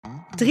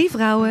3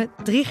 vrouwen,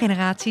 3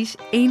 generaties,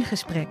 1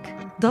 gesprek.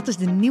 Dat is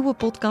de nieuwe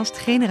podcast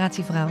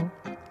Generatie Vrouw.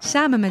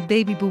 Samen met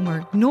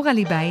babyboomer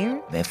Noralie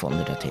Beijer. Wij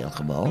vonden dat heel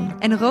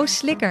gewoon. En Roos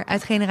Slikker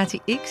uit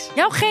Generatie X.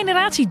 Jouw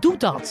generatie doet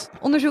dat.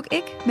 Onderzoek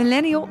ik,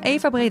 millennial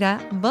Eva Breda,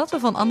 wat we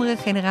van andere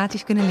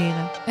generaties kunnen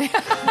leren.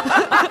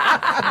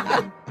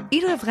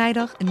 Iedere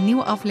vrijdag een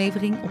nieuwe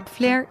aflevering op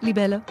Flair,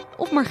 Libelle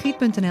of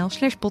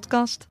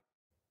margriet.nl/podcast.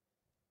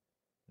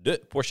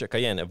 De Porsche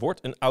Cayenne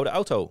wordt een oude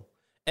auto.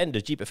 En de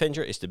Jeep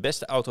Avenger is de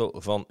beste auto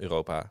van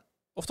Europa.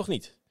 Of toch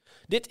niet?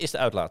 Dit is de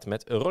Uitlaat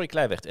met Roy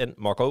Kleiweg en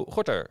Marco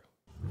Gorter.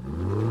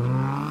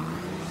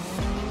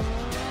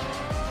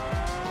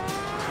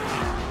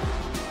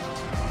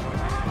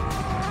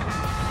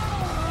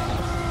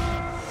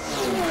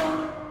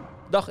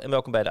 Dag en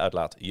welkom bij de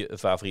Uitlaat, je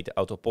favoriete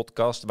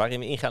autopodcast, waarin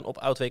we ingaan op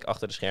Oudweek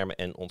achter de schermen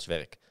en ons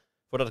werk.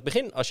 Voordat ik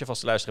begin, als je vast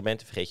te luisteren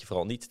bent, vergeet je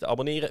vooral niet te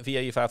abonneren via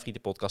je favoriete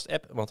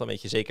podcast-app, want dan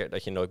weet je zeker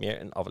dat je nooit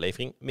meer een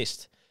aflevering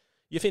mist.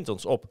 Je vindt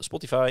ons op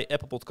Spotify,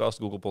 Apple Podcast,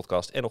 Google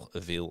Podcast en nog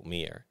veel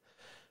meer.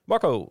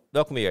 Marco,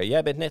 welkom weer.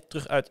 Jij bent net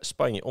terug uit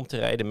Spanje om te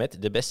rijden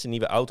met de beste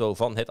nieuwe auto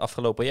van het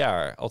afgelopen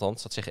jaar.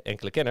 Althans, dat zeggen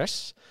enkele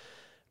kenners.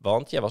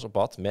 Want jij was op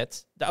pad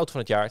met de auto van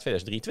het jaar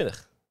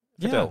 2023.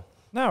 Vertel. Ja,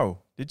 nou,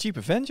 de Jeep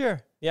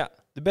Avenger. Ja.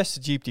 De beste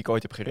Jeep die ik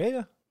ooit heb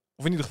gereden.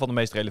 Of in ieder geval de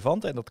meest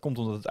relevante. En dat komt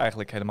omdat het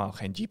eigenlijk helemaal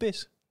geen Jeep is.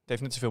 Het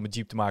heeft net zoveel met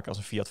Jeep te maken als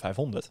een Fiat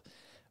 500.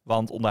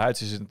 Want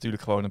onderhuids is het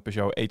natuurlijk gewoon een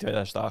Peugeot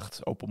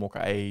E2008, Opel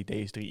Mokka E,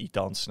 DS3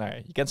 e-trans. Nou,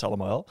 je kent ze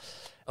allemaal wel.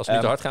 Als we nu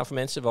te hard gaan voor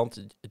mensen,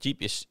 want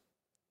Jeep is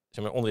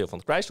zeg maar, onderdeel van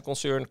het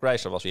Chrysler-concern.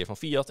 Chrysler was weer van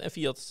Fiat en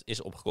Fiat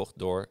is opgekocht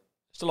door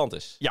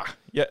Stellantis.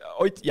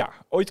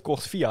 Ooit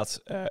kocht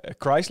Fiat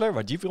Chrysler,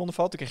 waar Jeep weer onder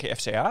valt. Toen kreeg je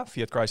FCA,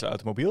 Fiat Chrysler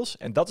Automobiles.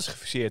 En dat is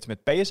gefuseerd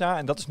met PSA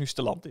en dat is nu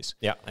Stellantis.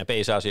 Ja, en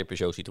PSA is weer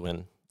Peugeot,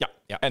 Citroën.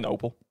 Ja, en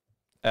Opel.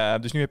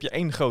 Dus nu heb je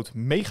één groot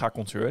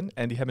megaconcern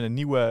en die hebben een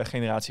nieuwe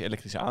generatie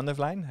elektrische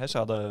aandrijflijn. Ze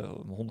hadden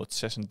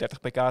 136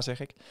 pk, zeg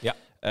ik. Ja.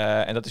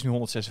 En dat is nu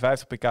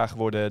 156 pk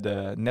geworden.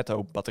 De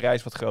netto batterij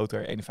is wat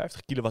groter,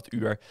 51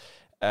 kilowattuur.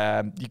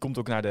 Die komt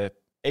ook naar de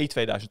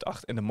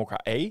E2008 en de Mokka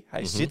E.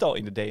 Hij zit al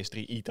in de DS3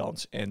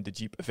 e-trans en de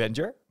Jeep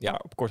Avenger. Ja.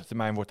 Maar op korte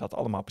termijn wordt dat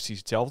allemaal precies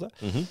hetzelfde.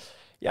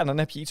 Ja, dan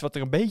heb je iets wat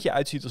er een beetje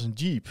uitziet als een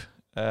Jeep.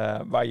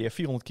 Waar je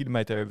 400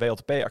 kilometer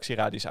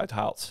WLTP-actieradius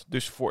uithaalt.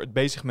 Dus voor het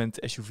bezigment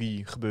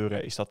SUV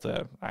gebeuren is dat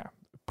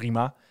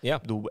prima. Ja.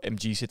 Ik bedoel,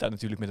 MG zit daar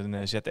natuurlijk met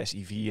een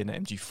ZS-EV en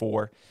een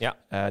MG4.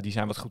 Ja. Die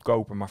zijn wat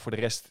goedkoper, maar voor de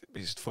rest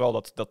is het vooral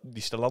dat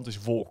die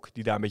Stellantis-wolk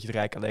die daar een beetje het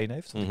rijk alleen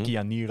heeft. De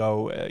Kia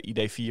Niro,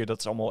 ID4, dat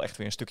is allemaal echt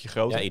weer een stukje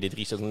groter. Ja, ID3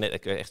 is ook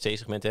net echt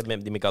C-segment, hè?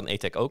 Die Megane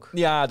E-Tech ook.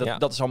 Ja,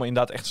 dat is allemaal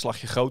inderdaad echt een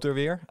slagje groter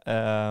weer.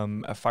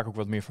 Vaak ook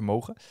wat meer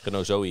vermogen.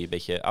 Renault Zoe, een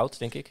beetje oud,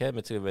 denk ik, hè?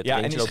 Met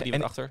Range Rover die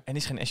wat achter. En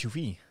is geen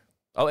SUV.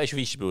 Oh,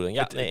 SUV's bedoelen.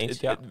 Ja,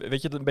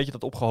 weet je, een beetje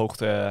dat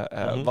opgehoogde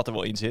wat er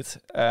wel in zit.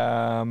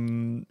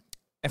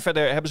 En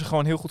verder hebben ze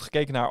gewoon heel goed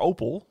gekeken naar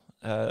Opel.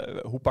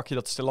 Hoe pak je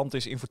dat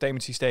Stellantis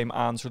infotainment systeem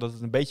aan, zodat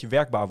het een beetje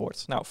werkbaar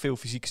wordt? Nou, veel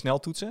fysiek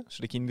sneltoetsen,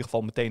 zodat je in ieder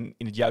geval meteen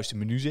in het juiste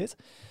menu zit.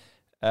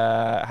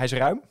 Hij is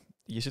ruim.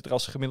 Je zit er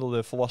als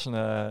gemiddelde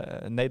volwassene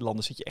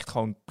Nederlander zit je echt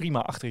gewoon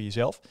prima achter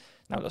jezelf.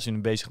 Nou, als je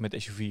nu bezig met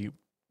SUV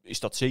is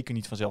dat zeker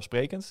niet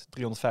vanzelfsprekend.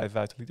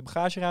 355 liter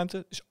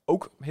bagageruimte. Dus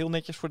ook heel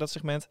netjes voor dat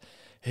segment.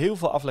 Heel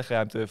veel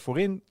aflegruimte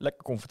voorin.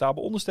 Lekker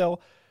comfortabel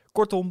onderstel.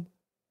 Kortom,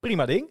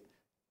 prima ding.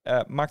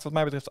 Maakt wat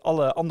mij betreft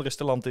alle andere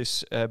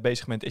Stellantis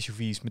bezig met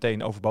SUV's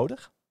meteen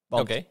overbodig.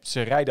 Want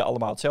ze rijden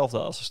allemaal hetzelfde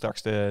als ze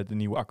straks de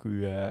nieuwe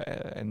accu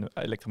en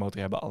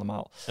elektromotor hebben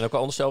allemaal. En ook al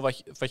onderstel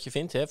wat je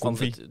vindt. Hè, van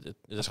hij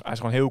is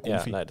gewoon heel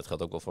comfy. Ja, dat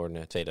geldt ook wel voor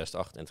een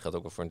 2008 en het geldt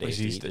ook wel voor een DS3.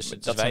 Precies, dus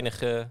het dat is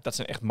weinig... Dat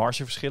zijn echt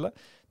margeverschillen.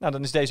 Nou,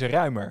 dan is deze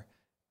ruimer.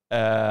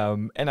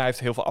 En hij heeft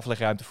heel veel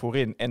aflegruimte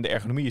voorin en de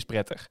ergonomie is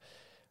prettig.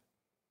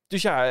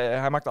 Dus ja,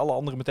 hij maakt alle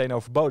anderen meteen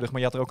overbodig. Maar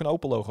je had er ook een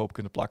Opel-logo op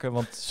kunnen plakken.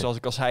 Want zoals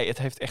ik al zei, het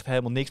heeft echt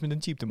helemaal niks met een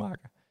Jeep te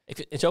maken. Ik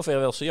vind in zoverre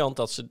wel saillant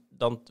dat ze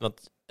dan...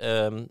 Want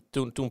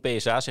toen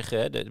PSA zich...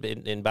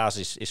 in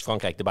basis is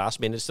Frankrijk de baas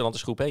binnen de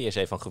Stellantis groep. Hè? Je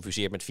zei van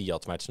gefuseerd met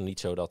Fiat, maar het is nog niet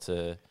zo dat...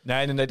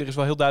 Nee, er is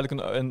wel heel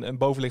duidelijk een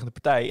bovenliggende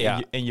partij.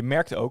 Ja. En je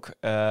merkte ook,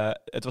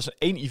 het was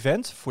één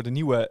event voor de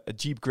nieuwe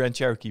Jeep Grand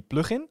Cherokee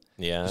plug-in.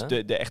 Ja.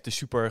 Dus de echte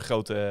super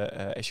grote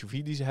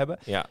SUV die ze hebben.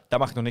 Ja. Daar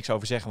mag ik nog niks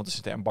over zeggen, want er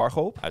zit een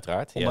embargo op.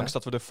 Uiteraard. Ondanks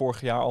dat we er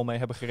vorig jaar al mee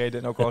hebben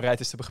gereden en ook al een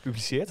rijtest hebben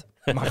gepubliceerd.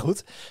 Maar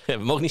goed. We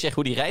mogen niet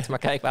zeggen hoe die rijdt, maar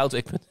kijk bij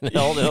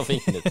Autoweek.nl, dan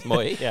vind je het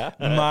mooi. Ja.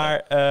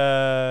 Maar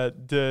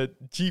de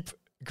Jeep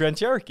Grand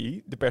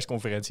Cherokee, de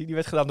persconferentie, die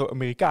werd gedaan door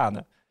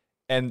Amerikanen.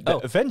 En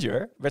de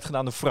Avenger werd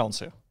gedaan door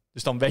Fransen.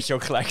 Dus dan weet je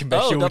ook gelijk een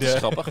beetje hoe dat is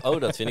grappig.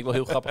 Oh, dat vind ik wel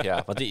heel grappig,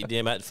 ja. Want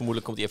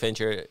vermoedelijk komt die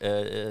Avenger,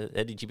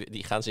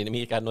 die gaan ze in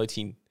Amerika nooit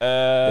zien.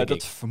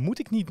 Dat vermoed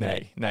ik niet,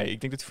 nee. Nee, ik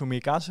denk dat die voor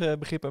Amerikaanse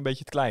begrippen een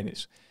beetje te klein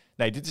is.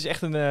 Nee, dit is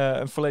echt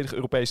een volledig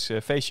Europees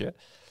feestje.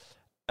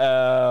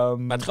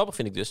 Maar het grappig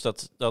vind ik dus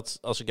dat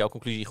als ik jouw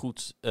conclusie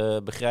goed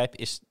begrijp,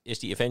 is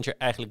die Avenger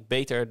eigenlijk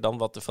beter dan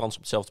wat de Fransen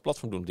op hetzelfde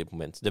platform doen op dit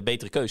moment. De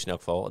betere keuze in elk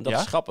geval. En dat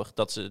is grappig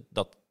dat ze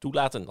dat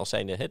toelaten als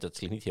zijnde, dat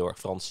klinkt niet heel erg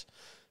Frans,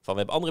 Van, we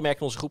hebben andere merken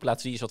in onze groep, laten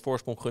we die eens wat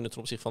voorsprong gunnen ten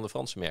opzichte van de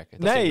Franse merken.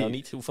 Dat vind ik nou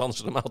niet hoe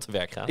Fransen normaal te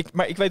werk gaan.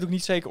 Maar ik weet ook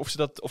niet zeker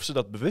of ze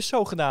dat bewust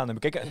zo gedaan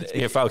hebben. Kijk, het is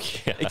meer een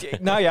foutje.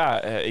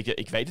 Ja.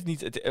 Ik weet het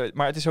niet.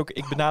 Maar het is ook,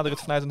 ik benader het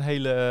vanuit een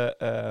hele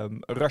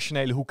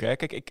rationele hoek. Hè.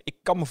 Kijk, ik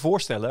kan me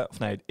voorstellen, of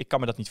nee, ik kan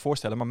me dat niet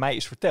voorstellen, maar mij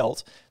is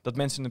verteld dat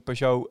mensen een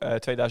Peugeot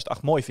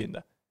 2008 mooi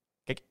vinden.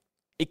 Kijk,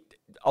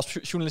 als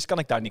journalist kan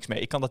ik daar niks mee.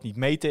 Ik kan dat niet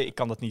meten, ik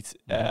kan dat niet...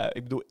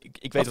 ik bedoel, ik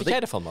weet wat vind jij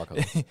ervan, Marco?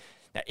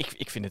 Nou,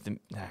 ik vind het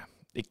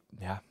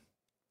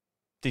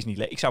het is niet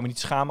ik zou me niet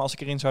schamen als ik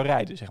erin zou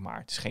rijden, zeg maar.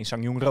 Het is geen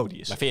Sangyong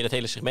Rodius. Maar vind je dat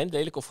hele segment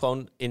lelijk of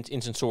gewoon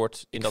in zijn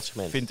soort, in dat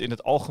segment? Ik vind in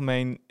het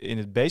algemeen, in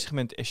het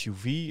B-segment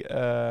SUV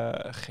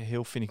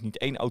geheel, vind ik niet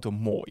één auto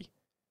mooi.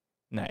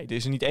 Nee, er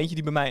is er niet eentje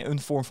die bij mij een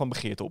vorm van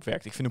begeerte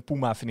opwerkt. Ik vind een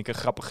Puma een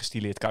grappig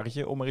gestileerd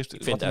karretje, om maar eens te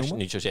noemen. Als je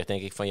het nu zo zegt,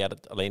 denk ik van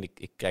alleen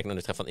ik kijk naar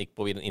het van, ik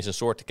probeer in zijn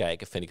soort te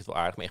kijken, vind ik het wel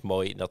aardig, maar echt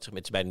mooi. Dat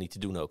is bijna niet te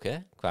doen ook, hè?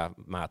 Qua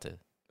maten.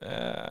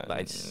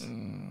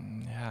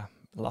 Ja,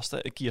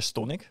 lastig. Kia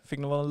Stonic vind ik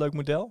nog wel een leuk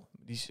model.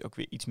 Die is ook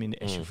weer iets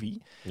minder SUV.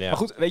 Ja. Maar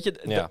goed, weet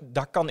je,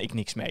 daar kan ik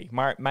niks mee.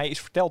 Maar mij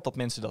is verteld dat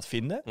mensen dat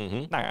vinden.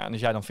 Nou ja, en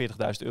als jij dan €40.000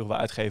 wil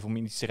uitgeven om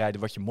in iets te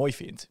rijden wat je mooi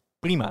vindt,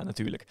 prima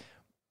natuurlijk.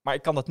 Maar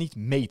ik kan dat niet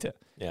meten.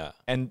 Ja.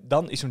 En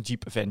dan is zo'n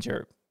Jeep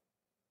Avenger,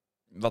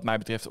 wat mij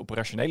betreft, op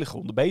rationele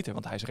gronden beter.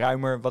 Want hij is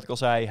ruimer, wat ik al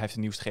zei. Hij heeft de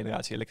nieuwste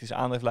generatie elektrische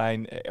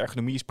aandrijflijn.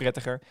 Ergonomie is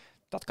prettiger.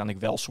 Dat kan ik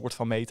wel soort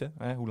van meten.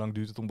 Hè? Hoe lang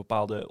duurt het om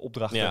bepaalde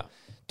opdrachten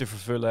te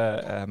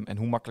vervullen? En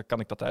hoe makkelijk kan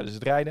ik dat tijdens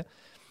het rijden?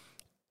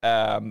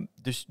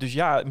 Dus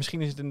ja,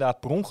 misschien is het inderdaad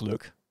per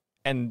ongeluk.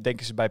 En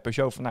denken ze bij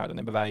Peugeot van, nou, dan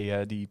hebben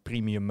wij die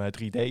premium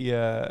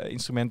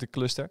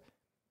 3D-instrumentencluster.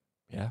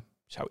 Ja,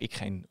 zou ik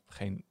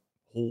geen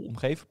hol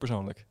omgeven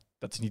persoonlijk.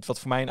 Dat is niet wat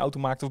voor mij een auto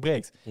maakt of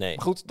breekt. Nee.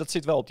 Maar goed, dat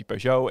zit wel op die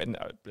Peugeot. En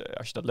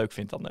als je dat leuk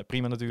vindt, dan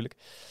prima natuurlijk.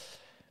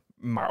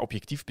 Maar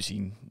objectief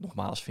bezien,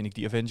 nogmaals, vind ik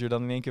die Avenger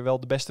dan in één keer wel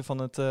de beste van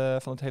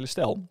het hele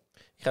stel.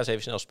 Ik ga eens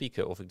even snel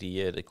spieken of ik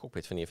de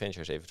cockpit van die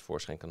Avengers even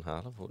tevoorschijn kan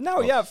halen.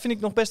 Ja, vind ik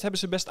nog best, hebben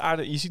ze best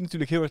aardig. Je ziet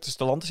natuurlijk heel erg de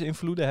Stellantis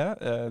invloeden. Hè?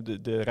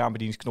 De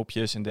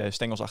raambedieningsknopjes en de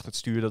stengels achter het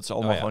stuur, dat is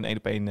allemaal gewoon 1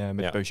 op 1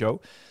 met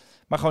Peugeot.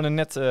 Maar gewoon een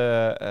net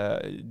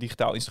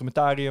digitaal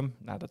instrumentarium.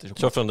 Nou, dat is ook...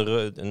 Een soort van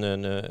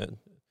een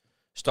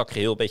stak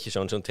geheel, een beetje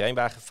zo'n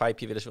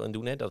treinwagen-vibeje willen ze wel in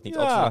doen, hè? Dat het niet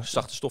altijd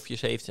zachte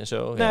stofjes heeft en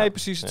zo. Nee,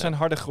 precies. Het zijn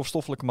harde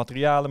grofstoffelijke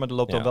materialen, maar er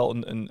loopt dan wel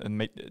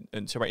een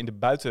zeg maar in de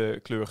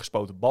buitenkleur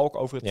gespoten balk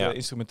over het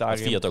instrumentarium.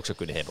 Dat Fiat ook zou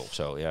kunnen hebben of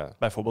zo, ja.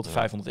 Bijvoorbeeld de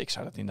 500X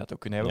zou dat inderdaad ook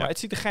kunnen hebben. Maar het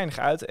ziet er geinig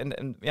uit.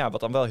 En wat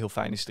dan wel heel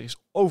fijn is, er is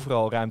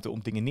overal ruimte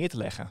om dingen neer te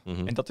leggen.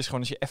 En dat is gewoon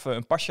als je even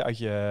een pasje uit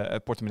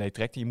je portemonnee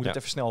trekt en je moet het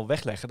even snel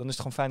wegleggen, dan is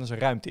het gewoon fijn als er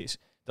ruimte is.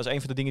 Dat is een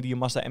van de dingen die een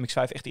Mazda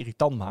MX-5 echt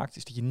irritant maakt,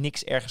 is dat je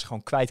niks ergens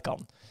gewoon kwijt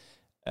kan.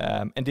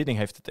 En dit ding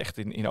heeft het echt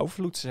in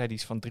overvloed. Ze zei die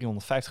is van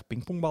 350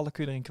 pingpongballen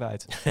kun je erin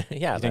kwijt.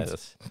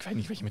 Ik weet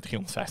niet wat je met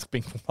 350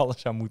 pingpongballen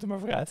zou moeten, maar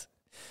vooruit.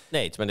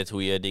 Nee, het is maar net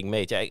hoe je ding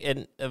meet. Ja,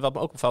 en wat me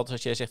ook opvalt is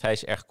als jij zegt hij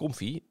is erg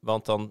comfy.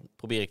 Want dan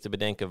probeer ik te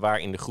bedenken waar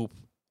in de groep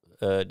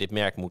dit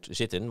merk moet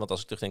zitten. Want als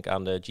ik terugdenk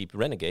aan de Jeep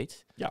Renegade,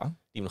 die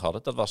we nog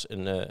hadden, dat was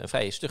een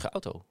vrij stugge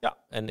auto. Ja.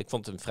 En ik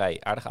vond het een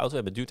vrij aardige auto. We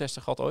hebben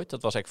duurtesten gehad ooit.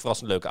 Dat was eigenlijk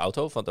verrassend leuke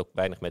auto. Want ook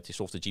weinig met die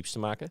softe Jeeps te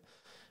maken.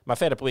 Maar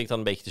verder probeer ik dan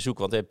een beetje te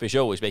zoeken. Want de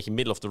Peugeot is een beetje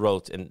middle of the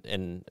road en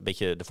een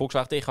beetje de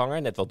Volkswagen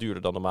tegenhanger. Net wat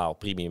duurder dan normaal.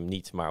 Premium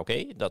niet, maar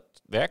oké, dat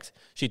werkt.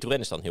 Citroën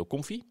is dan heel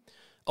comfy.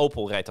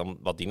 Opel rijdt dan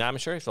wat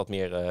dynamischer. Is wat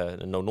meer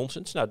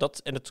no-nonsense. Nou,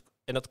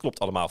 dat klopt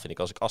allemaal, vind ik.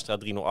 Als ik Astra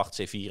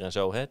 308 C4 en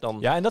zo, hè, dan...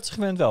 Ja, en dat is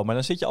gewend wel. Maar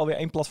dan zit je alweer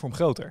 1 platform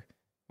groter.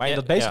 Maar je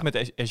dat bezig met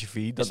de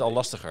SUV... Dat is al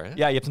lastiger, hè?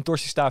 Ja, je hebt een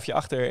torsiestaafje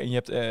achter en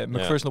je hebt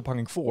McPherson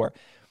ophanging voor.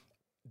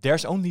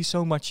 There's only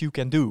so much you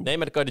can do. Nee,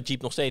 maar dan kan je de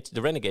Jeep nog steeds...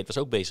 De Renegade was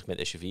ook bezig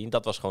met SUV. En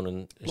dat was gewoon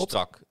een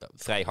strak,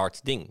 vrij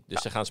hard ding.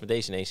 Dus dan gaan ze met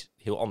deze ineens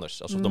heel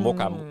anders. Alsof de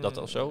Mokka dat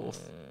of zo? Of?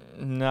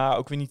 Nou,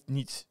 ook weer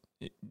niet...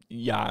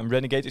 Ja, een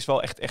Renegade is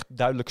wel echt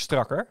duidelijk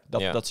strakker.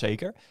 Dat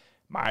zeker.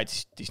 Maar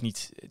het is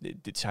niet...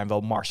 Dit zijn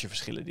wel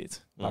margeverschillen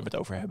waar we het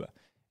over hebben.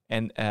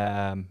 En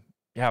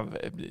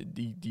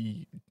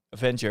die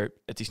Avenger,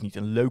 het is niet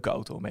een leuke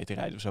auto om mee te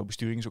rijden of zo.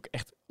 Besturing is ook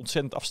echt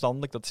ontzettend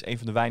afstandelijk. Dat is een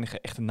van de weinige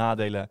echte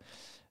nadelen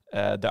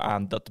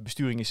daaraan. Dat de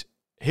besturing is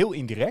heel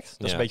indirect.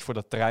 Dat is een beetje voor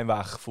dat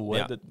terreinwagengevoel.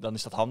 Ja. Dan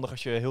is dat handig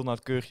als je heel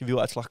nauwkeurig je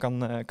wieluitslag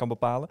kan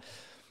bepalen.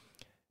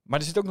 Maar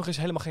er zit ook nog eens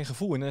helemaal geen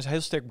gevoel in. En dat is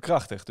heel sterk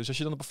bekrachtigd. Dus als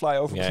je dan op een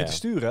flyover begint te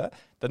sturen,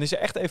 dan is er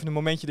echt even een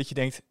momentje dat je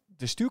denkt,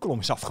 de stuurkolom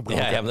is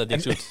afgebroken. Ja, maar dat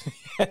ding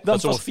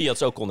dat sommige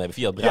Fiat's ook kon hebben.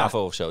 Fiat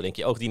Bravo of zo. Denk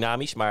je ook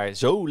dynamisch, maar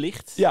zo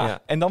licht.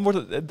 Ja. En dan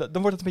wordt het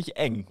een beetje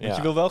eng. Want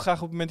je wil wel graag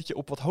op het moment dat je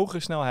op wat hogere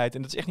snelheid,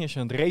 en dat is echt niet als je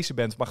aan het racen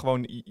bent, maar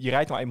gewoon, je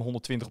rijdt nou eenmaal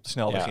 120 op de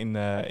snelweg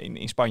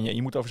in Spanje en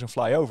je moet over zo'n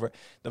flyover.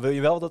 Dan wil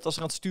je wel dat als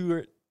er aan het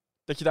stuur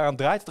dat je daaraan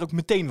draait, dat er ook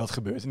meteen wat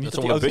gebeurt. En niet dat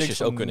sommige die auto busjes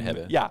denkt ook kunnen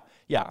hebben.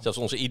 Ja. Zelfs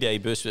onze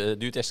ID-bus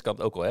duurtest kan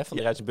het ook al. Hè? Van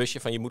eruit een busje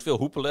van je moet veel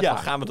hoepelen. Ja.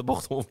 Van gaan we de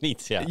bocht om of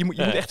niet? Ja. Je moet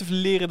echt even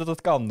leren dat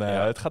het kan.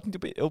 Het gaat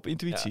niet op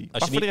intuïtie. Ja.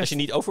 Als je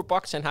niet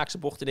overpakt, zijn haakse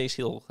bochten ineens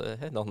heel...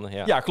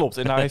 Ja, klopt.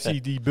 En nou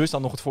heeft die bus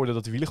dan nog het voordeel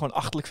dat de wielen gewoon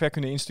achterlijk ver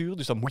kunnen insturen.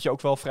 Dus dan moet je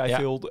ook wel vrij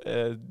veel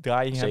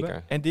draaiing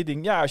hebben. En dit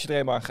ding, als je er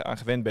helemaal aan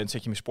gewend bent, zet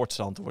je hem in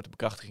sportstand. Dan wordt de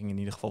bekrachtiging in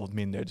ieder geval wat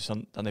minder. Dus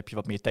dan heb je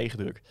wat meer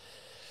tegendruk.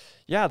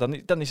 Ja,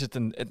 dan is het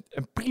een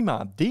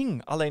prima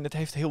ding. Alleen het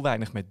heeft heel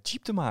weinig met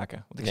Jeep te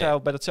maken. Want ik zei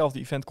al, bij datzelfde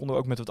event konden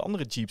we ook met wat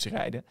andere Jeeps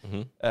rijden.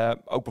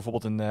 Ook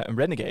bijvoorbeeld een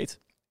Renegade.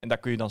 En daar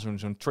kun je dan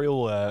zo'n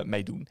trail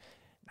mee doen.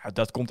 Nou,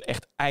 dat komt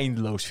echt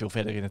eindeloos veel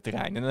verder in het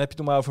terrein. En dan heb je het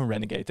nog maar over een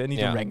Renegade, hè?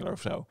 Niet een Wrangler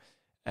of zo.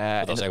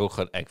 Dat is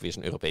eigenlijk weer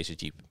een Europese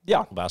Jeep.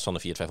 Ja. Op basis van de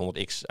Fiat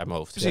 500X uit mijn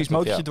hoofd. Precies,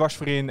 motortje dwars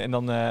voorin en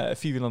dan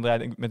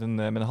vierwielaandrijding met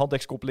een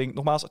handekskoppeling.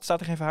 Nogmaals, het staat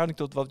er geen verhouding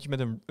tot wat je met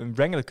een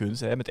Wrangler kunt.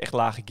 Hè, met echt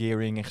lage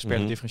gearing en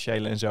gesperde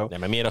differentiëlen en zo. Nee,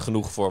 maar meer dan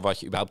genoeg voor wat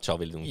je überhaupt zou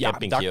willen doen. Ja,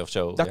 campingje of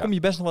zo. Daar kom je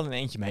best nog wel een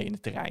eentje mee in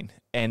het terrein.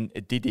 En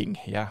dit ding,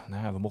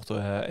 we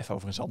mochten even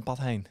over een zandpad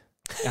heen.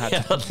 Ja,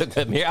 dat lukt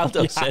met meer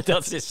auto's.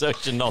 Dat is zo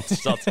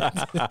gênant.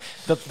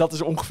 Dat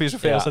is ongeveer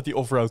zover als dat die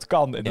offroad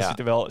kan. En dat zit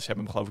er wel, ze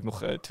hebben hem geloof ik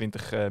nog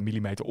 20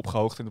 millimeter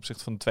opgehoogd in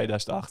opzichte van de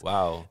 2008.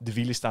 Wauw. De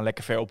wielen staan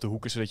lekker ver op de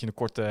hoeken, zodat je een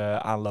korte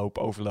aanloop,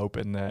 overloop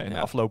en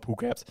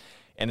afloophoek hebt.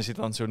 En er zit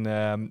dan zo'n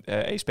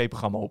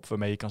ESP-programma op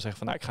waarmee je kan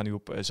zeggen van ik ga nu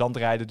op zand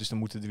rijden, dus dan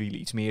moeten de wielen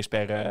iets meer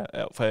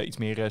sperren of iets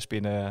meer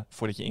spinnen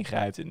voordat je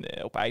ingrijpt.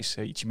 En op ijs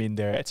ietsje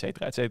minder, et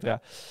cetera, et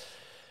cetera.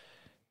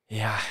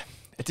 Ja...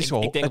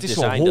 Ik denk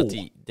design dat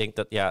hij denkt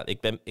dat ik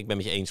ben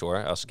met je eens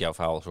hoor, als ik jouw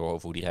verhaal zo hoor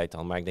over hoe die rijdt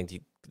dan, maar ik denk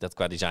dat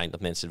qua design dat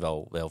mensen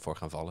er wel voor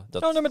gaan vallen.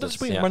 Maar dat is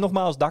prima. Maar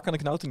nogmaals, daar kan ik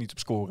een auto niet op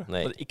scoren.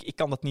 Nee. Want ik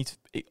kan dat niet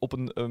op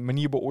een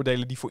manier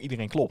beoordelen die voor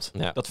iedereen klopt.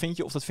 Ja. Dat vind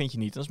je of dat vind je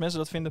niet. En als mensen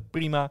dat vinden,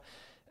 prima.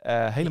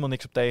 Helemaal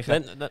niks op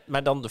tegen.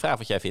 Maar dan de vraag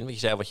wat jij vindt, want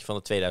je zei wat je van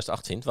de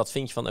 2008 vindt. Wat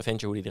vind je van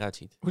Avenger, hoe die eruit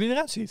ziet? Hoe die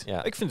eruit ziet?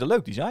 Ja. Ik vind het een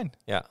leuk design.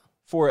 Ja.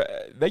 Voor,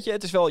 weet je,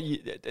 het is wel,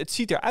 het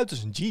ziet eruit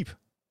als een Jeep.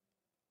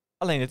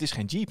 Alleen het is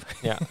geen Jeep.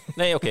 Ja,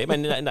 nee, oké. Maar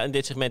in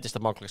dit segment is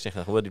dat makkelijk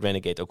zeggen. Hoewel die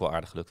Renegade ook wel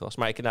aardig gelukt was.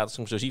 Maar ik inderdaad, als ik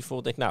hem zo zie,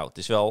 bijvoorbeeld, denk het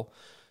is wel...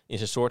 In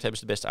zijn soort hebben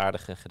ze het best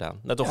aardig gedaan.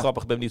 Nou, toch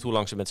grappig. Ik ben benieuwd hoe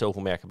lang ze met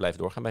zoveel merken blijven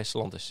doorgaan bij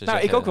Stellantis.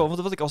 Ik ook wel.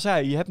 Want wat ik al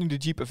zei, je hebt nu de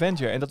Jeep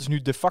Avenger. En dat is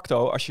nu de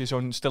facto, als je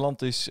zo'n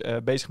Stellantis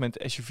bezig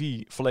met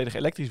SUV volledig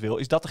elektrisch wil,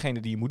 is dat degene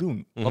die je moet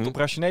doen. Want op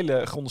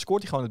rationele gronden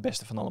scoort hij gewoon het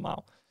beste van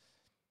allemaal.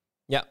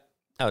 Ja,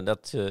 nou,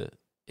 dat...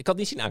 Ik had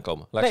niet zien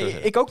aankomen.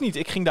 Ik ook niet.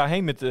 Ik ging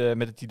daarheen met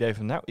het idee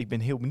van, ik ben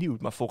heel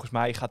benieuwd. Maar volgens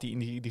mij gaat die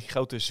in die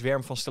grote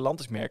zwerm van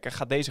Stellantis-merken,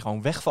 gaat deze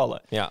gewoon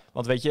wegvallen. Ja.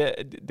 Want weet je,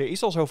 er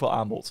is al zoveel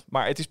aanbod.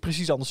 Maar het is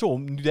precies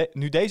andersom.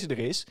 Nu deze er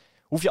is,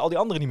 hoef je al die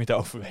anderen niet meer te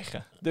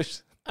overwegen.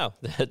 Dus... Nou,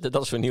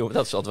 dat is weer nieuw.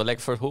 Dat is altijd wel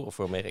lekker voor het horen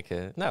voor een merk.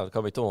 Nou, dan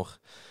kan je toch nog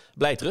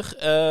blij terug.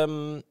 Oké,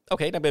 nou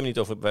ben ik benieuwd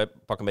over, wij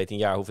pakken een beetje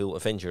een jaar hoeveel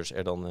Avengers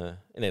er dan in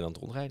Nederland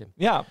rondrijden.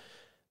 Ja,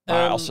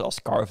 maar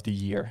als Car of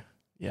the Year.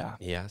 Ja,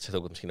 het zit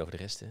ook misschien over de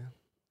rest, hè?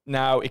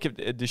 Nou, ik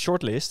heb de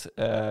shortlist.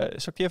 Zal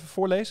ik die even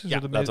voorlezen,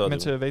 zodat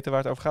mensen weten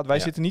waar het over gaat? Wij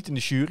zitten niet in de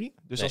jury.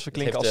 Dus als we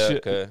klinken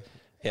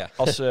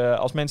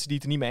als mensen die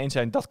het er niet mee eens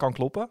zijn, dat kan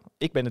kloppen.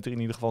 Ik ben het er in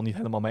ieder geval niet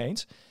helemaal mee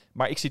eens.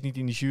 Maar ik zit niet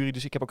in de jury,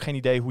 dus ik heb ook geen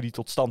idee hoe die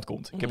tot stand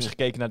komt. Ik heb eens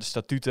gekeken naar de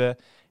statuten.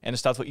 En er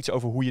staat wel iets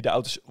over hoe je de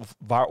auto's, of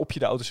waarop je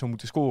de auto's zou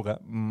moeten scoren.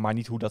 Maar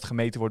niet hoe dat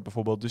gemeten wordt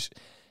bijvoorbeeld. Dus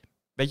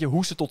weet je,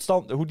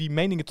 hoe die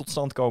meningen tot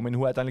stand komen en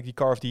hoe uiteindelijk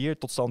die Car of the Year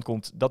tot stand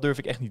komt, dat durf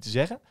ik echt niet te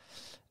zeggen.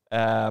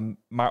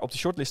 Maar op de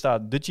shortlist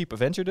staat de Jeep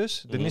Avenger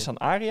dus, de Nissan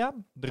Ariya,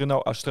 de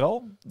Renault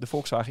Austral, de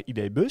Volkswagen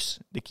ID Bus,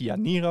 de Kia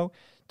Niro,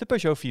 de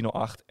Peugeot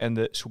 408 en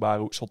de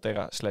Subaru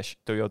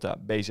Solterra/Toyota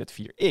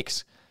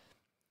BZ4X.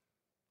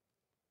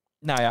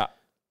 Nou ja,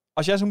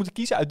 als jij zou moeten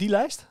kiezen uit die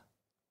lijst?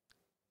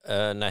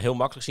 Heel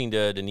makkelijk zien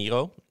de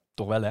Niro.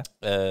 Toch wel, hè?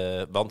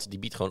 Want die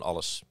biedt gewoon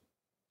alles.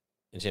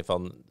 In de zin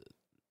van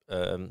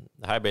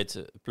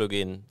hybrid,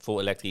 plug-in, vol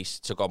elektrisch,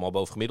 het is ook allemaal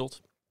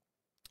bovengemiddeld.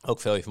 Ook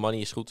value for money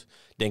is goed.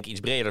 Denk iets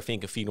breder vind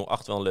ik een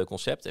 408 wel een leuk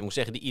concept. En ik moet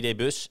zeggen, die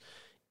ID-bus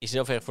is in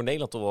zoverre voor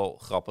Nederland toch wel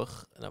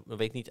grappig. Nou, dan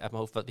weet ik niet uit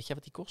mijn hoofd. Weet jij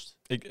wat die kost?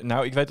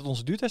 Ik weet dat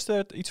onze duurtest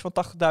iets van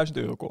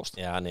 €80.000 kost.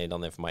 Ja, nee,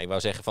 dan even maar. Ik wou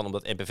zeggen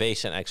omdat NPV's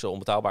zijn eigenlijk zo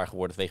onbetaalbaar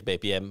geworden vanwege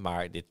BPM.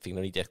 Maar dit vind ik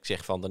nog niet echt. Ik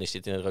zeg dan is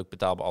dit een leuk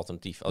betaalbaar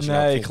alternatief. Als je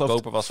ik geloof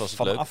goedkoper was het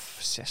leuk. Vanaf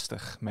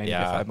 60, meen ik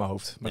even uit mijn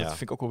hoofd. Maar dat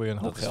vind ik ook alweer een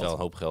hoop geld. Dat is wel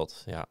een hoop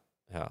geld, ja.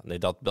 Ja, nee,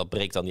 dat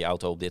breekt dan die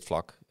auto op dit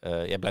vlak.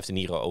 Jij blijft de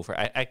Niro over.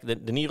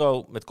 Eigenlijk de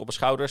Niro met kop en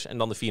schouders en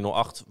dan de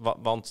 408.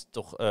 Want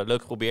toch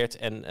leuk geprobeerd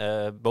en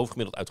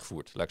bovengemiddeld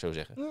uitgevoerd, laat ik zo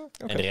zeggen.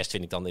 Okay. En de rest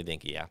vind ik dan,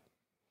 ja.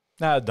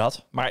 Nou,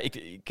 dat. Maar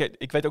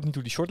ik weet ook niet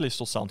hoe die shortlist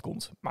tot stand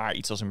komt. Maar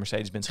iets als een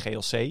Mercedes-Benz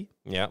GLC.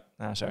 Ja.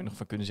 Nou, zou je nog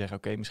van kunnen zeggen,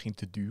 oké, misschien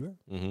te duur.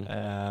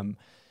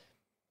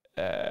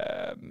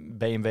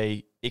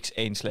 BMW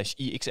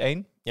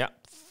X1/iX1. Ja.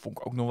 Vond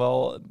ik ook nog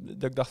wel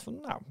dat ik dacht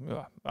van,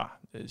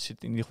 er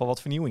zit in ieder geval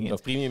wat vernieuwing in.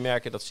 Dat premium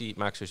merken,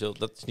 maakt sowieso,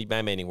 dat is niet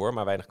mijn mening hoor,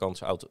 maar weinig kans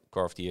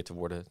car of the year te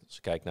worden. Als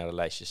je kijkt naar de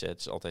lijstjes, het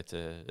is altijd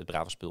het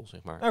brave spul,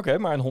 zeg maar. Oké,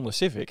 maar een Honda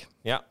Civic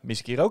mis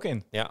ik hier ook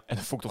in. Ja. En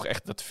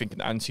dat vind ik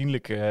een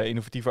aanzienlijk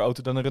innovatiever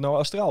auto dan een Renault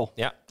Astral.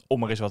 Ja. Om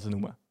maar eens wat te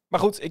noemen. Maar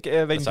goed, ik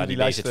weet niet hoe die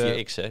lijst...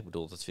 BZ4X, hè? Ik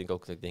bedoel, dat vind ik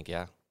ook, dat ik denk,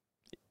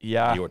 die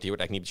hoort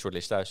eigenlijk niet op de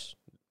shortlist thuis.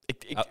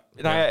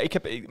 Ik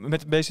heb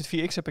met de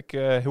BZ4X heb ik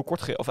heel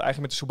kort of eigenlijk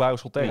met de Subaru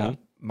Solterra.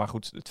 Mm-hmm. Maar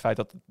goed, het feit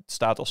dat het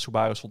staat als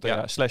Subaru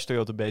Solterra /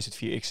 Toyota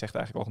BZ4X zegt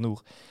eigenlijk al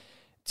genoeg.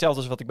 Hetzelfde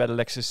als wat ik bij de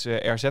Lexus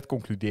RZ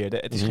concludeerde.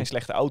 Het is geen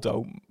slechte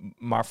auto,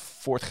 maar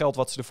voor het geld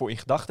wat ze ervoor in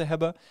gedachten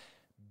hebben,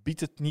 biedt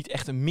het niet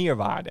echt een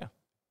meerwaarde.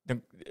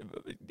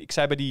 Ik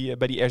zei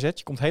bij die RZ,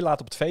 je komt heel laat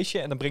op het feestje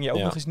en dan breng je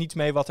ook nog eens niets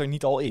mee wat er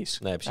niet al is.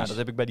 Nee, precies. Dat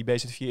heb ik bij die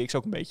BZ4X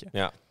ook een beetje.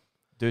 Ja.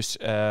 Dus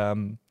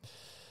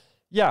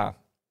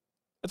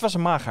het was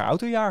een mager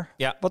autojaar,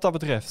 wat dat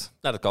betreft.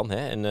 Nou, dat kan,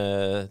 hè. En,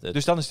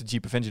 dus dan is de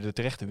Jeep Avenger de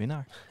terechte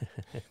winnaar.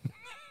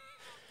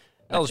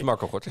 Dat is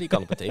Marco Gorter, die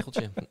kan op een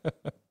tegeltje.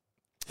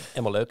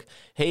 Helemaal leuk.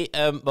 Hey,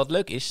 wat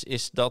leuk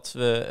is dat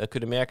we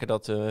kunnen merken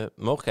dat de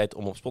mogelijkheid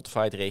om op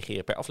Spotify te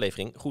reageren per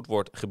aflevering goed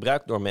wordt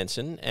gebruikt door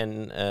mensen.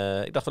 En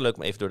ik dacht wel leuk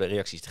om even door de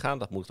reacties te gaan.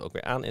 Dat moet ook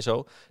weer aan en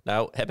zo.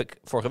 Nou, heb ik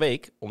vorige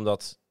week,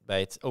 omdat bij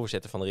het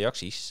overzetten van de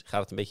reacties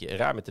gaat het een beetje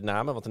raar met de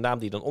namen. Want de naam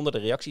die dan onder de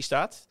reactie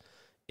staat,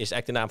 is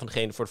eigenlijk de naam van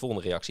degene voor de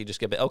volgende reactie. Dus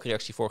ik heb bij elke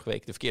reactie vorige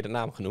week de verkeerde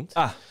naam genoemd.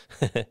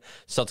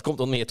 Dus dat komt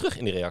dan meer terug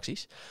in de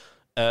reacties.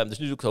 Dus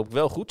nu doe ik het hoop ik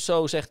wel goed.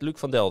 Zo zegt Luc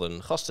van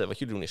Delden. Gasten, wat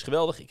jullie doen is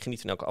geweldig. Ik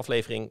geniet van elke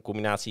aflevering.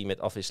 Combinatie met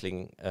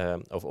afwisseling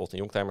over old- en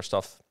youngtimer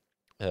stuff.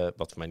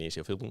 Wat voor mij niet eens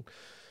heel veel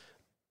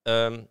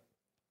doen.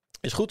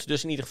 Is goed.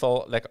 Dus in ieder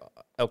geval lekker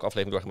elke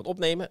aflevering doorgaan met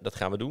opnemen. Dat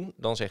gaan we doen.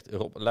 Dan zegt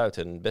Rob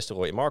Luiten, beste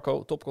Roy en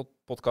Marco. Top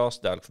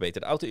podcast. Duidelijk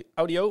verbeterde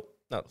audio.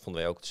 Nou, dat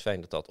vonden wij ook. Het is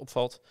fijn dat dat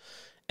opvalt.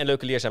 En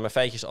leuke leerzame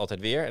feitjes altijd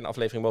weer. En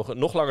afleveringen mogen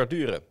nog langer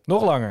duren.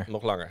 Nog langer?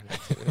 Nog langer.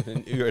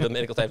 Een uur, dan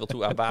ben ik altijd wel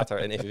toe aan water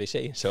en even wc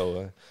en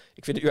zo.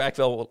 Ik vind een uur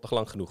eigenlijk wel nog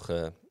lang genoeg,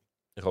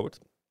 Robert.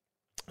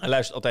 Hij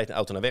luistert altijd een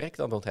auto naar werk.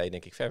 Dan woont hij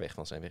denk ik ver weg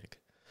van zijn werk.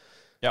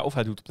 Ja, of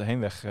hij doet op de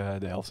heenweg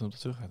de helft en op de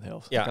terugweg de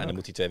helft. Ja, en dan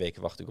moet hij 2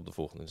 weken wachten op de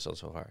volgende. Dus dat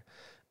is wel raar.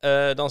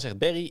 Dan zegt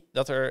Barry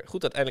dat er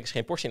goed uiteindelijk eens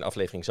geen Porsche in de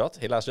aflevering zat.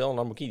 Helaas wel een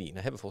Lamborghini. Nou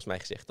hebben we volgens mij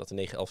gezegd dat de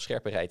 911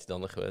 scherper rijdt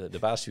dan de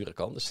baas sturen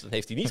kan. Dus dan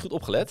heeft hij niet goed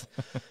opgelet.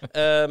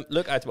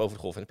 Leuk item over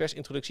de golf en de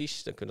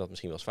persintroducties. Dan kunnen we dat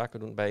misschien wel eens vaker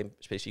doen. Bij een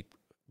specifiek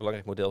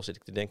belangrijk model zit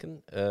ik te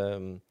denken.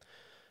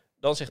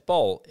 Dan zegt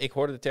Paul, ik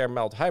hoorde de term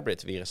mild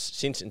hybrid weer eens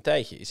sinds een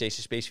tijdje. Is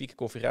deze specifieke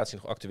configuratie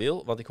nog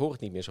actueel? Want ik hoor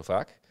het niet meer zo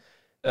vaak.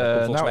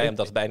 Volgens mij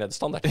omdat het bijna de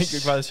standaard is.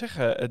 Ik wou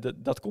zeggen,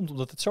 dat komt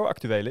omdat het zo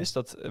actueel is,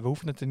 dat we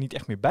hoeven het er niet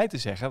echt meer bij te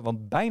zeggen.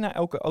 Want bijna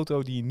elke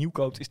auto die je nieuw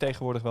koopt is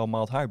tegenwoordig wel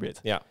mild hybrid.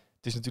 Ja.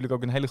 Het is natuurlijk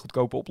ook een hele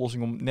goedkope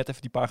oplossing om net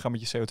even die paar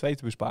grammetjes CO2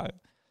 te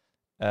besparen.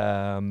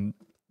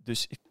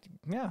 Dus het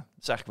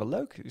is eigenlijk wel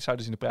leuk. Je zou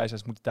dus in de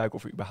prijslijst moeten duiken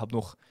of er überhaupt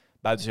nog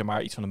buiten zeg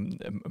maar iets van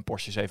een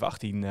Porsche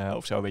 718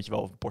 of zo, weet je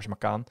wel, of een Porsche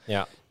Macan.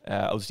 Ja.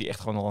 Auto's die echt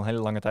gewoon al een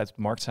hele lange tijd op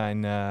de markt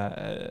zijn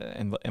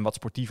en wat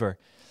sportiever.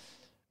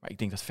 Maar ik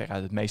denk dat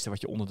veruit het meeste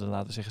wat je onder de,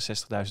 laten we zeggen,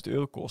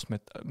 €60.000 kost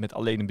met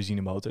alleen een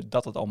benzinemotor,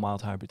 dat het al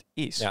mild hybrid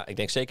is. Ja, ik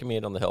denk zeker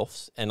meer dan de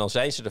helft. En dan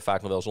zijn ze er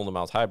vaak nog wel zonder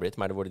mild hybrid,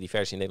 maar dan worden die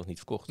versies in Nederland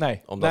niet verkocht.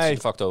 Nee. Omdat ze de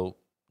facto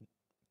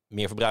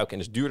meer verbruiken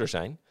en dus duurder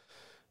zijn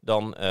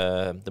dan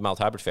de mild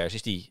hybrid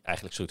versies, die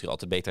eigenlijk structureel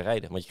altijd beter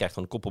rijden. Want je krijgt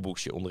gewoon een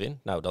koppelboekje onderin.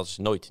 Nou, dat is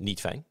nooit niet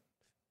fijn.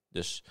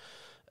 Dus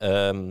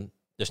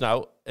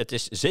nou, het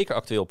is zeker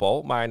actueel,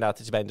 Paul, maar inderdaad,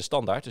 het is bijna de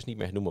standaard, dus niet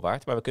meer noemen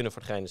waard. Maar we kunnen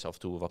voor de gein dus af en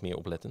toe wat meer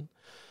opletten.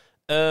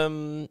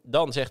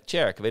 Dan zegt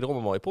Tjerk, wederom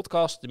een mooie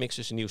podcast. De mix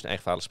tussen nieuws en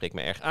eigen verhalen spreekt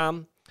me erg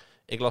aan.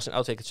 Ik las in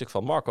Outweek het stuk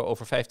van Marco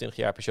over 25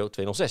 jaar Peugeot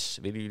 206.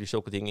 Willen jullie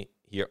zulke dingen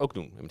hier ook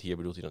doen? En met hier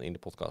bedoelt hij dan in de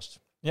podcast.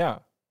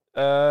 Ja,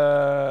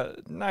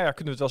 kunnen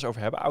we het wel eens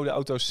over hebben. Oude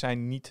auto's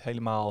zijn niet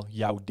helemaal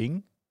jouw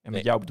ding. En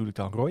met jou bedoel ik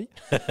dan Roy.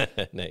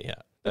 Nee,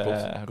 ja.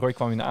 Roy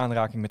kwam in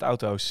aanraking met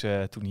auto's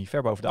toen hij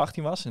ver boven de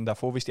 18 was. En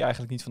daarvoor wist hij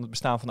eigenlijk niet van het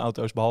bestaan van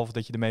auto's, behalve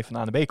dat je ermee van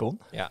A naar B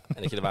kon. Ja,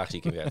 en dat je er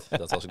wagenziek in werd.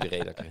 Dat was ook de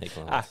reden dat ik er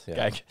hekel aan had. Ja.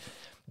 Kijk.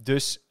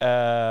 Dus,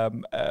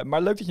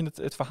 maar leuk dat je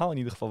het verhaal in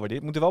ieder geval waardeert.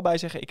 Ik moet er wel bij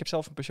zeggen, ik heb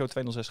zelf een Peugeot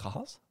 206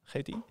 gehad,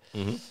 GTI.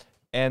 Mm-hmm.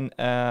 En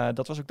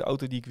dat was ook de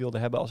auto die ik wilde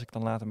hebben als ik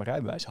dan later mijn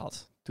rijbewijs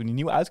had. Toen die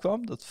nieuw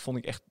uitkwam, dat vond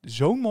ik echt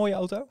zo'n mooie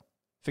auto.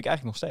 Vind ik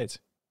eigenlijk nog steeds.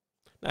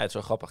 Nou, het is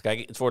wel grappig. Kijk,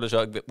 ik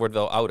word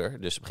wel ouder.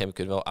 Dus op een gegeven moment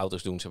kunnen we wel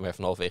auto's doen. Zeg maar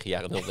van halverwege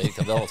jaren 0 weet ik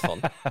daar wel wat van.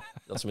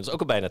 Dat is inmiddels ook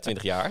al bijna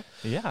 20 jaar.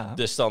 Ja.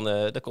 Dus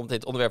dan komt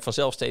dit onderwerp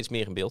vanzelf steeds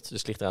meer in beeld. Dus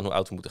het ligt eraan hoe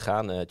oud we moeten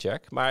gaan,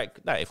 Jack. Maar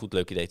even goed,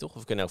 leuk idee toch? Of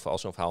we kunnen ook voor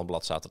als zo'n verhaal een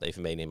blad staat dat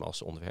even meenemen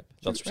als onderwerp.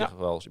 Dat is op zich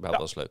wel überhaupt wel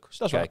eens leuk. Dus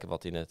te kijken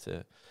wat in het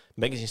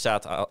magazine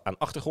staat aan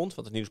achtergrond.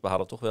 Want het nieuws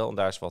behalen toch wel. En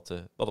daar is wat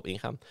op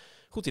ingaan.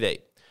 Goed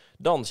idee.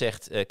 Dan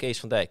zegt Kees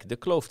van Dijk, de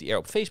kloof die er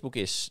op Facebook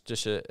is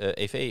tussen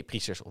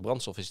EV-priesters of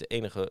brandstof is de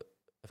enige...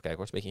 Even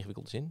kijken hoor, het is een beetje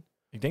ingewikkeld te zien.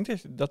 Ik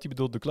denk dat hij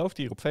bedoelt de kloof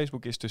die hier op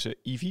Facebook is tussen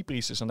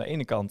EV-priesters aan de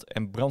ene kant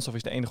en brandstof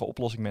is de enige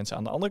oplossing mensen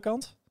aan de andere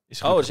kant. Is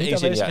dus één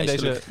zin, in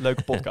deze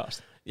leuke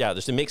podcast. Ja,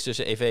 dus de mix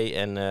tussen EV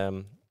en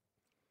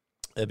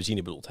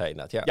benzine bedoelt hij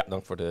inderdaad. Ja.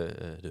 Dank voor de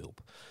hulp.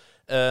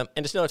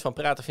 En de snelheid van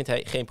praten vindt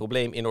hij geen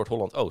probleem in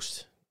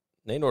Noord-Holland-Oost.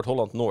 Nee,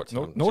 Noord-Holland-Noord.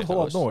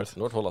 Noord-Holland-Noord.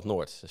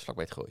 Noord-Holland-Noord, dat is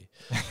vlakbij het gooien.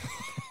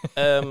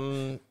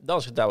 Dan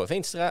is het Douwe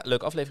Veenstra.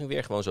 Leuke aflevering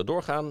weer, gewoon zo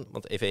doorgaan.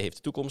 Want EV heeft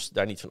de toekomst,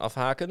 daar niet van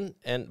afhaken.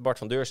 En Bart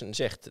van Deursen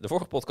zegt, de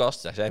vorige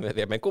podcast, daar zijn we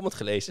weer mijn comment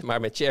gelezen, maar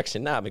met Tjerk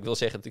zijn naam. Ik wil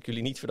zeggen dat ik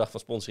jullie niet verdacht van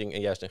sponsoring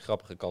en juist een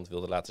grappige kant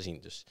wilde laten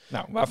zien. Dus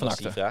waarvan is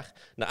die vraag.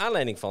 Naar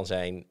aanleiding van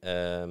zijn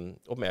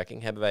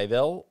opmerking hebben wij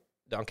wel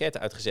de enquête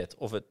uitgezet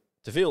of we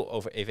te veel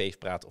over EV's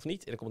praten of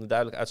niet. En er komt een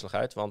duidelijke uitslag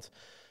uit, want 72%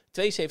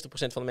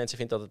 van de mensen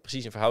vindt dat het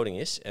precies een verhouding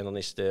is. En dan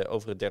is de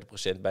overige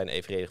 30% bijna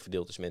evenredig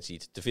verdeeld tussen mensen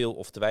die het te veel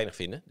of te weinig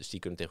vinden. Dus die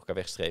kunnen tegen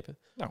elkaar wegstrepen.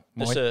 Nou,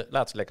 dus laten we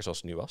het lekker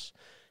zoals het nu was.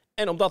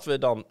 En omdat we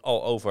dan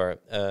al over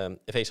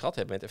EV's gehad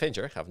hebben met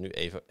Avenger, gaan we nu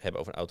even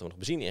hebben over een auto die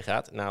nog benzine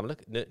ingaat.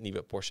 Namelijk de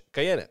nieuwe Porsche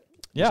Cayenne.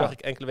 Die zag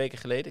ik enkele weken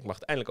geleden. Ik mag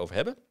het eindelijk over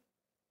hebben.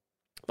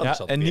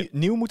 En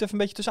nieuw moet even een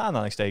beetje tussen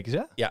aanhalingstekens,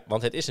 hè? Ja,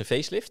 want het is een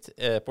facelift.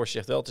 Porsche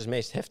zegt wel, het is de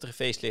meest heftige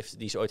facelift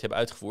die ze ooit hebben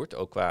uitgevoerd.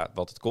 Ook qua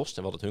wat het kost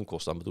en wat het hun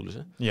kost, dan bedoelen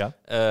ze. Ja.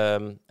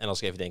 En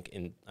als ik even denk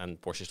aan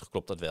Porsche,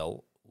 klopt dat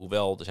wel.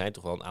 Hoewel, er zijn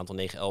toch wel een aantal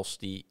 911's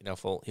die in ieder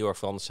geval heel erg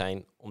veranderd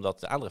zijn, omdat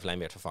de aandrijflijn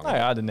werd vervangen.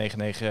 Nou ja, de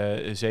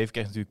 997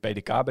 kreeg natuurlijk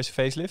PDK bij zijn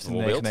facelift. De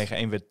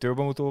 991 werd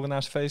turbomotoren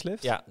na zijn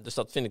facelift. Ja, dus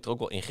dat vind ik er ook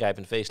wel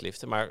ingrijpende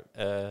faceliften. Maar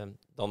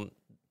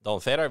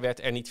dan verder werd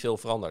er niet veel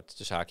veranderd,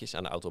 tussen haakjes,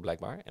 aan de auto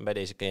blijkbaar. En bij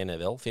deze Cayenne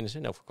wel, vinden ze.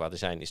 Nou, qua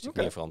design is het natuurlijk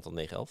meer veranderd dan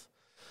 911.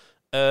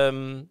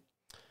 En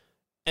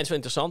het is wel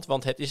interessant,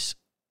 want het is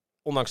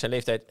ondanks zijn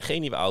leeftijd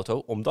geen nieuwe auto,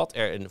 omdat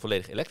er een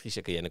volledig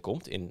elektrische Cayenne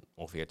komt in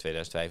ongeveer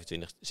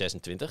 2025,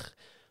 2026.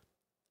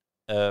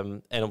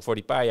 En om voor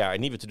die paar jaar een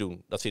nieuwe te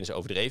doen, dat vinden ze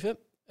overdreven.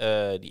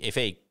 Die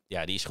EV,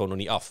 die is gewoon nog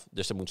niet af,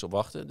 dus daar moeten ze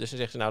op wachten. Dus dan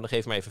zeggen ze, nou, dan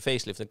geef maar even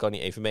facelift, dan kan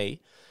hij even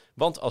mee.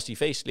 Want als die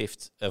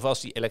facelift, of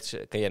als die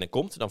elektrische Cayenne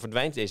komt, dan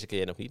verdwijnt deze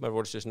Cayenne nog niet, maar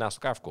worden ze dus naast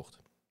elkaar verkocht.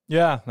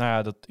 Ja,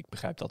 nou ja, ik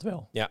begrijp dat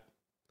wel. Ja.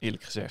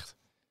 Eerlijk gezegd.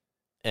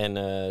 En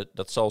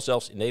dat zal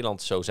zelfs in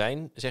Nederland zo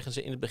zijn, zeggen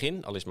ze in het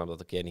begin. Al is maar omdat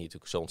de Cayenne hier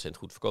natuurlijk zo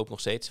ontzettend goed verkoopt nog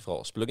steeds. Vooral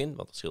als plug-in,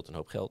 want dat scheelt een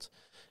hoop geld.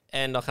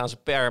 En dan gaan ze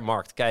per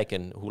markt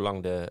kijken hoe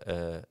lang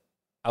de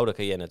oude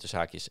Cayenne tussen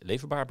haakjes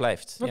leverbaar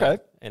blijft. Oké.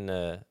 Ja. En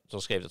zoals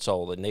geschreven, dat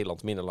zal in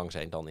Nederland minder lang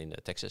zijn dan in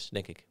Texas,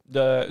 denk ik.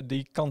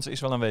 Die kans is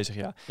wel aanwezig,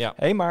 ja.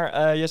 Hey,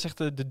 maar jij zegt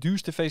de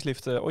duurste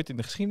facelift ooit in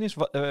de geschiedenis.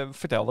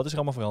 Vertel, wat is er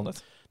allemaal veranderd?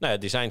 Nou ja,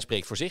 het design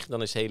spreekt voor zich.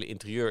 Dan is het hele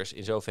interieur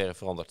in zoverre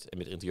veranderd. En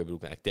met interieur bedoel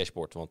ik eigenlijk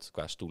dashboard, want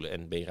qua stoelen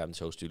en beenruimte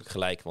zo is het natuurlijk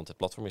gelijk, want het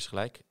platform is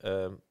gelijk.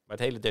 Maar het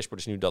hele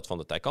dashboard is nu dat van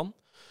de Taycan.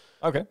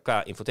 Okay.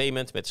 Qua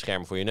infotainment, met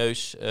schermen voor je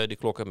neus, de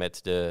klokken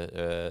met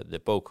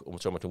de pook, om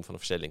het zo maar te noemen, van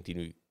de versnelling die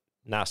nu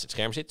naast het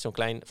scherm zit. Zo'n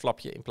klein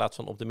flapje in plaats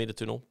van op de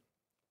middentunnel.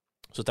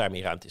 Zodat daar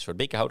meer ruimte is voor de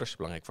bekerhouders.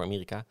 Belangrijk voor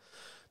Amerika.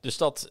 Dus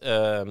dat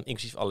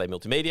inclusief allerlei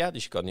multimedia.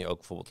 Dus je kan nu ook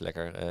bijvoorbeeld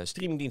lekker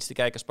streamingdiensten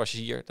kijken als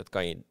passagier. Dat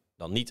kan je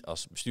dan niet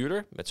als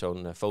bestuurder. Met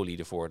zo'n folie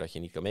ervoor dat je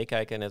niet kan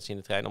meekijken. Net als in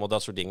de trein. Allemaal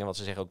dat soort dingen. Want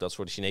ze zeggen ook dat is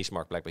voor de Chinese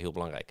markt blijkbaar heel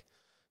belangrijk.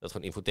 Dat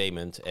gewoon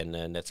infotainment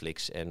en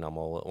Netflix en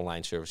allemaal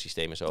online service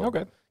systemen zo.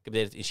 Okay. Ik heb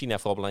dat het in China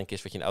vooral belangrijk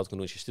is wat je in de auto kan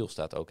doen als je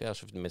stilstaat ook. Hè?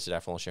 Alsof de mensen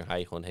daar van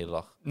Shanghai gewoon de hele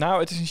dag. Nou,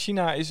 het is in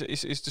China is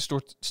de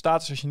soort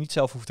status als je niet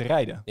zelf hoeft te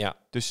rijden. Ja.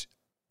 Dus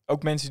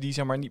ook mensen die,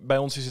 zeg maar, niet, bij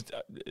ons is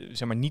het,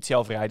 zeg maar, niet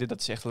zelf rijden. Dat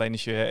is echt alleen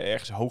als je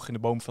ergens hoog in de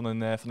boom van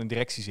een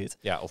directie zit.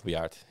 Ja, of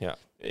bejaard. Ja.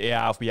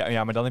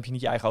 Ja, maar dan heb je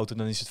niet je eigen auto.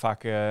 Dan is het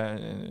vaak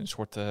een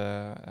soort,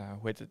 hoe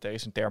heet het? Er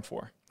is een term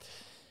voor.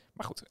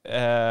 Maar goed,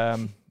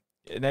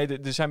 nee,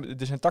 er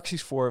zijn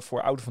taxis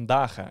voor oude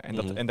vandaag. En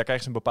daar krijgen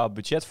ze een bepaald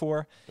budget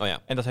voor. Oh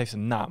ja. En dat heeft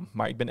een naam.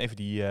 Maar ik ben even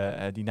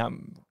die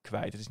naam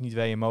kwijt. Het is niet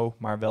WMO,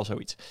 maar wel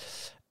zoiets.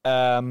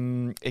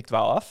 Ik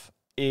dwaal af.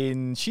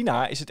 In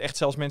China is het echt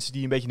zelfs mensen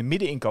die een beetje een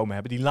middeninkomen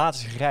hebben, die laten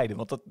zich rijden.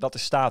 Want dat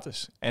is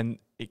status. En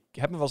ik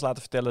heb me wel eens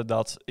laten vertellen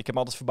dat... Ik heb me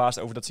altijd verbaasd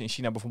over dat ze in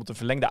China bijvoorbeeld een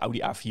verlengde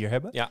Audi A4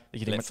 hebben. Ja, dat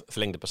je denkt,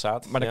 verlengde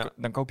Passat. Maar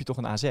dan koop je toch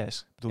een A6.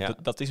 Ik bedoel,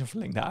 dat is een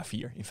verlengde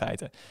A4 in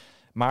feite.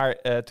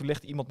 Maar toen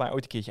legde iemand mij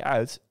ooit een keertje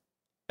uit...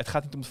 Het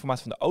gaat niet om het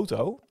formaat van de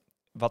auto.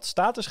 Wat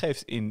status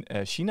geeft in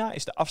China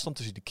is de afstand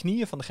tussen de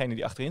knieën van degene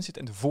die achterin zit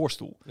en de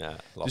voorstoel. Ja,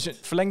 dus een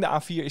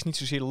verlengde A4 is niet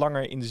zozeer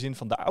langer in de zin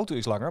van de auto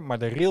is langer, maar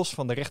de rails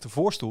van de rechter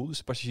voorstoel, dus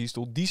de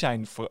passagiersstoel, die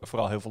zijn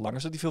vooral heel veel langer,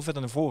 zodat die veel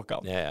verder naar voren kan.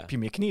 Ja. Heb je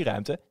meer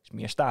knieruimte, is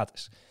meer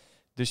status.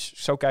 Dus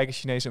zo kijken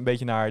Chinezen een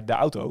beetje naar de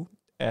auto.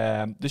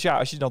 Dus ja,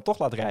 als je dan toch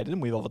laat rijden, dan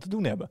moet je wel wat te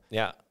doen hebben.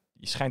 Ja.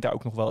 Je schijnt daar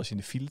ook nog wel eens in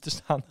de file te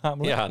staan,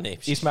 namelijk. Ja, nee,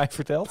 precies. Is mij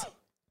verteld.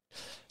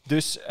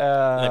 Dus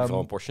dan heb je vooral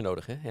een Porsche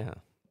nodig, hè?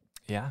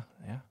 Ja.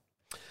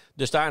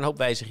 Dus daar een hoop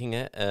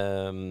wijzigingen.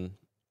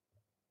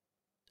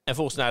 En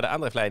volgens de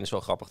aandrijflijn is wel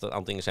grappig dat een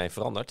aantal dingen zijn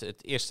veranderd.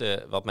 Het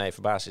eerste wat mij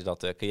verbaast is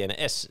dat de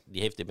Cayenne S,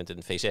 die heeft dit met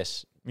een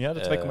V6. Ja,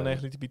 de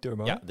 2,9 liter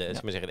biturbo. Ja,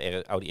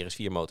 de Audi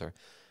RS4 motor.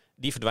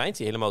 Die verdwijnt,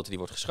 die hele motor die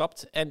wordt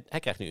geschrapt. En hij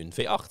krijgt nu een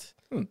V8.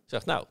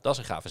 Zegt, nou, dat is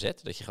een gave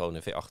zet, dat je gewoon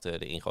een V8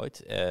 erin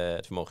gooit.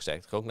 Het vermogen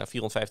stijgt ook naar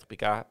 450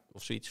 pk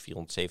of zoiets,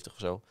 470 of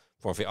zo.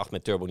 Voor een V8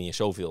 met turbo niet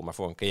zoveel, maar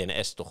voor een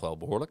Cayenne S toch wel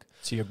behoorlijk.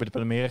 Dat zie je ook bij de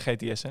Panamera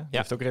GTS, hè? Die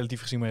heeft ook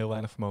relatief gezien maar heel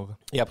weinig vermogen.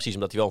 Ja, precies,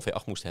 omdat hij wel een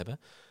V8 moest hebben.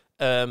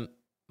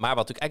 Maar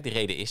wat natuurlijk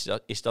eigenlijk de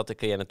reden is dat de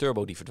Cayenne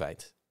Turbo die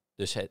verdwijnt.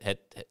 Dus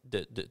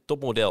de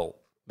topmodel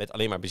met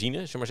alleen maar benzine,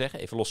 zullen we maar zeggen.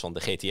 Even los van de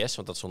GTS,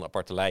 want dat is zo'n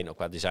aparte lijn, ook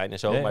qua design en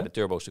zo. Ja. Maar de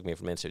Turbo is natuurlijk meer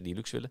voor mensen die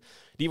luxe willen.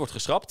 Die wordt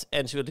geschrapt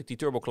en ze willen die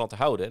Turbo-klanten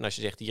houden. En als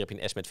je zegt, hier heb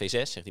je een S met V6,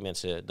 zegt die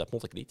mensen, dat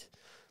moet ik niet.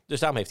 Dus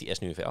daarom heeft die S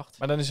nu een V8.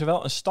 Maar dan is er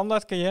wel een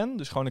standaard Cayenne,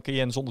 dus gewoon een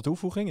Cayenne zonder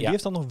toevoeging. En die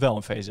heeft dan nog wel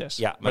een V6.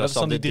 Ja, maar dat is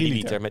dan die 3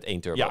 liter met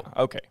 1 turbo. Ja,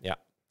 oké. Ja.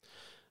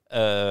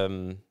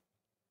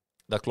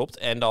 Dat klopt.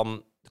 En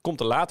dan komt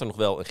er later nog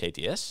wel een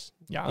GTS,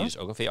 die dus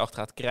ook een V8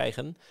 gaat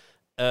krijgen.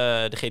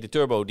 De GT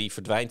Turbo die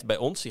verdwijnt bij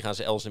ons. Die gaan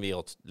ze elders in de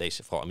wereld,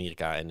 lezen vooral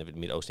Amerika en het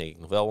Midden-Oosten denk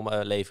ik nog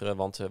wel leveren.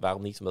 Want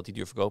waarom niet? Omdat die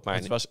duur verkoopt. Maar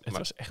het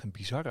was echt een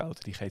bizarre auto,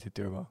 die GT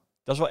Turbo.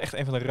 Dat is wel echt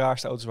een van de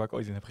raarste auto's waar ik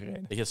ooit in heb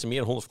gereden. Weet je dat ze meer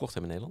dan 100 verkocht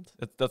hebben in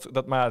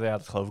Nederland? Maar ja,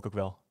 dat geloof ik ook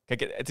wel.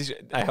 Kijk, het is...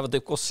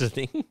 wat kost het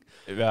ding?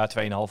 Ja,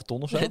 2,5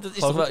 ton of zo. Dat is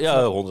toch wel...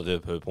 Ja,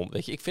 100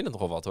 weet je, ik vind het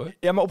nogal wat hoor.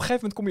 Ja, maar op een gegeven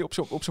moment kom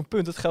je op zo'n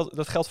punt,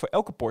 dat geldt voor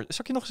elke Porsche. Zal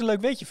ik je nog eens een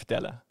leuk weetje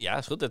vertellen? Ja,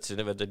 is goed.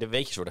 De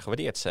weetjes worden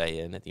gewaardeerd,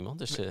 zei net iemand.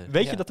 Dus,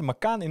 weet je dat de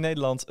Macan in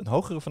Nederland een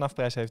hogere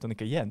vanafprijs heeft dan de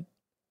Cayenne?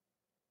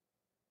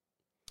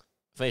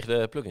 Vanwege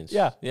de plugins?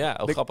 Ja. Ja,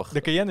 grappig.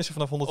 De Cayenne is er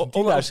vanaf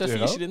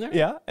 €110.000.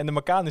 Ja, en de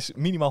Macan is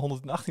minimaal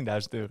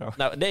 €118.000.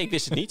 Nou, nee, ik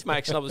wist het niet, maar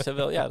ik snap het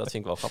wel. Ja, dat vind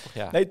ik wel grappig,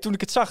 ja. Nee, toen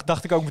ik het zag,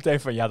 dacht ik ook meteen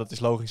van, ja, dat is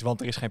logisch,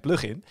 want er is geen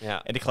plug-in.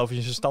 Ja. En ik geloof, als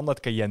je een standaard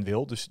Cayenne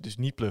wil, dus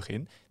niet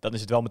plug-in, dan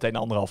is het wel meteen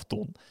 1,5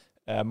 ton.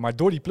 Maar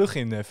door die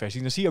plug-in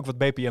versie, dan zie je ook wat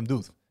BPM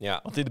doet. Ja.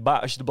 Want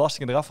als je de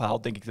belastingen eraf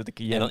haalt, denk ik dat de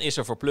Cayenne... En dan is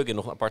er voor plug-in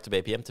nog een aparte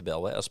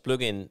BPM-tabel. Als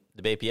plug-in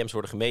de BPM's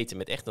worden gemeten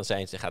met echt, dan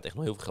gaat echt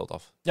nog heel veel geld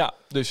af. Ja,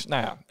 dus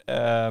nou ja,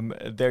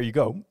 there you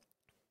go.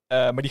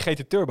 Maar die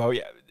GT Turbo,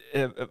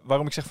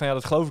 waarom ik zeg van ja,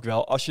 dat geloof ik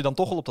wel. Als je dan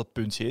toch al op dat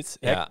punt zit,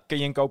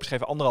 Cayenne kopers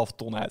geven 1,5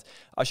 ton uit.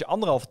 Als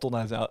je 1,5 ton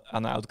aan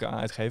een auto kan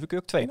uitgeven,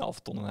 kun je ook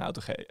 2,5 ton aan een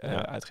auto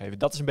uitgeven.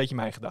 Dat is een beetje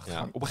mijn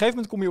gedachtegang. Ja. Op een gegeven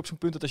moment kom je op zo'n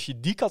punt dat als je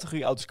die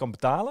categorie auto's kan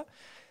betalen,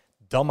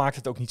 dan maakt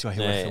het ook niet zo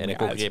heel erg veel meer uit. En ik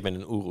concurreert met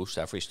een Urus.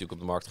 Daarvoor is het natuurlijk op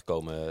de markt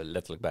gekomen,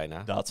 letterlijk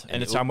bijna. Dat. En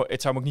het zou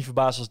me ook niet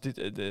verbazen als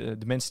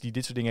de mensen die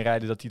dit soort dingen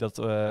rijden, dat die dat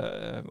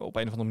op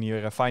een of andere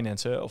manier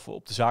financen of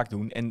op de zaak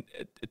doen. En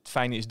het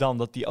fijne is dan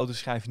dat die auto's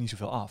schrijven niet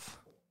zoveel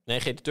af. Nee,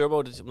 GT Turbo,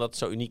 omdat het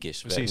zo uniek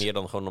is. Precies. Meer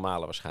dan gewoon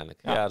normale waarschijnlijk.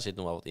 Ja, er zit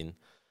nog wel wat in.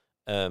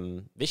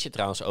 Wist je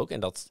trouwens ook, en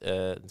dat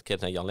ik heb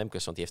naar Jan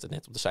Lemkes, want die heeft het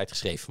net op de site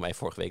geschreven voor mij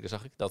vorige week, daar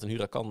zag ik dat een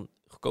Huracan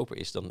goedkoper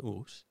is dan een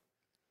Urus.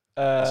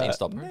 Als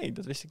instapper. Nee,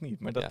 dat wist ik niet.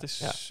 Maar dat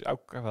is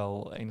ook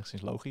wel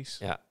enigszins logisch.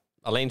 Ja,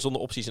 alleen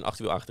zonder opties en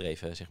achterwiel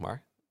aangedreven, zeg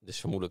maar. Dus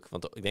vermoedelijk,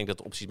 want ik denk dat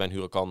de opties bij een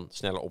Huracan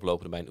sneller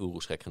oplopen dan bij een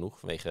Urus, gek genoeg.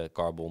 Vanwege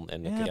carbon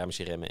en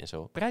keramische remmen en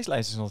zo.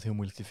 Prijslijsten is altijd heel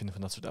moeilijk te vinden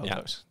van dat soort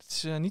auto's. Ja. Het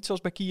is niet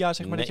zoals bij Kia,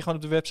 zeg maar, dat je gewoon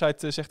op de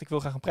website zegt ik wil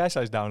graag een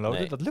prijslijst downloaden.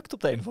 Nee. Dat lukt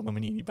op de een of andere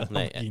manier niet.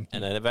 En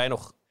dan hebben wij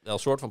nog wel een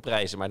soort van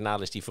prijzen, maar het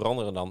nadeel is die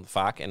veranderen dan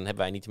vaak. En hebben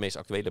wij niet de meest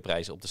actuele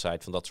prijzen op de site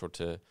van dat soort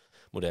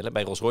modellen.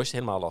 Bij Rolls-Royce is het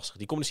helemaal lastig.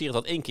 Die communiceren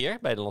dat 1 keer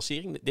bij de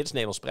lancering. Dit is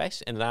Nederlands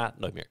prijs en daarna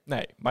nooit meer.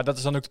 Nee, maar dat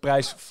is dan ook de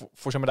prijs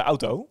voor zeg maar de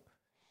auto.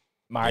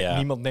 Maar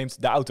niemand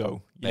neemt de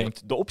auto. Je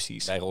neemt de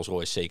opties. Bij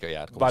Rolls-Royce zeker,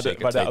 ja. Waar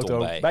de auto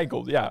bij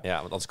komt, ja. Ja,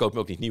 want anders koop je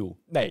hem ook niet nieuw.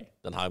 Nee.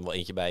 Dan hou je hem wel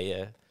eentje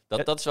bij.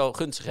 Dat is wel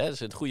gunstig, hè? Dat is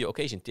een goede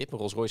occasion tip. Een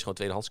Rolls-Royce gewoon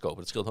tweedehands kopen.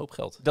 Dat scheelt een hoop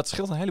geld. Dat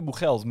scheelt een heleboel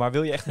geld. Maar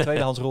wil je echt een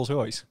tweedehands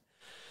Rolls-Royce?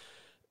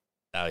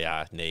 Nou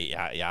ja, nee,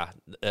 ja.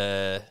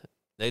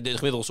 Nee, de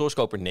gemiddelde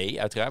Rolls-Royce-koper, nee,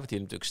 uiteraard. Want die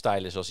natuurlijk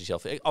stylen zoals hij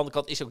zelf... Aan de andere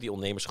kant is ook die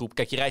ondernemersgroep.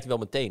 Kijk, je rijdt hem wel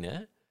meteen, hè?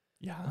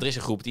 Ja. Er is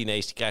een groep die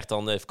ineens, die krijgt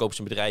dan, verkoopt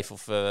zijn bedrijf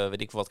of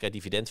weet ik wat, krijgt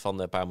dividend van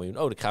een paar miljoen.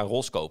 Oh, ik ga een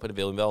Rolls kopen. Dan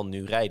wil je hem wel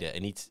nu rijden.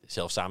 En niet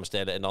zelf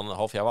samenstellen en dan een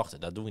half jaar wachten.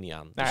 Dat doen we niet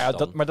aan. Nou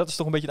ja, maar dat is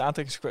toch een beetje de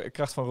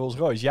aantrekkingskracht van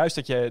Rolls-Royce. Juist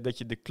dat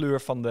je de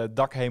kleur van de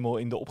dakhemel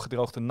in de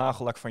opgedroogde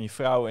nagellak van je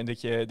vrouw en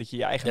dat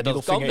je eigen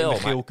middelvinger in de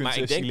geel kunt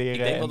stileren.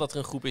 Ik denk wel dat er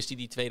een groep is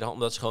die tweedehand,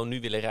 omdat ze gewoon nu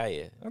willen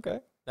rijden.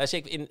 Oké. Nou,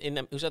 zeker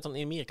hoe zou het dan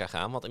in Amerika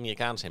gaan? Want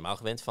Amerikanen zijn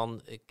helemaal gewend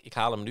van, ik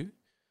haal hem nu.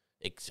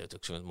 Ik zet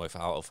ook zo'n mooi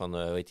verhaal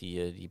van, weet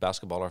die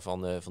basketballer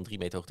van 3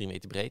 meter hoog, 3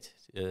 meter breed.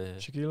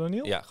 Shaquille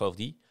O'Neal? Ja, geloof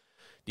die.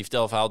 Die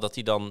vertelde verhaal dat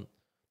hij dan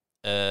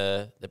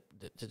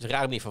het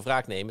rare manier van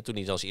wraak nemen. Toen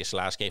hij dan zijn eerste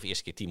salaris kreeg,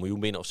 eerste keer 10 miljoen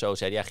binnen of zo,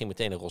 zei hij, ging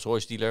meteen een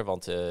Rolls-Royce dealer,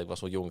 want ik was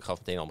wel jong, ik gaf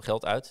meteen al mijn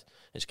geld uit. En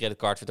zijn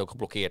creditcard werd ook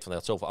geblokkeerd, want hij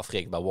had zoveel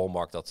afgerekend bij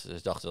Walmart dat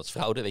ze dachten dat is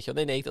fraude. Weet je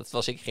wel? Nee, dat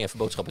was ik ging even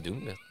boodschappen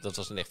doen. Dat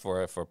was dan echt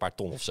voor een paar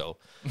ton of zo.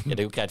 Ja, dan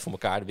krijg je het voor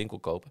elkaar, de winkel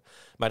kopen.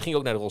 Maar dan ging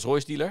ook naar de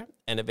Rolls-Royce dealer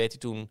en dan werd hij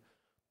toen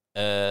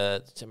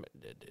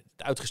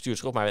uitgestuurd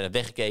schop, maar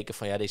weggekeken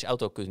van ja, deze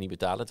auto kun je niet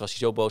betalen. Het was hij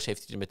zo boos,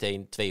 heeft hij er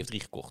meteen 2 of 3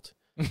 gekocht.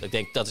 Ik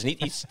denk, dat is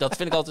niet iets, dat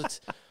vind ik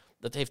altijd,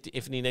 dat heeft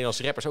die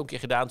Nederlandse rappers ook een keer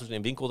gedaan toen in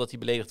een winkel dat hij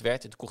beledigd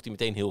werd. En toen kocht hij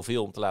meteen heel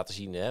veel om te laten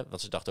zien, hè,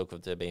 want ze dachten ook,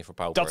 wat ben je voor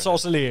pauper? Dat zal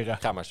ze leren.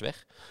 Ga maar eens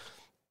weg.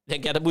 Ik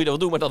denk, ja, dat moet je dan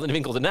wel doen, maar dan in de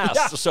winkel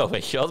ernaast of zo,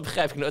 weet je wel. Dat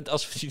begrijp ik nooit.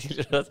 Dat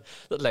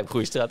lijkt me een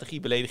goede strategie.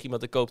 Beledig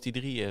iemand, dan koopt hij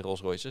 3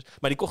 Rolls Royces.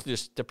 Maar die kocht hij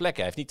dus ter plekke.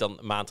 Hij heeft niet dan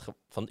een maand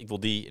van ik wil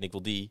die en ik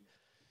wil die.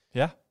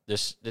 Ja?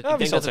 Dus ik wie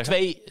denk zal dat er het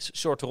zeggen? 2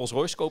 soorten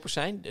Rolls-Royce kopers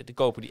zijn. De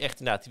koper die echt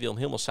inderdaad, die wil hem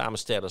helemaal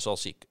samenstellen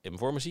zoals ik hem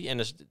voor me zie. En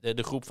dus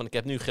de groep van ik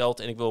heb nu geld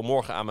en ik wil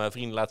morgen aan mijn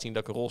vrienden laten zien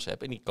dat ik een Rolls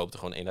heb. En die koopt er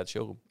gewoon 1 uit de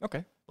showroom.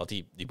 Oké. Want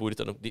die boeit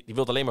het dan ook. Die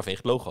wil alleen maar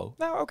vanwege het logo,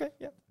 Nou, oké.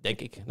 Ja.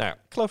 denk ik. Nou ja.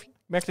 Ik geloof je. Ik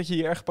merk dat je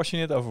hier erg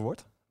gepassioneerd over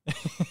wordt.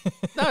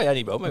 Nou ja,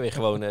 niet boos, maar weer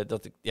gewoon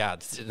dat ik,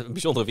 het is een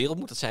bijzondere wereld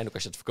moet het zijn, ook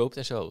als je het verkoopt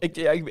en zo.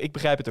 Ik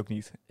begrijp het ook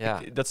niet.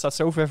 Ja. Dat staat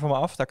zo ver van me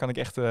af. Daar kan ik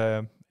echt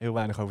heel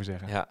weinig over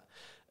zeggen. Ja.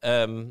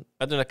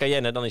 Maar naar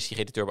Cayenne, dan is die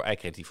GT Turbo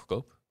eigenlijk relatief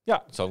goedkoop.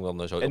 Ja. Dat zal ik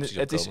dan zo En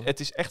opties het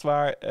is echt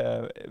waar.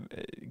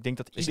 Ik denk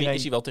dat iedereen...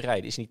 Is hij wel te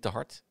rijden? Is hij niet te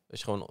hard?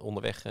 Is gewoon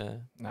onderweg...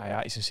 Nou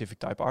ja, is een Civic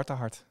Type R te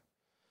hard?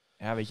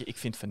 Ja, weet je, ik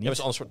vind van Ja, niet.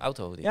 maar het is een ander soort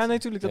auto. Dit. Ja,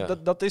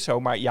 natuurlijk, dat is zo.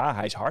 Maar ja,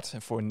 hij is hard.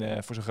 En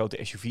voor zo'n grote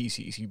SUV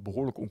is hij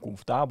behoorlijk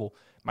oncomfortabel.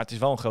 Maar het is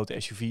wel een grote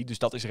SUV, dus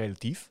dat is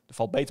relatief. Er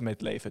valt beter mee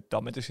te leven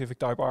dan met de Civic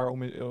Type R,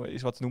 om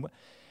eens wat te noemen.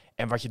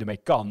 En wat je ermee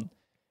kan...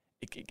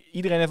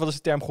 Iedereen heeft wel eens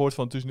de term gehoord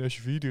van het is een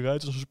SUV, die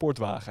rijdt als een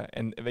sportwagen.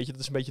 En weet je,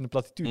 dat is een beetje een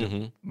platitude.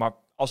 Mhm. Maar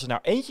als er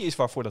nou eentje is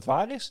waarvoor dat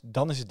waar is,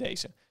 dan is het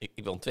deze.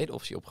 Ik wil een tweede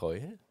optie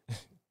opgooien. Hè?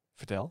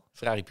 Vertel.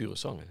 Ferrari Pure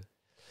Sangue.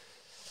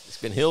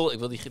 Dus ik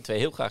wil die 2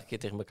 heel graag een keer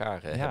tegen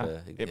elkaar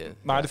hebben.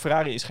 Maar de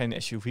Ferrari is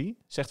geen SUV,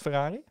 zegt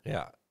Ferrari.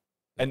 Ja.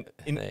 En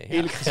Nee,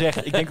 eerlijk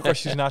gezegd, ik denk ook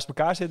als je ze naast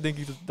elkaar zet, denk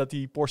ik dat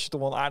die Porsche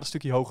toch wel een aardig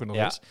stukje hoger nog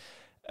is.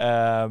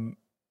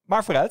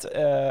 Maar vooruit,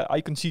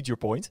 I concede your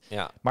point.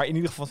 Ja. Maar in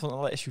ieder geval van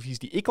alle SUV's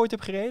die ik ooit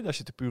heb gereden, daar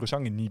zit de Pure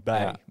Sangue niet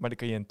bij. Ja. Maar dan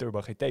kun je een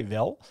Turbo GT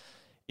wel.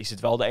 Is het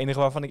wel de enige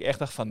waarvan ik echt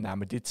dacht van, nou,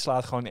 maar dit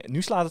slaat gewoon...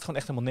 Nu slaat het gewoon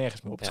echt helemaal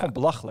nergens meer op. Het is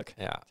gewoon belachelijk.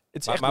 Ja.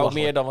 Het is Maar echt ook belachelijk.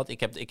 meer dan wat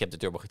ik heb de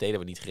Turbo GT, dat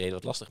we niet gereden,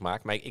 wat lastig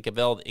maakt. Maar ik heb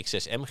wel de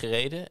XSM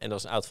gereden. En dat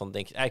is een auto van,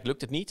 denk je, eigenlijk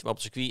lukt het niet. Maar op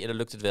het circuit, en dan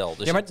lukt het wel.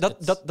 Dus ja, maar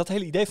dat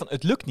hele idee van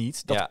het lukt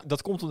niet,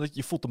 dat komt omdat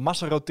je voelt de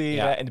massa roteren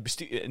Ja.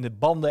 en de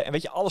banden. En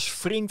weet je,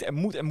 alles wringt en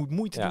moet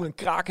moeite doen en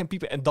kraken en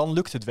piepen. En dan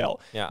lukt het wel.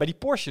 Ja. Bij die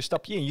Porsche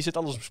stap je in, je zet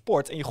alles op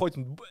sport en je gooit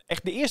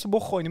echt de eerste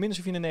bocht gooi je minder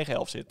of je in een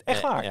 911 zit.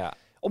 Echt waar. Ja.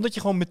 Omdat je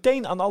gewoon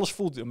meteen aan alles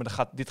voelt,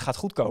 maar dit gaat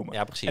goed komen.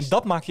 Ja, precies. En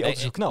dat maakt die auto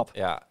zo knap.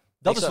 Ja.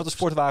 Dat is wat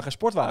een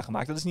sportwagen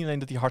maakt. Dat is niet alleen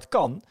dat hij hard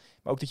kan,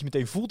 maar ook dat je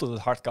meteen voelt dat het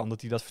hard kan.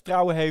 Dat hij dat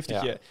vertrouwen heeft,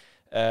 dat je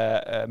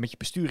met je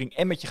besturing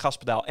en met je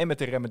gaspedaal en met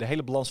de remmen de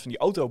hele balans van die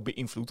auto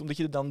beïnvloedt, omdat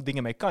je er dan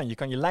dingen mee kan. Je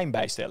kan je lijn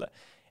bijstellen.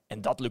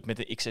 En dat lukt met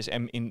de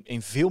XSM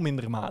in veel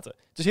mindere mate.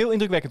 Het is heel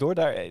indrukwekkend hoor.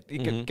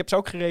 Ik heb ze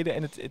ook gereden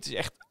en het is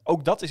echt,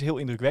 ook dat is heel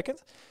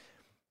indrukwekkend.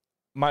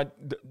 Maar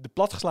de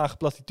platgeslagen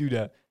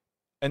platitude,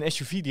 een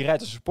SUV die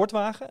rijdt als een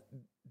sportwagen,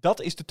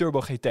 dat is de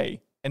Turbo GT.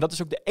 En dat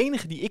is ook de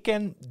enige die ik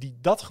ken die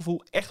dat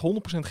gevoel echt 100%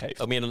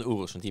 geeft. Ook meer dan een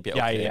Urus, want die heb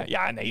je ook gereden.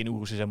 Ja, nee, een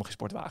Urus is helemaal geen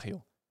sportwagen,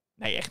 joh.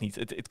 Nee, echt niet.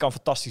 Het kan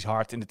fantastisch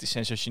hard en het is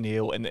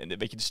sensationeel en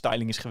weet je, de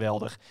styling is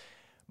geweldig.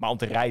 Maar om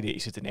te rijden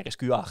is het een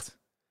RSQ8.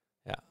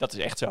 Ja. Dat is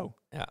echt zo.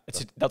 Ja,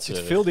 Dat zit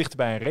veel dichter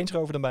bij een Range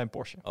Rover dan bij een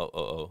Porsche.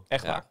 Oh.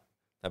 Echt ja. waar.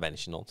 Nou, bijna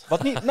gênant.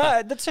 Wat niet,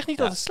 nou, dat zegt niet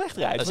dat het slecht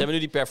rijdt. Ze hebben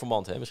nu die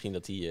performant, hè? Misschien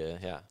dat die,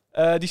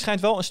 die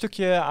schijnt wel een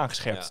stukje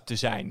aangescherpt te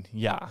zijn,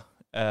 ja.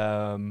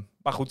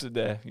 Maar goed,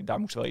 daar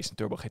moest wel eerst een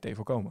Turbo GT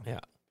voor komen.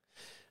 Ja.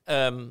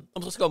 Om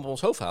terug te komen op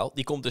ons hoofdverhaal,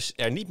 die komt dus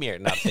er niet meer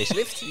na de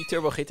facelift, die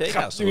Turbo GT.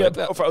 Gaat nu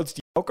hebben over auto's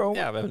die ook komen.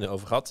 Ja, we hebben het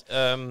over gehad.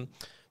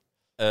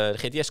 De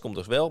GTS komt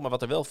dus wel, maar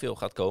wat er wel veel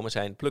gaat komen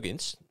zijn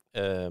plugins.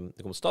 Er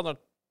komt een standaard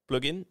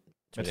plugin.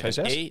 Met V6.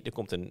 V6? Er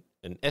komt een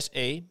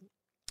SE.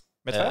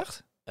 Met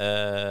V8?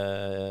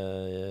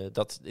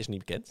 Dat is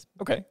niet bekend.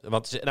 Oké.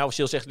 Want nou,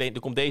 officieel zegt alleen, er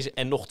komt deze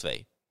en nog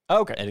 2.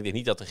 Oké. En ik denk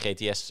niet dat er een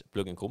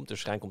GTS-plugin komt.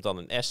 Dus waarschijnlijk komt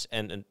dan een S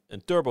en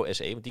een Turbo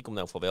SE. Want die komt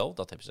nou voor wel.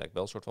 Dat hebben ze eigenlijk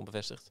wel een soort van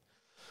bevestigd.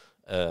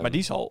 Maar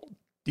die zal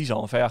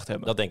een V8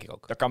 hebben. Dat denk ik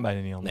ook. Dat kan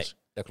bijna niet anders.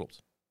 Nee, dat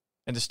klopt.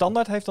 En de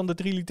standaard heeft dan de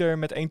 3 liter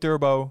met 1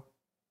 turbo.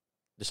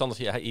 De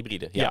standaard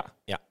hybride, ja.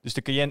 Dus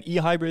de Cayenne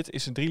e-hybrid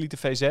is een 3 liter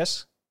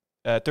V6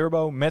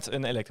 turbo met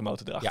een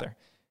elektromotor erachter. Ja.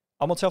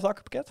 Allemaal hetzelfde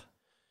accupakket?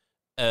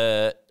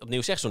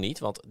 Opnieuw zeg zo niet,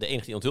 want de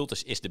enige die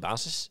onthuld is de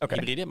basis Oké.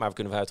 hybride. Maar we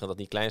kunnen vanuit gaan dat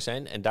die niet klein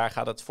zijn. En daar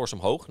gaat het fors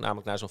omhoog,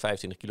 namelijk naar zo'n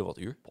 25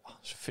 kilowattuur. Dat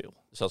is veel.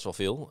 Dus dat is wel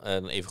veel.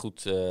 Even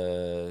goed,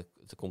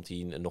 er komt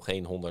hier nog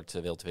geen 100,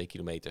 wel 2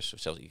 kilometers. Of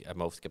zelfs uit mijn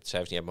hoofd, ik heb de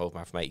cijfers niet uit mijn hoofd,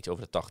 maar voor mij iets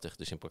over de 80.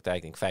 Dus in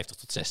praktijk denk ik 50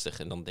 tot 60.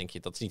 En dan denk je,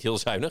 dat is niet heel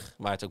zuinig.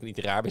 Maar het is ook niet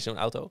raar bij zo'n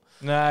auto.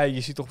 Nee,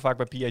 je ziet toch vaak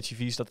bij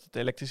PHEV's dat het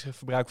elektrische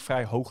verbruik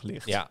vrij hoog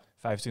ligt. Ja.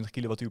 25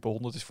 kilowattuur per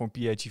 100 is voor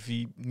een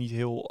PHEV niet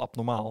heel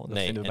abnormaal. En dat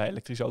vinden we bij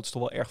elektrische auto's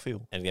toch wel erg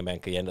veel. En ik denk bij een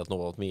Cayenne dat nog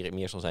wel wat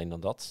meer zal zijn dan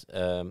dat.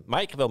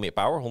 Maar ik heb wel meer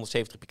power,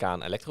 170 pk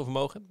aan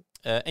elektrovermogen.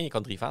 En je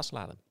kan 3 fasen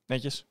laden.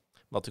 Netjes.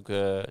 Wat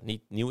natuurlijk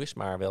niet nieuw is,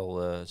 maar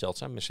wel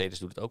zeldzaam. Mercedes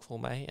doet het ook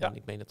volgens mij. En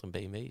ik meen dat er een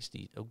BMW is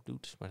die het ook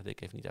doet. Maar dat weet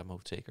ik even niet uit mijn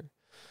hoofd zeker.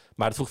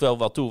 Maar dat voegt wel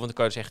wat toe, want dan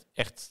kan je dus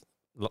echt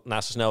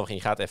naast de snelweg en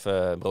je gaat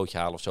even een broodje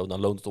halen of zo. Dan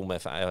loont het om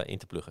even in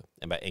te pluggen.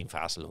 En bij 1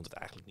 fase loont het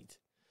eigenlijk niet.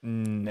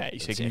 Nee,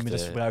 zeker niet met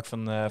het verbruik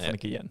van de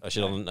Cayenne. Als je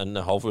dan een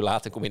half uur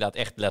later kom je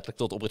inderdaad echt letterlijk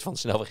tot oprit van de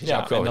snelweg.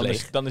 Ja, en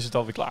dan is het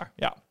alweer klaar.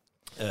 Ja.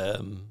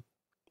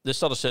 Dus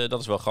dat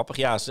is wel grappig.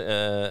 Ja,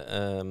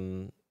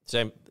 ze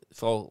zijn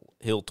vooral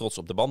heel trots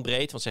op de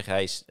bandbreedte. Want zeggen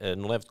hij is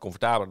nog even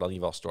comfortabeler dan hij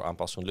was door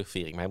aanpassen van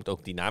luchtvering. Maar hij moet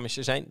ook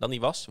dynamischer zijn dan hij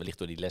was. Wellicht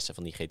door die lessen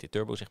van die GT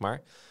Turbo, zeg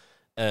maar.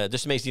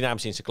 Dus de meest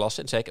dynamische in zijn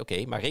klasse. En toen zei ik,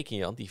 oké, maar reken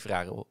je dan die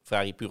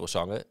Ferrari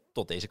Purosangue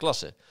tot deze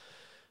klasse?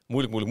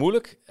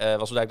 Moeilijk. Was wel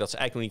duidelijk dat ze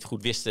eigenlijk nog niet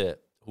goed wisten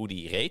hoe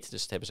die reed.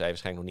 Dus dat hebben zij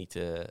waarschijnlijk nog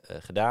niet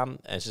gedaan.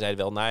 En ze zeiden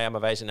wel, maar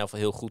wij zijn in elk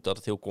geval heel goed dat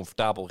het heel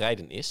comfortabel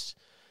rijden is.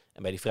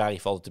 En bij die Ferrari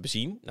valt het te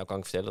bezien. Nou kan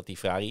ik vertellen dat die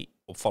Ferrari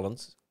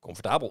opvallend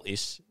comfortabel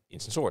is in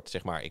zijn soort,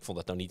 zeg maar. Ik vond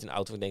dat nou niet een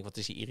auto waar ik denk, wat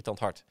is die irritant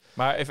hard.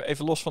 Maar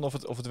even los van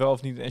of het wel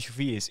of niet een SUV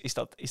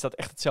is dat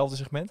echt hetzelfde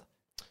segment?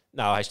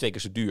 Nou, hij is 2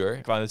 keer zo duur.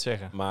 Ik wou net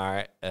zeggen.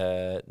 Maar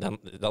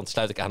dan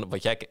sluit ik aan op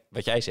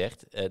wat jij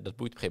zegt. Dat boeit op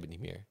een gegeven moment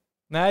niet meer.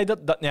 Nee,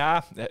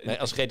 ja. Nee,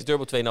 als een GT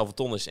Turbo 2,5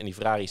 ton is en die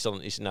Ferrari is,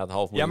 dan is het na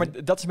het $500.000. Ja,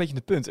 maar dat is een beetje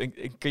het punt.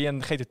 Een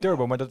Cayenne GT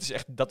Turbo, maar dat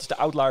is de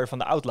outlier van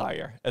de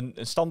outlier. Een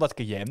standaard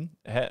Cayenne,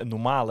 een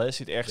normale,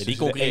 zit ergens die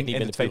tussen de 1 niet en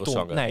de met 2 de ton.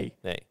 Purosangue.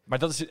 Nee. Maar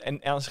dat is,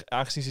 en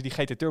aangezien ze die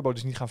GT Turbo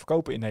dus niet gaan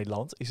verkopen in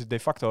Nederland, is het de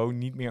facto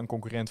niet meer een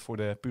concurrent voor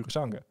de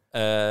Purosangue.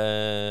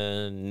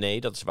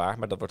 Nee, dat is waar.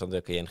 Maar dat wordt dan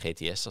de Cayenne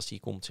GTS als die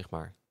komt, zeg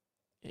maar.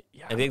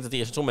 Ja, En ik denk dat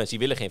sommige mensen die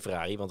willen geen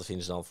Ferrari, want dat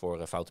vinden ze dan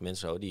voor foute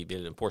mensen zo. Die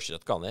willen een Porsche,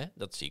 dat kan hè.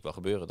 Dat zie ik wel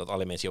gebeuren. Dat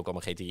alle mensen die ook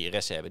allemaal GT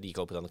RS hebben, die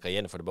kopen dan een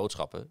Cayenne voor de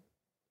boodschappen.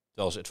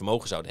 Terwijl ze het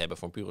vermogen zouden hebben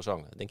voor een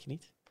Purosangue. Denk je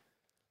niet?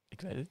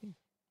 Ik weet het niet.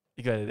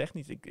 Ik weet het echt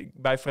niet.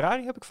 Bij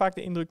Ferrari heb ik vaak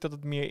de indruk dat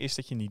het meer is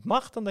dat je niet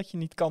mag dan dat je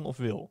niet kan of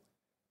wil.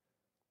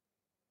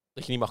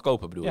 Dat je niet mag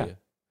kopen, bedoel Ja. je?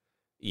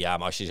 Ja,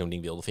 maar als je zo'n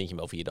ding wil, dan vind je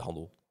hem wel via de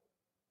handel.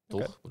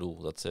 Toch? Oké. Ik bedoel,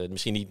 dat,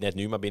 misschien niet net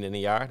nu, maar binnen een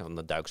jaar.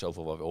 Dan duikt ze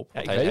overal wel weer op. Ja,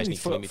 Want ik hij weet is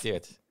het niet niet.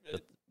 gelimiteerd.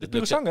 De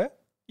Purosangue?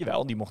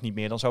 Jawel, die mocht niet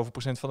meer dan zoveel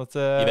procent van het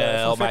Jawel, van maar hij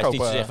is niet te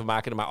verkopen. zeggen, we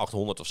maken er maar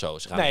 800 of zo.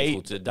 Ze gaan Nee. niet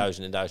goed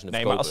duizenden en duizenden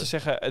Nee, maar verkopen. als ze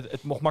zeggen,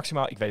 het mocht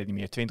maximaal, ik weet het niet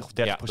meer, 20 of 30%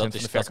 van de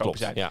dat verkopen klopt.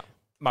 zijn. Ja.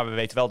 Maar we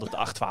weten wel dat de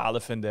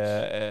 812 en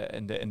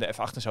de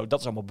F8 en zo, dat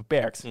is allemaal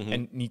beperkt. Mhm.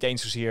 En niet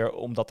eens zozeer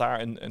omdat daar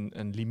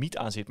een limiet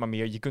aan zit, maar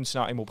meer, je kunt ze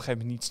nou eenmaal op een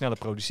gegeven moment niet sneller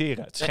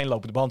produceren. Het is geen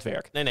lopende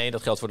bandwerk. Nee,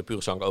 dat geldt voor de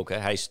Purosangue ook. Hè.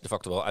 Hij is de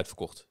facto wel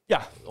uitverkocht.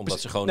 Ja, Omdat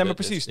ze gewoon... nee, maar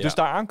precies. ja. Dus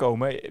daar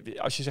aankomen,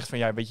 als je zegt van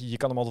ja, weet je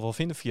kan hem altijd wel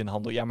vinden via een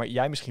handel. Ja, maar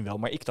jij misschien wel,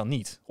 maar ik dan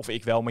niet. Of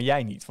ik wel, maar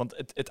jij niet. Want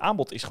het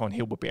aanbod is gewoon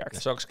heel beperkt.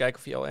 Dan zal ik eens kijken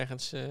of je al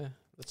ergens...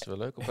 dat is wel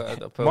leuk.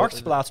 Op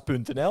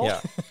Marktplaats.nl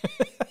Ja.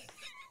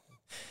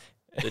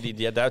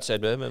 Die Duits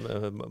zijn...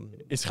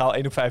 in schaal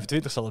 1 op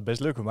 25 zal het best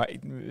lukken, maar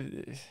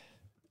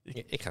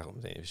Ik ga gewoon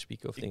meteen even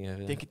spieken of dingen...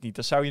 ik denk het niet.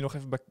 Dan zou je nog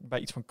even bij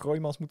iets van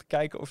Kroijmans moeten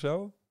kijken of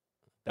zo.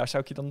 Daar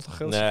zou ik je dan nog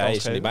grootste Nee, kans is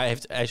geven. niet. Maar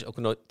hij is ook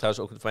trouwens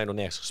ook voor mij nog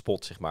nergens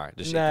gespot, zeg maar.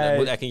 Dus Nee. ik moet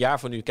eigenlijk een jaar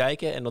van nu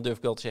kijken. En dan durf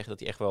ik wel te zeggen dat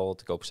hij echt wel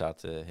te koop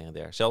staat her en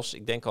der. Zelfs,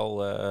 ik denk al...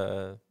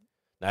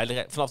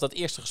 vanaf dat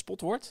eerste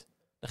gespot wordt,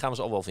 dan gaan we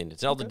ze al wel vinden. Het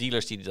zijn al de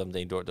dealers die dan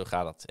meteen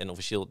doorgaan dat. En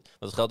officieel... Want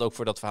dat geldt ook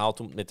voor dat verhaal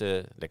toen met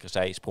de lekkere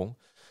zijsprong.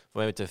 Voor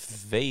mij met de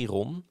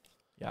Veyron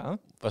Ja.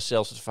 was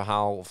zelfs het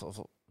verhaal...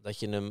 Of dat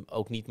je hem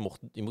ook niet mocht...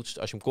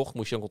 Als je hem kocht,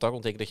 moest je een contract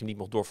ondertekenen dat je hem niet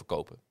mocht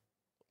doorverkopen.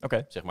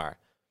 Oké. Zeg maar.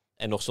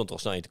 En nog stond er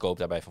al snel in te koop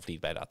daarbij van Vliet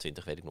bij de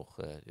A20, weet ik nog.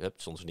 Je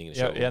hebt soms dingen in de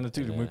Ja, show. ja,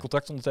 natuurlijk. Moet je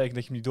contract ondertekenen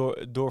dat je hem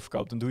niet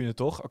doorverkoopt. Dan doe je het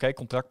toch. Oké,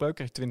 contractleuk.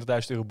 Krijg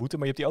je €20.000 boete.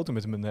 Maar je hebt die auto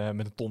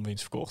met een ton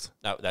winst verkocht.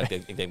 Nou,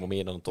 ik denk wel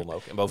meer dan een ton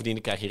ook. En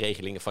bovendien krijg je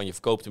regelingen van je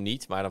verkoopt hem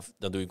niet. Maar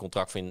dan doe je een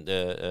contract van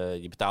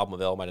je betaalt me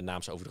wel, maar de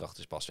naamsoverdracht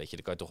is pas. Weet je,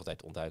 dan kan je toch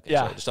altijd ontduiken.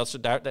 En Ja. zo. Dus dat is,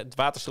 het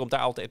water stroomt daar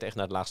altijd echt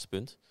naar het laatste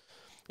punt.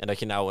 En dat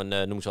je nou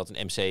noem ze wat,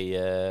 een MC,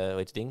 hoe heet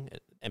het ding?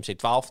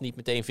 MC12 niet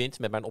meteen vindt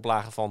met mijn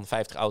oplage van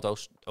 50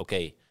 auto's.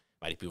 Oké.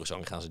 Maar die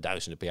Purosangue gaan ze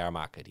duizenden per jaar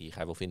maken. Die ga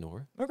je wel vinden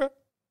hoor. Oké.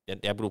 Ja,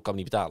 bedoel, ik kan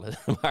hem niet betalen.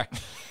 Maar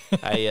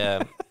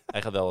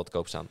hij gaat wel wat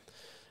koop staan.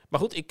 Maar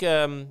goed,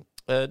 dan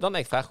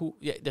eigenlijk vraag hoe...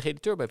 Ja, de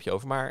GT Turbo heb je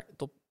over. Maar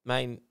tot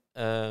mijn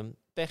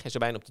pech is er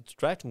bijna op de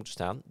drive te moeten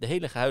staan. De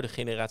hele huidige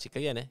generatie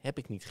Cayenne heb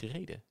ik niet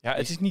gereden. Ja,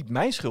 het is niet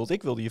mijn schuld.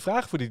 Ik wilde je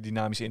vragen voor die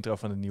dynamische intro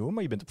van het nieuwe.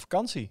 Maar je bent op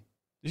vakantie.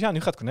 Dus ja,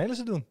 nu gaat Cornelis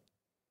het doen.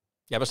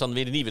 Ja, maar dat is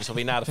dan weer de nieuwe. Dat is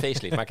alweer na de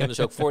facelift. Maar ik heb dus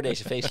ook voor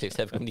deze facelift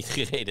heb ik hem niet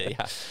gereden.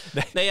 Ja.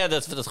 Nee, ja,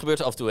 dat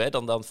gebeurt af en toe. Hè.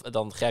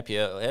 Dan grijp je...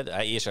 Hè,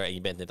 hij is er en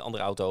je bent net een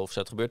andere auto of zo.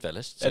 Het gebeurt wel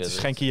eens. Het is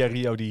geen Kia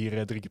Rio die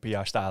hier 3 keer per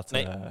jaar staat,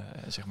 Nee.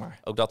 zeg maar.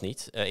 Ook dat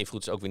niet.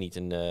 Evengoed is ook weer niet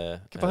een...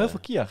 Ik heb al heel veel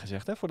Kia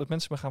gezegd, hè, voordat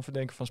mensen me gaan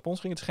verdenken van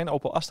sponsoring. Het is geen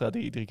Opel Astra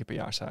die 3 keer per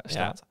jaar staat.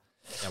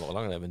 Ja, maar al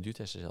langer hebben we een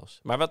duurtesten zelfs.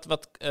 Maar want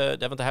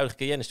de huidige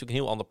Cayenne is natuurlijk een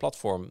heel ander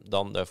platform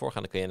dan de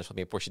voorgaande Cayenne, wat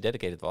meer Porsche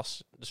dedicated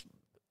was. Dus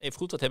even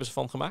goed, wat hebben ze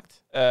van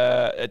gemaakt?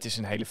 Het is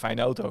een hele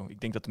fijne auto. Ik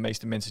denk dat de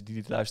meeste mensen die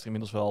dit luisteren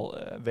inmiddels wel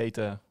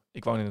weten.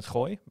 Ik woon in het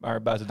Gooi,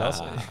 maar buiten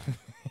dat,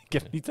 ik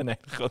heb niet een hele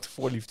grote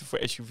voorliefde voor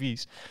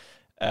SUV's.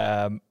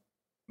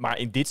 Maar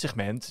in dit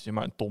segment, zeg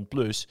maar een ton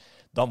plus,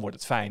 dan wordt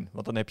het fijn.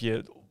 Want dan heb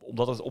je,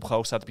 omdat het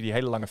opgehoogd staat, heb je die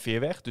hele lange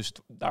veerweg. Dus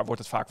daar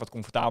wordt het vaak wat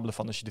comfortabeler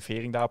van als je de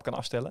vering daarop kan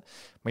afstellen.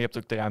 Maar je hebt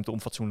ook de ruimte om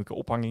fatsoenlijke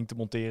ophanging te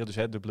monteren. Dus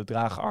dubbele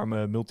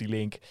draagarmen,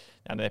 multilink. Nou,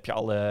 dan heb je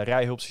alle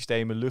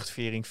rijhulpsystemen,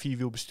 luchtvering,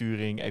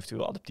 vierwielbesturing,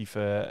 eventueel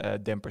adaptieve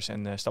dempers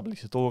en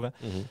stabilisatoren.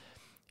 Mm-hmm.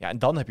 Ja, en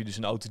dan heb je dus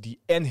een auto die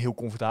en heel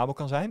comfortabel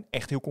kan zijn.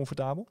 Echt heel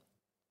comfortabel.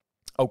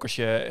 Ook als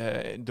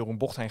je door een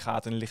bocht heen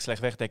gaat en licht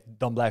slecht wegdekt,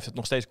 dan blijft het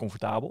nog steeds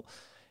comfortabel.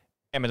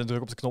 En met een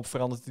druk op de knop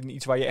verandert het in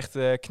iets waar je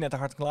echt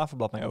knetterhard een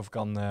klaverblad mee over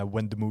kan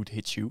when the mood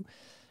hits you.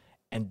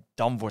 En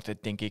dan wordt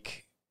het, denk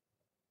ik,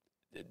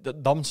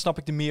 Dan snap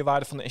ik de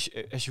meerwaarde van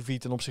een SUV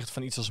ten opzichte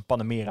van iets als een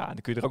Panamera.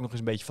 Dan kun je er ook nog eens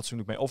een beetje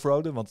fatsoenlijk mee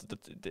offroaden. Want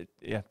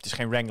het is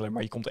geen Wrangler,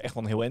 maar je komt er echt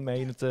wel een heel eind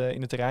mee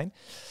in het terrein.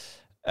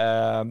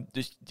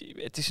 Dus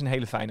het is een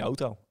hele fijne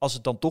auto. Als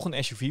het dan toch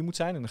een SUV moet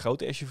zijn, een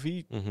grote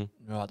SUV,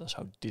 dan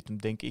zou dit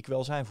hem denk ik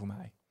wel zijn voor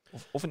mij.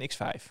 Of een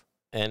X5.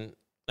 En,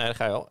 daar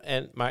ga je al.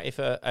 Maar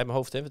even uit mijn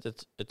hoofd, hè,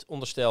 het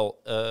onderstel,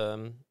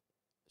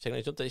 zeg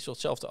maar, dat is toch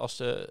hetzelfde als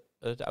de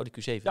Audi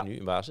Q7 nu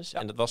in basis. Ja.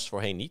 En dat was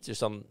voorheen niet. Dus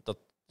dan,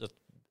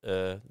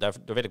 daar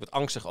werd ik wat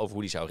angstig over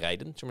hoe die zou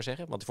rijden, zullen we maar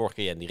zeggen. Want de vorige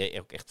keer, die reed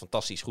ook echt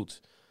fantastisch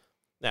goed.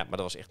 Ja, maar dat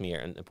was echt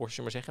meer een Porsche,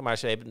 zullen we zeggen. Maar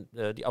ze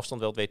hebben die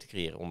afstand wel weten te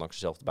creëren, ondanks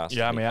dezelfde basis.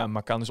 Ja, maar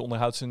Macan is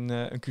onderhouds een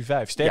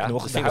Q5. Sterker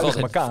nog, de huidige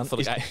Macan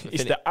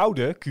is de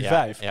oude Q5.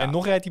 Ja. En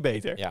nog rijdt hij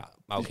beter. Ja,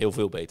 maar ook heel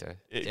veel beter.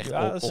 Het is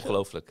echt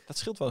ongelooflijk. Dat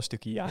scheelt wel een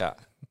stukje, ja.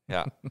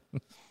 Nou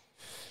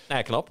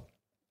ja, knap.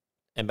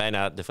 En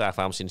bijna de vraag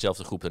waarom ze in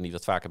dezelfde groep dan niet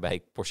wat vaker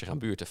bij Porsche gaan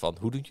buurten van,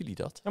 hoe doen jullie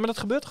dat? Ja, maar dat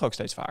gebeurt toch ook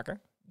steeds vaker?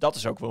 Dat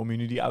is ook waarom je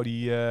nu die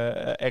Audi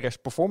RS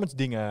Performance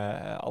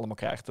dingen allemaal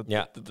krijgt.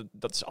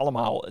 Dat is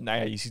allemaal,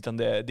 je ziet dan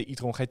de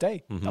e-tron GT.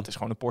 Dat is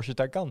gewoon een Porsche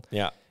Taycan.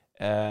 Ja.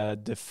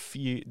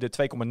 De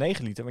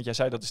 2,9 liter, want jij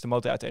zei dat is de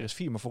motor uit de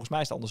RS4, maar volgens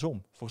mij is het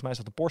andersom. Volgens mij is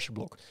dat een Porsche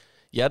blok.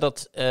 Ja,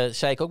 dat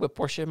zei ik ook bij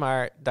Porsche,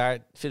 maar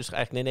daar vinden ze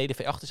eigenlijk, nee, de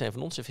V8'en zijn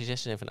van ons, de V6'en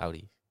zijn van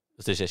Audi.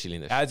 Dat is de 6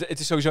 cilinders. Ja, het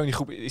is sowieso in die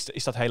groep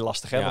is dat heel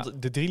lastig. Hè? Ja.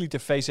 Want de 3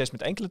 liter V6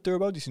 met enkele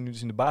turbo, die ze nu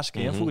dus in de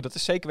basis invoeren, dat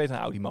is zeker weten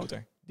een Audi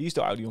motor. Die is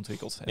door Audi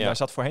ontwikkeld. En daar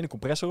zat voorheen een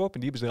compressor op en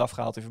die hebben ze eraf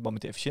gehaald in verband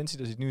met de efficiëntie.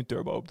 Daar zit nu een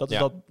turbo op.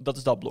 Dat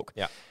is dat blok.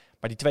 Ja.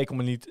 Maar die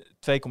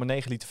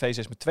 2,9 liter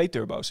V6 met 2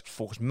 turbo's,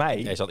 volgens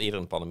mij... Hij zat eerder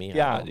een Panamera.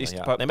 Ja, is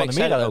de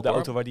Panamera de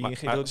auto waar die in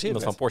geïntroduceerd werd.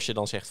 Iemand van Porsche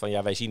dan zegt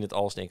van, wij zien het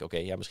als, denk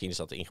ik, misschien is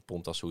dat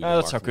ingepompt als hoe je...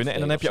 dat zou kunnen. En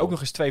dan heb je ook nog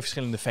eens 2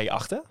 verschillende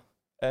V8'en.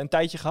 Een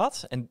tijdje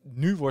gehad. En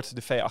nu wordt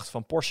de V8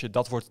 van Porsche,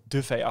 dat wordt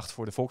de V8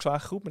 voor de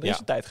Volkswagen groep. Maar er is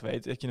een tijd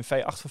geweest dat je een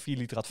V8 van 4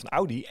 liter had van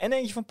Audi en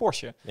eentje van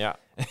Porsche. Ja.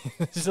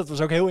 Dus dat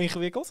was ook heel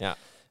ingewikkeld. Ja.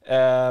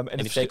 En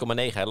die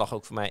 2,9, hij lag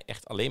ook voor mij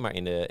echt alleen maar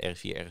in de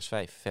RS4,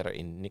 RS5. Verder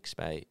in niks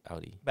bij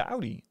Audi. Bij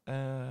Audi?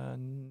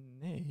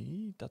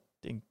 Nee, dat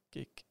denk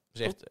ik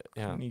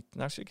niet.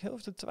 Nou, zit ik heel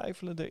even te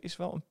twijfelen.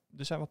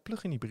 Er zijn wat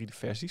plug-in hybride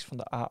versies van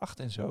de A8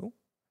 en zo.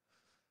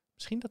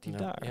 Misschien dat die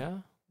daar...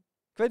 Ja.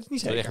 Ik weet het niet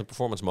zeker. Het is echt een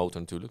performance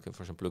motor natuurlijk. En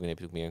voor zo'n plug-in heb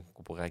je ook meer een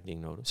koppelrijk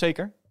ding nodig.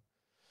 Zeker.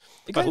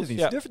 Ik weet het niet.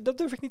 Ja. Dat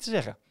durf ik niet te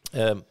zeggen.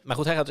 Maar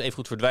goed, hij gaat dus even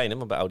goed verdwijnen.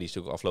 Want bij Audi is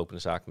natuurlijk een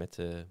aflopende zaak met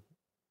de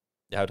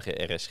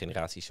huidige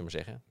RS-generatie, zullen we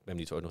maar zeggen. Ik ben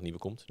benieuwd of er ooit nog nieuwe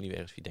komt. Nieuwe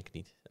RS4 denk ik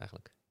niet,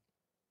 eigenlijk.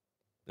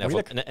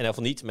 En of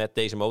niet met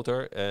deze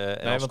motor.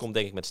 En als het komt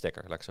denk ik met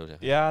stekker, laat ik zo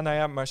zeggen.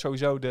 Ja, maar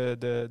sowieso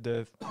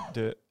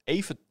de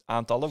even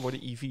aantallen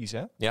worden EV's,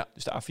 hè? Ja.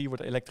 Dus de A4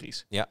 wordt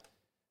elektrisch. Ja.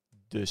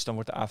 Dus dan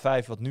wordt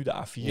de A5, wat nu de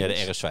A4 is. Ja,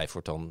 de RS5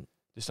 wordt dan...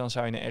 Dus dan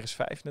zou je een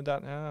RS5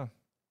 inderdaad...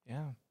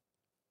 Ja.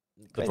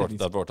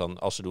 Dat wordt dan,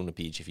 als ze doen, een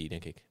PHEV,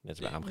 denk ik.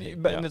 Net als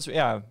bij AMG.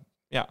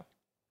 Ja.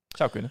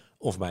 Zou kunnen.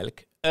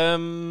 Onvermijdelijk.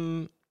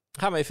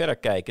 Gaan we even verder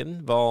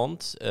kijken,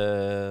 want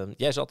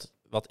jij zat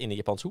wat in de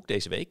Japanse hoek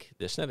deze week.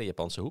 De snelle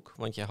Japanse hoek.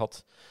 Want je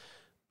had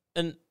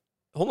een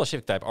Honda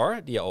Civic Type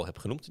R, die je al hebt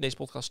genoemd in deze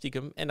podcast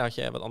stiekem. En daar had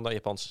je wat andere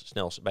Japans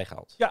snels bij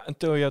gehaald. Ja, een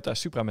Toyota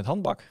Supra met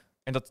handbak.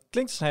 En dat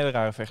klinkt als een hele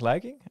rare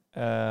vergelijking.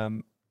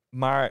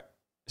 Maar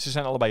ze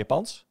zijn allebei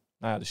Japans.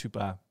 Nou ja, de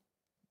Supra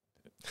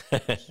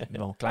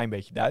wel een klein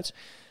beetje Duits.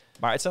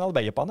 Maar het zijn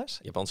allebei Japanners.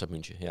 Japans uit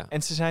München, ja.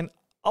 En ze zijn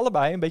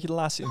allebei een beetje de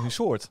laatste in hun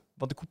soort.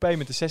 Want de coupé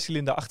met de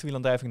 6-cilinder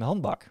achterwielaandrijving en de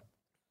handbak. Ga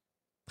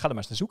er maar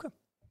eens naar zoeken.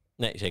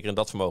 Nee, zeker in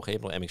dat vermogen. Je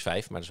hebt nog MX-5,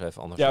 maar dat is wel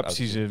even anders. Ja,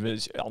 precies.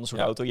 Een ander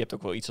soort auto. Je hebt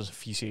ook wel iets als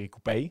een 4-serie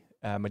coupé.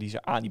 Maar die is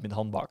er A, niet met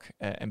handbak.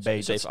 En B,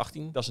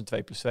 718. Dat is een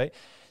 2+2.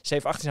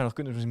 718 zou nog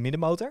kunnen, dus een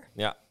middenmotor.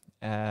 Ja.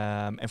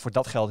 En voor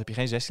dat geld heb je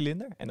geen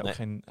 6-cilinder. En ook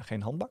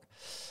geen handbak.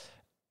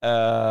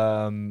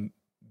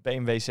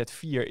 BMW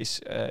Z4 is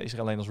er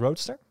alleen als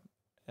roadster.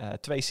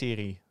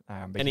 2-serie.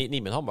 En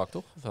niet met handbak,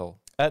 toch? Of wel?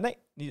 Nee,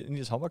 niet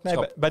als handbak.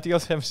 Nee, bij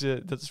Toyota hebben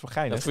ze... Dat is wel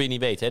geinig. Dat voor je niet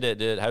weet, hè?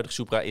 De huidige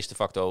Supra is de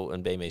facto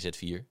een BMW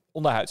Z4.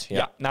 Onderhuids,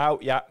 ja.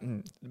 Nou, ja.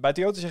 Bij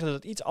Toyota zeggen ze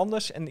dat iets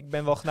anders. En ik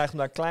ben wel geneigd om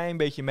daar een klein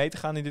beetje mee te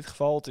gaan in dit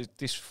geval.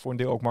 Het is voor een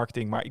deel ook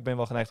marketing, maar ik ben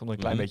wel geneigd om er een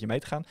klein beetje mee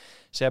te gaan.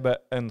 Ze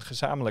hebben een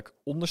gezamenlijk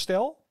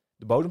onderstel,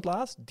 de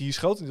bodemplaat. Die is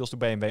grotendeels door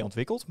BMW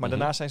ontwikkeld. Maar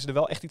daarna zijn ze er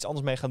wel echt iets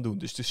anders mee gaan doen.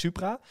 Dus de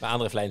Supra... Maar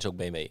aandrijflijn is ook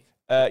BMW.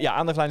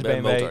 Aandrijflijn is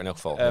BMW. Motor in elk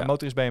geval.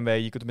 Motor is BMW.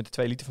 Je kunt het met de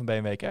 2 liter van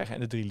BMW krijgen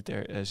en de 3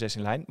 liter 6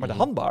 in lijn. Maar de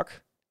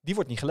handbak, die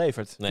wordt niet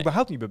geleverd. Nee.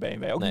 Überhaupt niet bij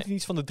BMW. Ook niet in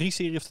iets van de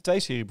 3-serie of de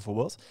 2-serie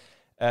bijvoorbeeld.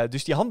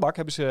 Dus die handbak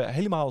hebben ze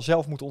helemaal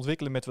zelf moeten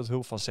ontwikkelen met wat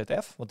hulp van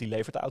ZF. Want die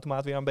levert de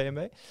automaat weer aan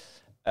BMW.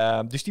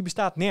 Dus die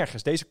bestaat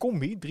nergens. Deze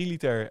combi, 3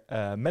 liter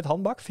met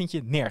handbak, vind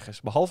je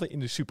nergens. Behalve in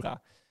de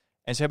Supra.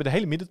 En ze hebben de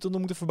hele middentunnel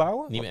moeten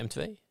verbouwen. Niet met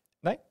M2?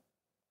 Nee.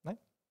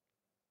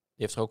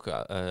 Die heeft er ook...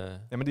 Ja,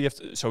 maar die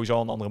heeft sowieso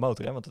al een andere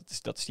motor, hè?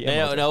 Want dat is die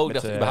M-motor. Nee, ik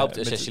dacht überhaupt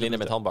een 6-cilinder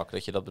met handbak,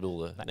 dat je dat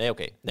bedoelde. Nee,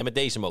 oké. Nee, met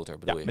deze motor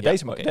bedoel je? Met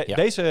deze motor.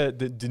 Deze,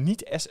 de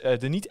niet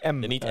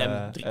M. De niet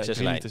M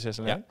 6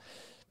 lijn.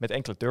 Met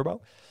enkele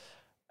turbo.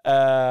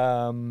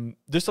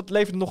 Dus dat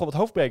leverde nogal wat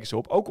hoofdbrekers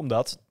op. Ook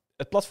omdat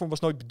het platform was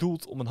nooit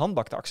bedoeld om een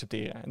handbak te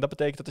accepteren. En dat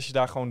betekent dat als je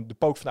daar gewoon de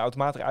pook van de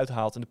automaat eruit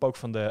haalt en de pook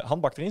van de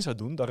handbak erin zou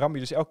doen, dan ram je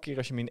dus elke keer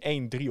als je hem in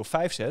 1, 3 of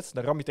 5 zet,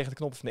 dan ram je tegen de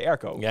knoppen van de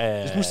airco.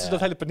 Dus moesten ze dat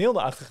hele paneel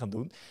naar achter gaan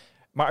doen.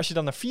 Maar als je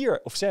dan naar 4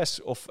 of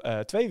 6 of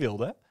 2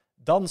 wilde,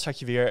 dan zat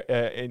je weer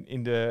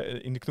in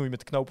de knoei met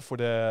de knopen voor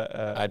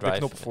de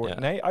knoppen voor. Ja.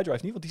 Nee,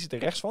 iDrive niet, want die zit er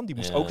rechts van. Die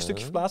moest ook een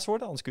stukje verplaatst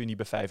worden, anders kun je niet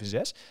bij 5 en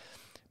 6.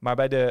 Maar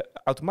bij de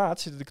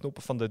automaat zitten de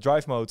knoppen van de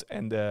drive mode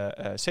en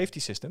de safety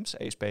systems,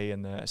 ESP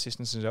en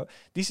assistance en zo,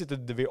 die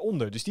zitten er weer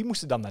onder. Dus die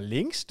moesten dan naar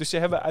links. Dus ze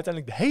hebben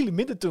uiteindelijk de hele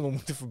middentunnel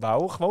moeten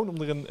verbouwen, gewoon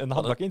om er een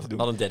handbak in te doen.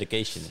 Wat een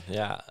dedication,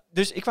 ja.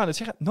 Dus ik wou net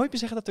zeggen, nooit meer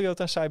zeggen dat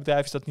Toyota een saai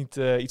bedrijf is dat niet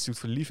iets doet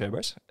voor de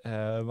liefhebbers.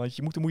 Want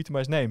je moet de moeite maar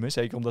eens nemen.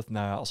 Zeker omdat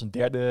als een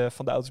derde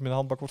van de auto's met een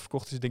handbak wordt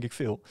verkocht, is het denk ik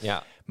veel.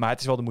 Ja. Maar het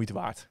is wel de moeite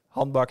waard.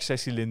 Handbak,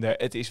 6-cilinder,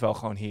 het is wel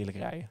gewoon heerlijk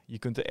rijden. Je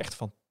kunt er echt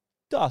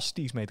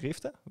fantastisch mee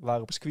driften. We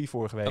waren op een circuit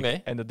vorige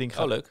week. En dat ding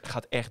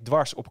gaat echt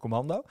dwars op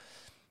commando.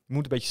 Je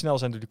moet een beetje snel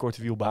zijn door de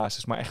korte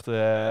wielbasis. Maar echt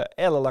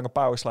ellenlange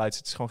powerslides.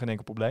 Het is gewoon geen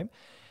enkel probleem.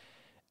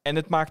 En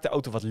het maakt de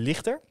auto wat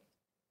lichter.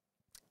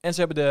 En ze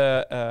hebben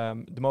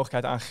de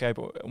mogelijkheid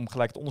aangegrepen om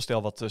gelijk het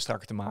onderstel wat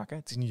strakker te maken.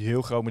 Het is niet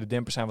heel groot, maar de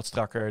dempers zijn wat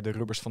strakker. De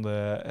rubbers van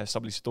de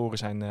stabilisatoren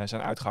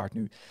zijn uitgehard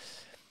nu.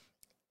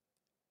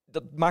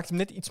 Dat maakt hem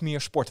net iets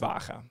meer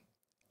sportwagen.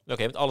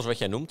 Oké, want alles wat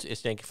jij noemt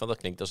is denk ik dat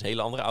klinkt als een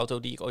hele andere auto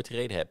die ik ooit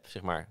gereden heb,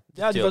 zeg maar.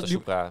 Ja, Toyota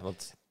Supra.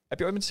 Want... Heb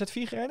je ooit met de Z4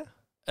 gereden?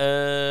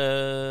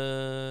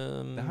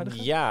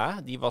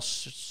 Ja, die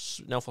was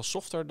in ieder geval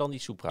softer dan die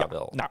Supra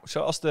wel. Nou,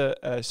 zoals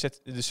de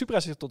Supra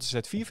zich tot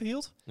de Z4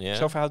 verhield,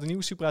 zo verhoudt de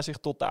nieuwe Supra zich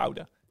tot de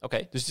oude. Oké.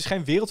 Dus het is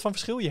geen wereld van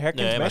verschil. Je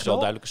herkent maar het is wel een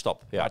duidelijke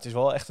stap. Ja, maar het is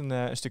wel echt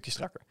een stukje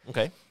strakker.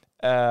 Oké.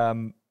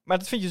 Maar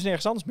dat vind je dus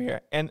nergens anders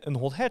meer. En een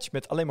hot hatch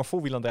met alleen maar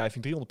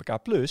voorwielaandrijving 300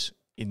 pk plus,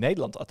 in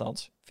Nederland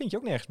althans, vind je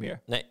ook nergens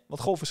meer. Nee.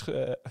 Want Golf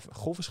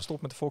is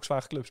gestopt met de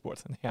Volkswagen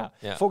Clubsport. Ja.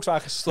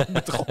 Volkswagen is gestopt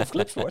met de Golf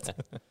Clubsport.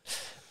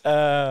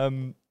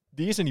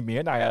 Die is er niet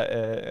meer. Nou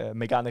ja,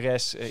 Megane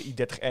RS,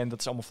 i30N, dat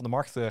is allemaal van de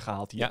markt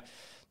gehaald hier. Ja.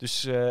 Dus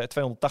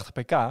 280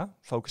 pk,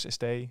 Focus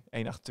ST,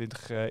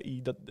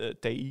 128i,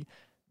 TI.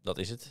 Dat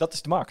is het. Dat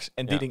is de max.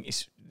 En dit ding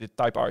de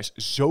Type R is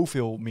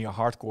zoveel meer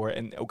hardcore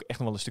en ook echt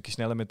nog wel een stukje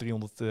sneller met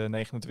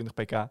 329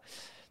 pk.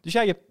 Dus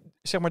ja, je hebt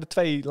zeg maar de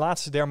 2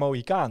 laatste der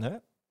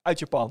Mohikanen uit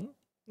Japan.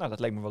 Nou, dat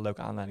leek me wel een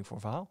leuke aanleiding voor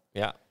een verhaal.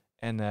 Ja.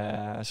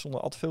 En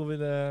zonder al te veel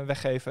willen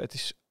weggeven, het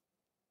is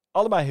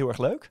allebei heel erg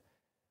leuk.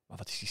 Maar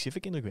wat is die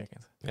Civic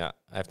indrukwekkend. Ja,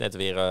 hij heeft net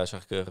weer,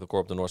 zag ik, een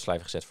record op de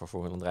Noordslijver gezet voor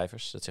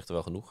voorwielaandrijvers. Dat zegt er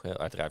wel genoeg.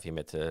 Uiteraard weer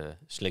met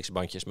slinkse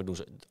bandjes, maar doen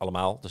ze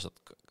allemaal. Dus dat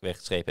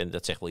wegstrepen en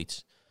dat zegt wel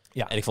iets.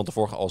 Ja. En ik vond de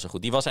vorige al zo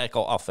goed. Die was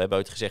eigenlijk al af. We hebben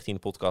ooit gezegd in de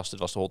podcast, het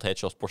was de hot hatch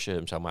zoals Porsche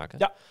hem zou maken.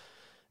 Ja.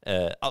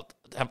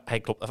 Hij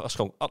klopt. Het was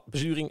gewoon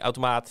besturing,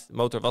 automaat,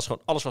 motor,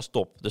 alles was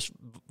top. Dus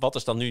wat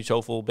is dan nu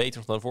zoveel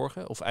beter dan de vorige?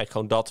 Of eigenlijk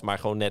gewoon dat, maar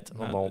gewoon net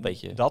allemaal een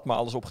beetje... Dat, maar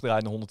alles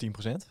opgedraaid naar 110%.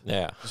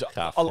 Ja, dus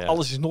gaaf,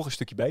 alles is nog een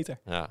stukje beter.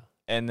 Ja.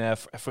 En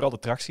vooral de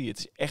tractie. Het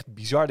is echt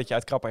bizar dat je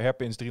uit krappe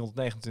hairpins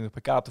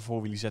 329 pk op de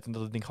voorwielen zet en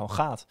dat het ding gewoon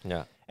gaat.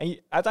 Ja.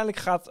 En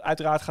uiteindelijk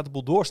gaat de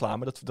boel doorslaan,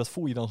 maar dat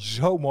voel je dan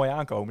zo mooi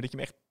aankomen. Dat je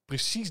hem echt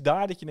precies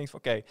daar, dat je denkt van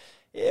oké,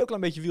 heel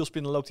klein beetje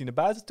wielspinnen, loopt hij naar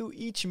buiten toe.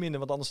 Ietsje minder,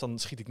 want anders dan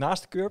schiet ik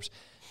naast de curbs.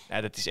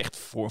 Ja, dat is echt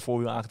voor een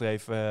voorwiel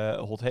aangedreven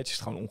hot hatch is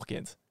het gewoon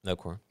ongekend.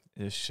 Leuk hoor.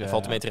 Dus,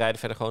 valt er mee te rijden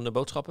verder gewoon de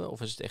boodschappen?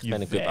 Of is het echt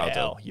bijna een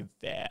cupauto?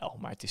 Jawel,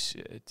 maar het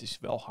is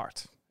wel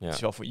hard. Ja. Het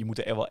is wel je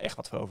moet er wel echt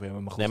wat voor over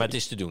hebben. Maar goed, nee, maar het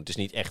is te doen. Het is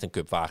niet echt een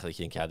cupwagen dat je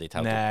denkt, ja, dit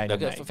houdt op.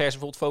 Versus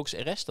bijvoorbeeld Focus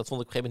RS, dat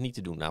vond ik op een gegeven moment niet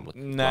te doen. Namelijk.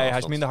 Nee, hij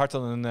is minder hard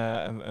dan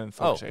een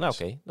Focus RS. Nou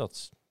oké.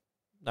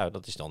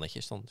 Dat is dan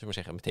netjes, dan zullen we maar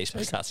zeggen, met deze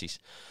prestaties.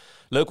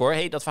 Leuk hoor.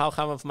 Hey, dat verhaal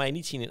gaan we van mij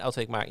niet zien in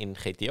Outweek, maar in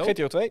GTO.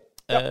 GTO 2.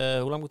 Ja.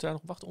 Hoe lang moeten we daar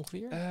nog wachten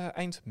ongeveer?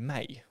 Eind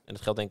mei. En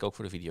dat geldt denk ik ook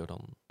voor de video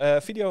dan?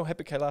 Video heb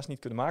ik helaas niet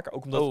kunnen maken.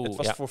 Ook omdat het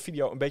was voor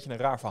video een beetje een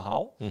raar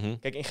verhaal. Mm-hmm.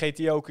 Kijk, in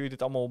GTO kun je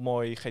dit allemaal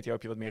mooi... GTO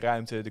heb je wat meer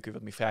ruimte, dan kun je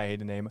wat meer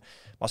vrijheden nemen.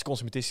 Maar als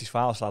consumentistisch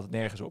verhaal slaat het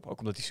nergens op. Ook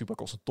omdat die Supra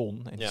kost een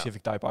ton. En die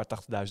Civic Type R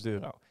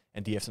 €80.000.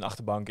 En die heeft een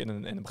achterbank en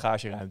een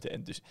bagageruimte.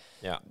 En dus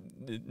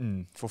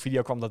voor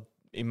video kwam dat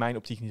in mijn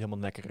optiek niet helemaal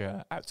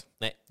lekker uit.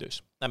 Nee,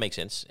 dus. Dat makes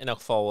sense. In elk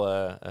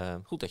geval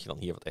goed dat je dan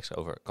hier wat extra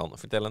over kan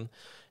vertellen.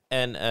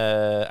 En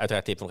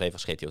uiteraard tip nog even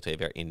als GTO 2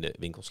 weer in de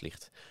winkels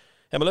ligt.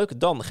 Helemaal leuk.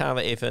 Dan gaan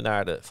we even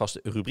naar de vaste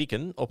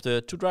rubrieken. Op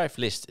de to-drive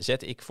list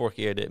zette ik vorige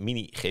keer de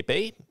Mini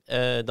GP.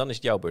 Dan is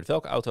het jouw beurt.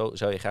 Welke auto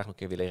zou je graag nog een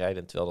keer willen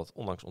rijden, terwijl dat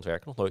ondanks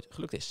ontwerpen nog nooit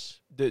gelukt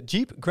is? De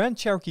Jeep Grand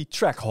Cherokee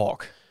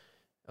Trackhawk.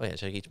 Oh ja,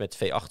 zeg ik iets met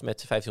V8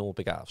 met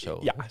 1500 pk of zo?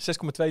 Ja,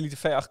 6,2 liter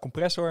V8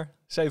 compressor,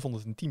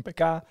 710 pk.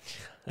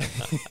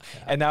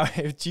 En nou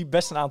heeft Jeep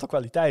best een aantal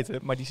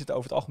kwaliteiten, maar die zitten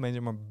over het algemeen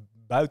zeg maar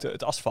buiten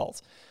het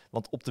asfalt.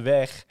 Want op de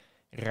weg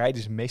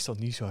rijden ze meestal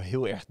niet zo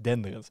heel erg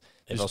denderend.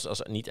 En dus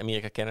als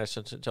niet-Amerika-kenners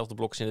hetzelfde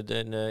blok in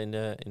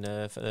de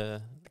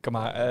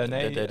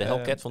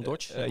Hellcat van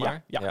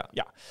Dodge? Ja.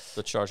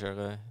 De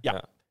Charger,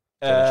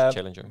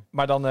 Challenger.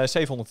 Maar dan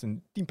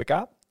 710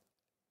 pk.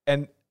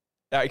 En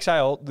ja, ik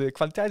zei al, de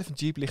kwaliteiten van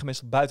Jeep liggen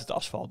meestal buiten het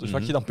asfalt. Dus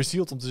wat je dan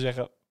bezielt om te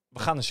zeggen, we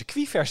gaan een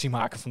circuitversie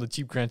maken van de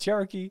Jeep Grand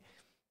Cherokee,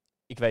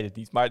 Ik weet het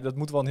niet, maar dat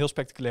moet wel een heel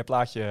spectaculair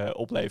plaatje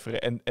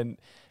opleveren. En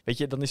weet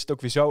je, dan is het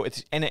ook weer zo. Het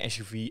is en een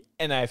SUV,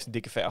 en hij heeft een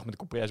dikke V8 met een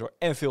compressor,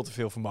 en veel te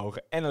veel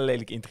vermogen, en een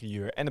lelijk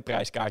interieur, en een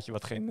prijskaartje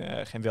wat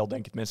geen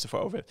weldenkend mensen voor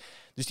over heeft.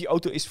 Dus die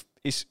auto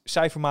is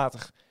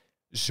cijfermatig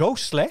zo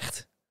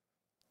slecht,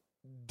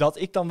 dat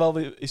ik dan wel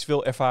weer eens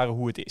wil ervaren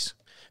hoe het is.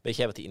 Weet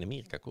jij wat die in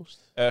Amerika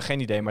kost? Geen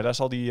idee, maar daar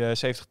zal die 70.000, 80.000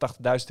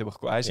 hebben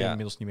gekost. Hij is er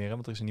inmiddels niet meer,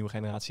 want er is een nieuwe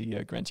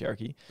generatie Grand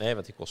Cherokee. Nee,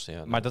 wat die kosten,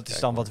 ja. Maar dat is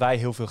dan wat wij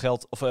heel veel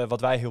geld, of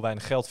wat wij heel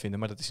weinig geld vinden,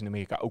 maar dat is in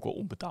Amerika ook wel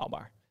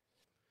onbetaalbaar.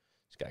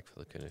 Dus kijk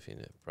wat we kunnen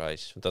vinden.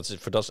 Price. Want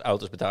voor dat soort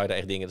auto's betaal je daar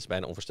echt dingen, dat is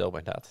bijna onvoorstelbaar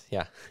inderdaad.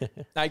 Ja.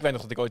 Nou, ik weet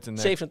nog dat ik ooit een...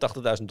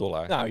 $87.000.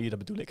 Nou, hier, dat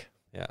bedoel ik.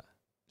 Ja.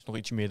 Dat is nog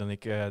ietsje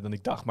meer dan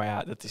ik dacht, maar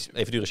ja, dat is...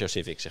 Even duur als jouw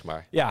Civic, zeg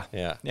maar. Ja.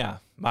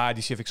 Maar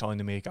die Civic zal in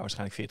Amerika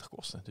waarschijnlijk 40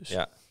 kosten. Dus.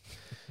 Ja.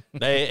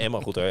 Nee,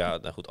 helemaal goed hoor. Ja,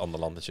 nou goed, ander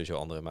land met sowieso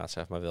andere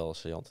maatstaaf, maar wel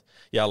saillant.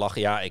 Ja,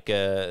 lachen.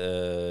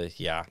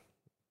 Ja,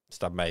 het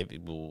staat mij, ik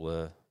bedoel,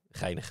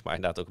 geinig, maar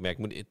inderdaad ook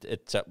merk.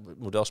 Het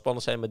moet wel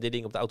spannend zijn met dit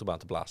ding op de autobaan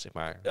te blazen, zeg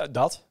maar. Ja, Ik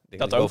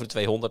denk dat boven de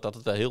 200 dat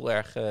het wel heel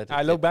erg...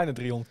 hij loopt bijna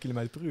 300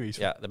 km per uur.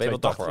 Ja, dan ben je wel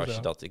dapper als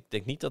je dat... Ik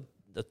denk niet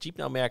dat Jeep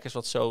nou merk is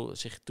wat zo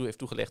zich heeft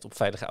toegelegd op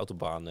veilige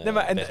autobaan. Nee,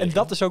 maar en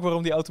dat is ook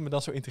waarom die auto me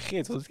dan zo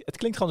integreert. Want het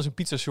klinkt gewoon als een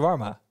pizza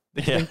shawarma.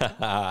 Dat je denkt,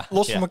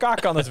 los van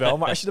elkaar kan het wel,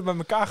 maar als je dat bij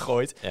elkaar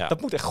gooit,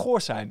 dat moet echt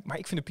goor zijn. Maar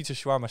ik vind de pizza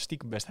shawarma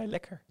stiekem best heel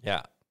lekker.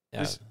 Ja.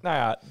 Dus nou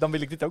ja, dan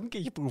wil ik dit ook een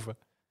keertje proeven.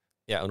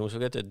 Ja, hoe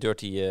noemen ze het?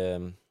 Dirty...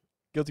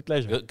 Guilty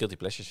pleasure. Guilty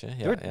pleasures,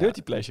 hè?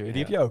 Dirty pleasure,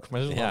 die heb je ook, maar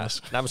dat is wel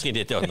anders. Nou, misschien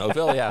dit ook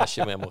wel, ja, als je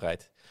hem helemaal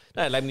rijdt. Nou,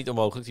 het lijkt me niet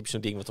onmogelijk. Typisch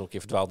zo'n ding wat nog een keer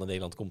verdwaald naar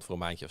Nederland komt voor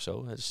een maandje of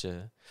zo. Dus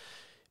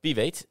wie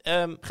weet.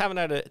 Gaan we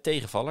naar de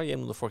tegenvaller. Je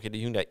noemde vorige keer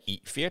de Hyundai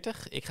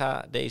i40. Ik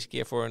ga deze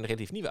keer voor een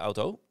relatief nieuwe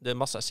auto. De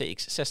Mazda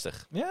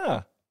CX-60.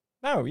 Ja,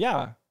 nou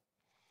ja.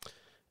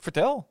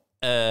 Vertel.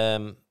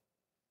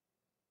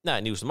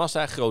 Nieuw is de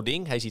Mazda, groot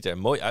ding. Hij ziet er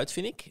mooi uit,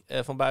 vind ik.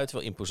 Van buiten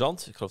wel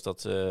imposant. Ik geloof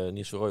dat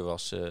Niels Verrooy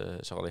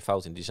zag alleen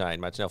fout in design.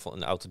 Maar het is in ieder geval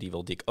een auto die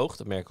wel dik oogt.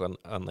 Dat merk ik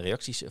aan de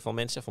reacties van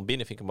mensen. Van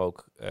binnen vind ik hem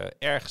ook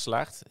erg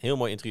geslaagd. Heel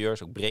mooi interieur,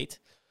 is ook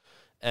breed.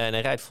 En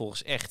hij rijdt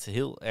volgens echt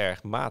heel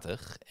erg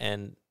matig.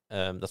 En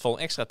dat valt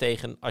extra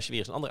tegen als je weer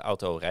eens een andere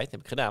auto rijdt. Dat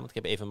heb ik gedaan, want ik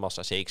heb even een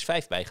Mazda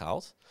CX-5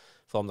 bijgehaald.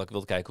 Vooral omdat ik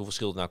wilde kijken hoeveel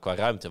scheelt nou qua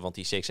ruimte. Want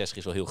die CX-60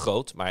 is wel heel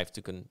groot, maar hij heeft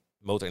natuurlijk een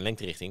motor- en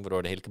lengterichting,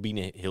 waardoor de hele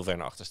cabine heel ver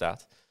naar achter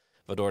staat.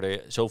 Waardoor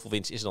er zoveel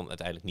winst is er dan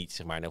uiteindelijk niet,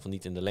 zeg maar. In ieder geval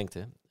niet in de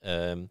lengte.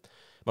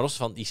 Maar los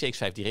van, die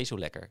CX-5 die reed zo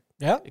lekker.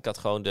 Ja? Ik had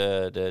gewoon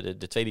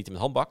de 2 liter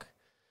met handbak.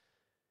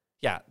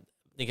 Ja,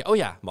 denk je, oh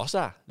ja,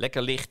 Mazda.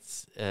 Lekker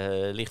licht,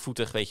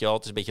 lichtvoetig, weet je wel.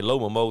 Het is een beetje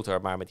lome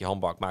motor, maar met die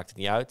handbak maakt het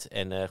niet uit.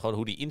 En gewoon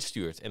hoe die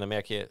instuurt. En dan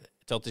merk je,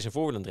 terwijl het is een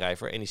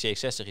voorwielaandrijver en die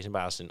CX-60 is in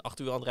basis een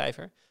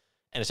achterwielaandrijver.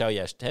 En dan zou je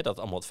juist dat het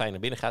allemaal wat fijner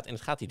binnen gaat. En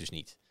dat gaat hij dus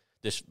niet.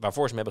 Dus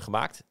waarvoor ze hem hebben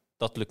gemaakt,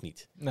 dat lukt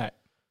niet. Nee.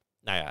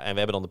 Nou ja, en we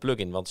hebben dan de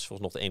plug-in, want het is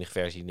volgens nog de enige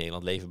versie die in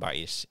Nederland leverbaar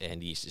is. En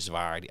die is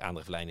zwaar, die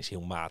aandrijflijn is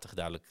heel matig,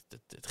 duidelijk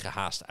het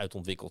gehaast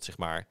uitontwikkeld, zeg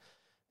maar.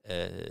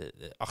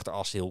 De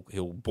achteras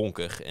heel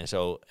bonkig en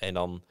zo. En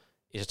dan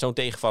is het zo'n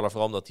tegenvaller,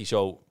 vooral omdat hij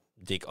zo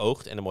dik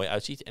oogt en er mooi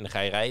uitziet. En dan ga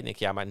je rijden en denk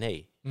je, ja, maar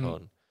nee.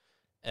 Gewoon.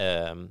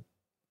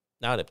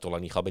 Dat heb ik toch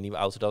lang niet gehad bij een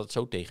nieuwe auto dat het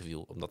zo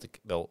tegenviel. Omdat ik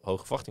wel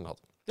hoge verwachtingen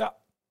had.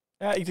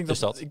 Ja, ik denk,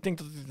 Dus ik denk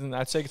dat het een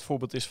uitstekend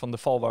voorbeeld is van de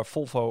val waar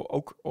Volvo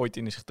ook ooit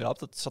in is getrapt.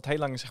 Dat zat heel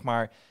lang, zeg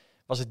maar,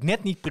 was het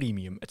net niet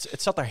premium.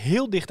 Het zat daar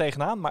heel dicht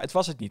tegenaan, maar het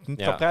was het niet.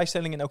 Niet qua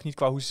prijsstelling en ook niet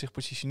qua hoe ze zich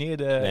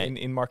positioneerden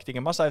in marketing.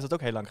 En Mazda heeft dat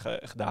ook heel lang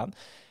gedaan.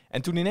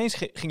 En toen ineens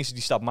gingen ze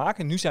die stap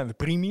maken. Nu zijn we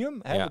premium.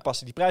 Hè? We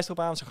passen die prijs erop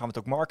aan. Zo gaan we het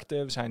ook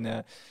marketen. We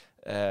zijn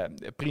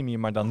premium,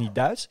 maar dan niet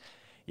Duits.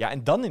 Ja,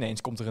 en dan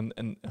ineens komt er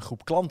een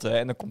groep klanten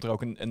en dan komt er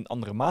ook een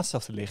andere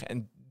maatstaf te liggen.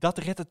 En dat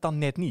redt het dan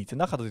net niet. En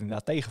dan gaat het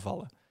inderdaad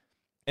tegenvallen.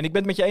 En ik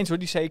ben het met je eens hoor,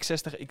 die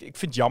CX-60. Ik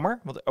vind het jammer.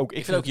 Want ook,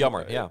 ik vind het ook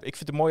jammer, ja. Ik vind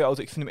het een mooie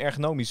auto. Ik vind hem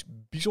ergonomisch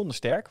bijzonder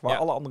sterk. Waar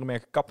alle andere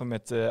merken kappen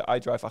met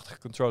iDrive-achtige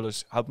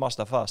controllers, houdt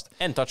Mazda vast.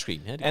 En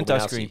touchscreen. Hè, en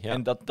touchscreen. Ja.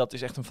 En dat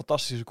is echt een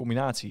fantastische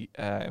combinatie.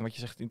 En wat je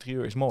zegt, het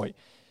interieur is mooi.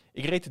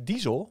 Ik reed de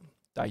diesel, een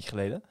tijdje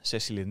geleden,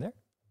 6-cilinder.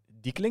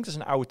 Die klinkt als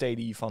een oude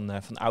TDI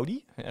van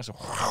Audi. Zo.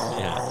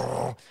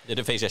 Ja.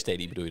 De V6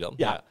 TDI bedoel je dan?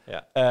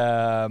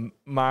 Ja.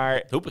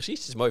 Maar... Hoe precies?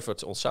 Het is mooi voor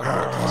ons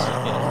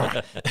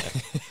soundboard.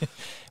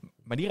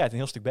 Maar die rijdt een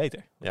heel stuk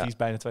beter. Want die is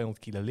bijna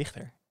 200 kilo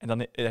lichter. En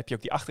dan heb je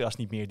ook die achteras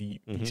niet meer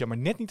die zeg maar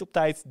net niet op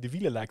tijd de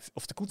wielen lijkt,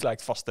 of de koets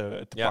lijkt vast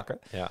te pakken.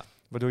 Ja.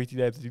 Waardoor je het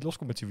idee hebt dat die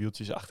loskomt met zijn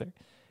wieltjes achter.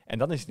 En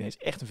dan is het ineens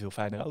echt een veel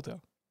fijnere auto.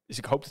 Dus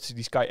ik hoop dat ze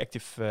die Sky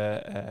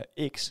Active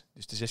X,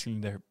 dus de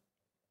 6-cilinder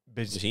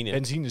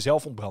benzine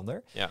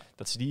zelfontbrander,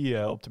 dat ze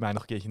die op termijn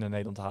nog een keertje naar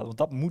Nederland halen. Want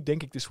dat moet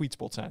denk ik de sweet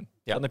spot zijn.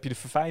 Ja. Dan heb je de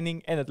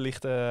verfijning en het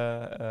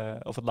lichte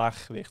of het lage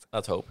gewicht.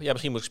 Laat hopen. Ja,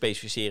 misschien moet ik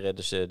specificeren.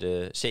 Dus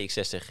de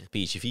CX-60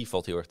 PHEV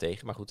valt heel erg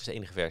tegen. Maar goed, dat is de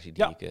enige versie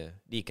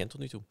die ik ken tot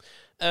nu toe.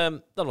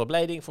 Dan wat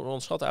blijding. Voor een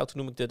onderschatte auto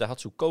noem ik de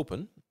Daihatsu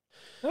Kopen.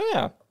 Oh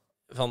ja.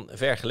 Van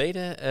ver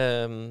geleden.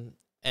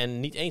 En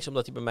niet eens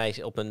omdat hij bij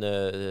mij op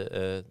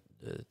een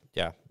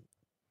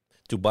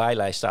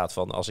to-buy-lijst staat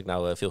van als ik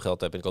nou veel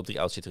geld heb en ik koop 3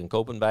 auto's, zit er een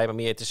kopen bij. Maar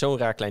meer, het is zo'n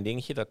raar klein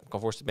dingetje. Dat kan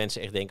voorstellen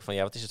mensen echt denken van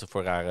ja, wat is het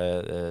voor een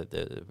rare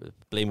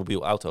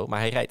Playmobil auto. Maar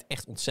hij rijdt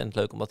echt ontzettend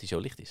leuk omdat hij zo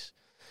licht is.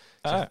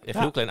 Echt een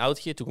heel klein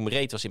autootje. Toen ik hem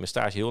reed, was in mijn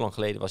stage heel lang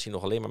geleden, was hij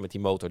nog alleen maar met die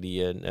motor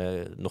die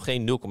nog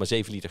geen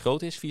 0,7 liter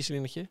groot is,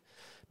 4-cilindertje.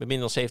 Met minder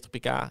dan 70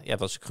 pk. Ja, dat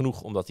was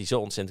genoeg omdat hij zo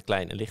ontzettend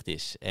klein en licht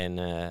is. En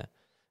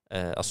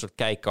als soort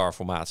kijkcar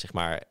formaat, zeg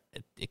maar.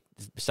 Er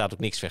bestaat ook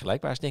niks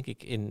vergelijkbaars, denk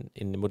ik,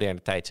 in de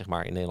moderne tijd, zeg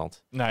maar, in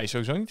Nederland. Nee,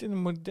 sowieso niet in de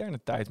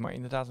moderne tijd, maar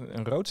inderdaad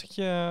een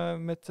roodstertje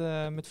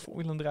met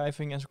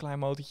voorwielaandrijving en zo'n klein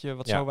motortje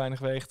wat zo weinig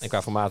weegt. En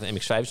qua formaat, een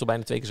MX-5 is al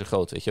bijna 2 keer zo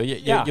groot, weet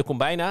je. Je kon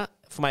bijna,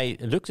 voor mij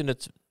lukte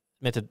het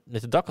met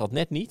het dak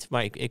net niet,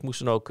 maar ik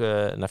moest dan ook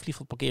naar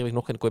Vliegveld parkeren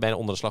nog en dan kon je bijna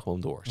onder de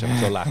slagboom door. Zeg maar,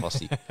 zo laag was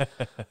die.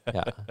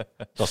 Ja.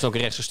 Dat was ook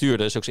een rechtsgestuurde,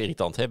 dat is ook zo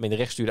irritant. Hè? Met een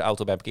rechtsgestuurde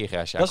auto bij een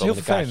parkeergarage dat is heel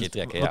vervelend, kaartje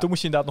trekken. Want toen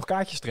moest je inderdaad nog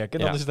kaartjes trekken.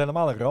 En dan is het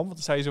helemaal een ramp, want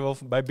dan sta je zowel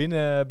bij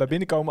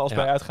binnenkomen als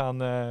bij uitgaan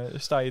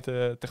sta je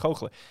te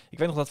goochelen. Ik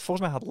weet nog dat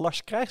volgens mij had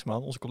Lars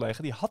Krijgsman, onze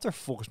collega, die had er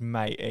volgens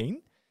mij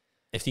één.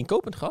 Heeft hij een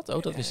kopend gehad?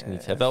 Oh, dat wist ik niet.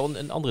 Hij heeft wel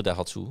een andere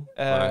Daihatsu.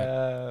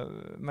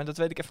 Maar dat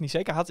weet ik even niet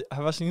zeker.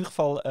 Hij was in ieder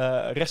geval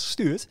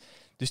rechtsgestuurd.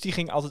 Dus die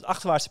ging altijd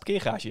achterwaarts de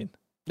parkeergarage in.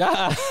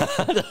 Ja,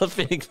 dat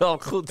vind ik wel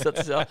goed. Dat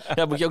is wel,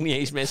 daar moet je ook niet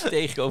eens mensen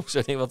tegenkomen.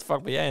 Zo denk, wat de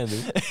fuck ben jij aan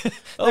het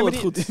doen? Nee,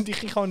 goed. Die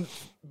ging gewoon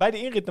bij de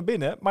inrit naar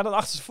binnen, maar dan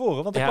achter ze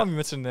voren. Want dan kwam hij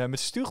met zijn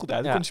stuurgoed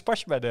uit. Dan kon hij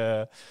pasje bij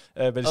de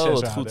sensor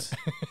wat goed.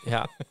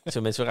 Ja,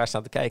 zo mensen raar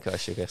staan te kijken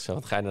als je rechts zo.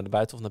 Want ga je naar de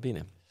buiten of naar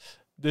binnen?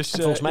 Dus,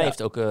 volgens mij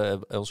heeft ook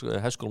onze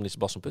huiscolumnist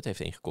Bas van Put heeft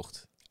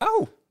ingikocht.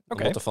 Oh,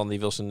 oké. Van die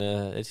wil zijn,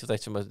 het is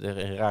altijd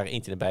een rare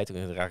internet buiten,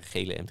 een rare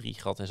gele M3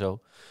 gehad en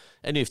zo.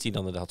 En nu heeft hij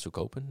dan de Daihatsu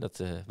kopen.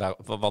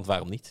 Want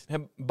waarom niet? Ja,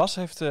 Bas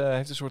heeft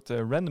een soort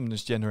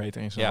randomness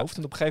generator in zijn hoofd.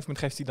 En op een gegeven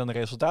moment geeft hij dan een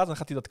resultaat en dan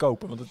gaat hij dat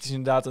kopen. Want het is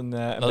inderdaad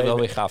wat ik wel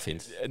weer gaaf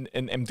vind.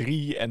 Een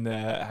M3 en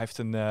hij heeft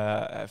een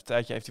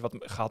tijdje heeft hij wat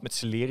gehad met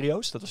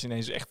Celerio's. Dat was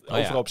ineens echt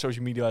overal op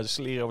social media. De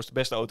Celerio was de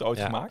beste auto ooit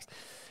gemaakt.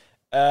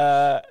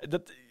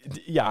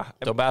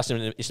 Op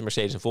basis is de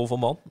Mercedes een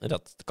Volvo-man. En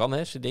dat kan,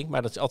 hè, zijn ding.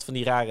 Maar dat is altijd van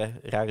die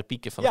rare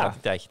pieken van een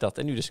tijdje dat.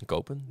 En nu dus een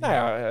kopen. Nou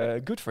ja,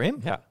 good for him.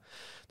 Ja,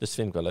 dus dat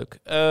vind ik wel leuk.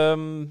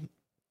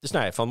 Dus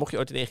nou ja, van mocht je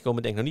ooit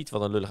tegenkomen, denk nog niet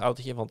wat een lullig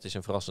autootje. Want het is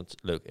een verrassend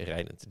leuk en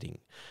rijdend ding.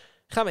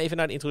 Gaan we even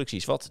naar de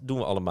introducties. Wat doen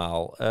we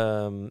allemaal?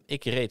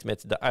 Ik reed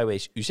met de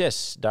iWays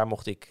U6. Daar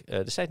mocht ik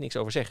destijds niks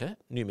over zeggen.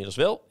 Nu inmiddels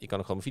wel. Je kan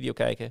ook gewoon mijn video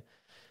kijken.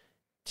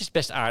 Het is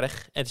best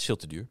aardig en het is veel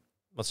te duur.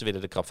 Want ze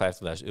willen er krap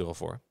 €50.000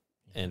 voor.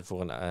 En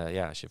voor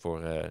als je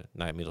voor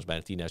inmiddels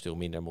bijna €10.000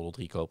 minder Model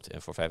 3 koopt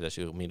en voor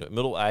 €5.000 minder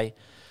Model I.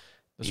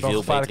 Dat is wel een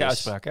gevaarlijke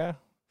uitspraak, hè?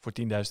 Voor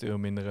 €10.000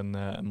 minder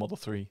een Model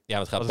 3. Ja,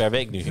 dat gaat per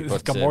week nu.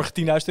 Het kan morgen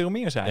 €10.000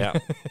 meer zijn. Ja.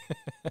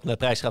 De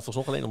prijs gaat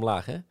volgens nog alleen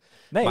omlaag, hè?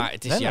 Nee, maar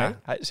het is ze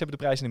hebben de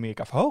prijs in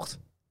Amerika verhoogd.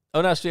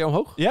 Oh, nou is het weer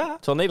omhoog? Ja.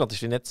 Terwijl Nederland is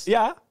weer net...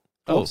 Ja,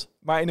 klopt.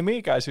 Maar in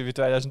Amerika is er weer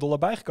 $2.000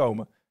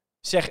 bijgekomen.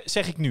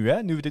 Zeg ik nu,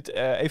 hè? Nu we dit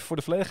even voor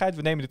de volledigheid.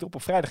 We nemen dit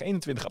op vrijdag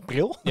 21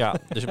 april. Ja,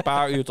 dus een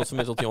paar uur tot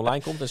hij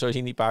online komt. En zo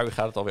zien die paar uur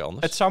gaat het alweer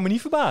anders. Het zou me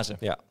niet verbazen.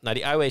 Ja, nou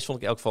die iWays vond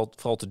ik in elk geval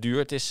vooral te duur.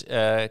 Het is,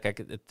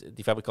 kijk,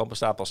 die fabrikant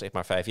bestaat pas echt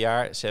maar 5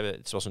 jaar.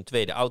 Het was een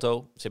tweede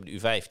auto. Ze hebben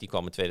de U5, die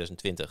kwam in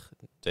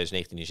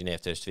 2019 in Genève,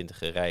 2020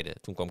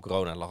 rijden. Toen kwam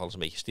corona en lag alles een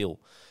beetje stil.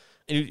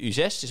 En nu de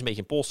U6 is een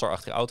beetje een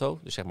Polestar-achtige auto.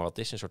 Dus zeg maar wat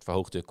het is, een soort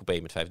verhoogde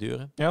coupé met 5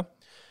 deuren. Ja.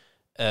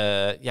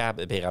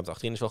 B-ruimte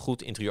achterin is wel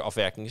goed.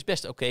 Interieurafwerking is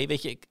best oké.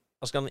 Weet je,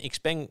 als ik dan een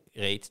Xpeng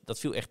reed, dat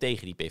viel echt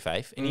tegen die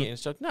P5. En hier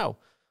is het ook,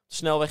 de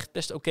snelweg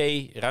best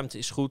oké. Ruimte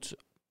is goed.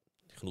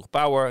 Genoeg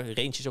power.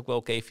 Range is ook wel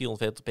oké.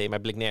 450 p,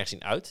 maar blikt nergens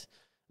in uit.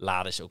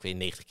 Laden is ook weer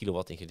 90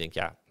 kilowatt. En je denkt,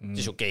 het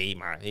is oké,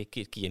 maar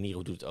Kia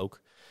Niro doet het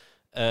ook.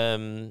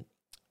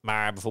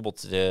 Maar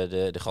bijvoorbeeld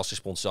de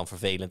gasrespons is dan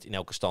vervelend in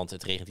elke stand.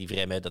 Het regent, die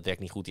remmen, dat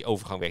werkt niet goed. Die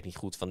overgang werkt niet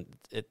goed.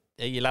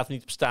 Je laat hem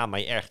niet op staan, maar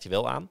je ergert je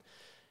wel aan.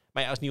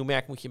 Maar als nieuw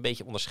merk moet je een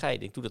beetje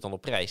onderscheiden. Ik doe dat dan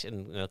op prijs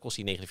en dan kost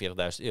die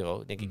 €49.000.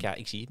 Dan denk ik,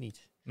 ik zie het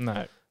niet.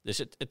 Nee. Dus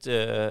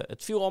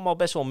het viel allemaal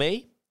best wel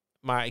mee.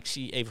 Maar ik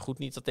zie even goed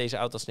niet dat deze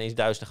auto's ineens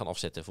duizenden gaan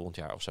afzetten volgend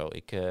jaar of zo.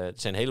 Er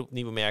zijn hele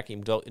nieuwe merken. Je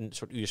moet wel een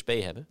soort USP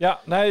hebben.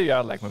 Ja,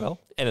 lijkt me wel.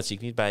 En dat zie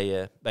ik niet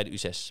bij de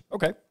U6.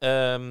 Oké.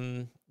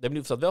 Ben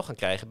benieuwd of we dat wel gaan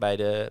krijgen bij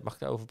de... Mag ik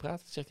daarover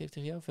praten? Zeg ik even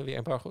tegen jou. Van weer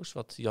embargo's.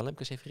 Wat Jan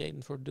Lemkes heeft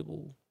gereden voor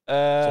dubbel...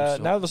 het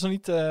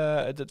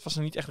was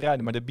nog niet echt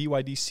rijden, maar de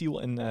BYD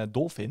Seal en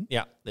Dolphin.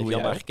 Ja, daar heeft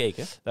Jan naar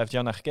gekeken. Daar heeft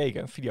Jan naar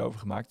gekeken, een video over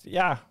gemaakt.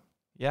 Ja.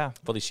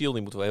 Van die Seal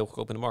die moeten wel heel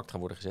goedkoop in de markt gaan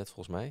worden gezet,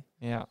 volgens mij.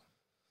 Ja,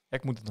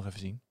 ik moet het nog even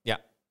zien.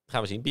 Ja,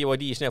 gaan we zien.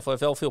 BYD is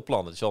wel veel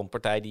plannen. Het is wel een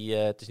partij die...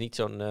 het is niet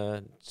zo'n...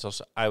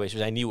 zoals iWays, we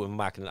zijn nieuw en we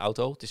maken een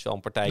auto. Het is wel een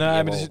partij die...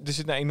 Maar er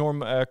zit een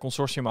enorm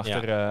consortium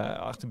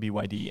achter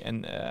BYD.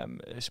 En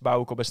ze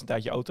bouwen ook al best een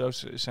tijdje auto's.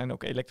 Ze zijn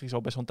ook elektrisch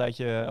al best wel een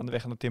tijdje aan de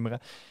weg aan het timmeren.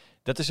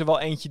 Dat is er wel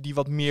eentje die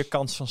wat meer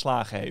kans van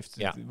slagen heeft.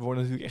 Ja. We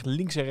worden natuurlijk echt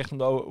links en rechts om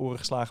de oren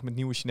geslagen met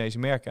nieuwe Chinese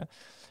merken.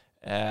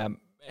 En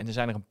er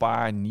zijn er een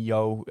paar,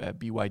 NIO,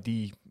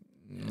 BYD...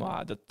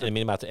 Maar en in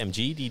middenmate MG,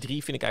 die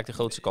 3 vind ik eigenlijk de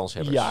grootste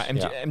kanshebbers. Ja,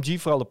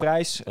 MG vooral de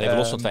prijs. Even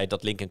los van het feit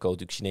dat Lynk & Co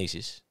natuurlijk Chinees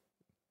is.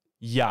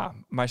 Ja,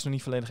 maar hij is nog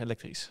niet volledig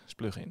elektrisch. Is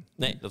plug-in.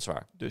 Nee, dat is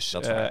waar. Dus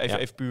Dat is waar,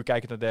 even puur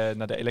kijken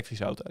naar de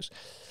elektrische auto's.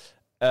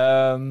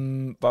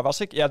 Waar was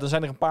ik? Ja, dan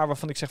zijn er een paar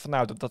waarvan ik zeg van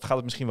nou, dat gaat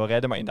het misschien wel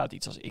redden. Maar inderdaad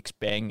iets als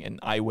Xpeng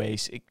en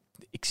iWays.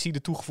 Ik zie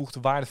de toegevoegde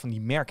waarde van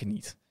die merken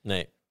niet.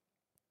 Nee,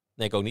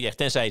 ik ook niet echt.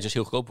 Tenzij ze dus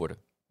heel goedkoop worden.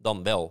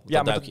 Dan wel.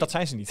 Ja, maar dat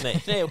zijn ze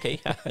niet. Nee, oké.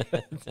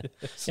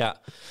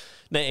 Ja.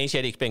 Nee, eens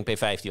jij de Xpeng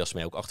P5, die was voor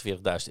mij ook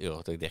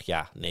 €48.000. Dat ik dacht,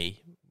 ja,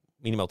 nee.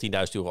 Minimaal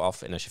 €10.000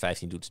 af. En als je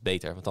 15 doet, is het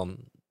beter. Want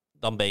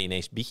dan ben je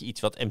ineens, bied je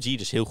iets wat MG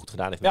dus heel goed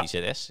gedaan heeft met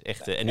die ZS.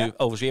 Echt, en nu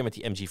overigens weer met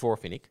die MG4,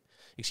 vind ik.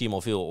 Ik zie hem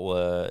al veel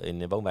in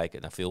de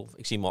woonwijken. Nou, veel.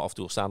 Ik zie hem al af en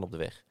toe staan op de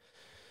weg.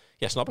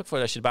 Ja, snap ik.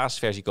 Als je de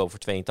basisversie koopt voor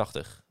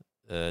 €82.000.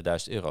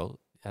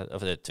 Ja,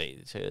 of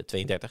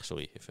 32,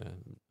 sorry.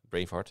 Even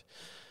brain fart.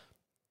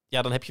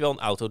 Ja, dan heb je wel een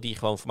auto die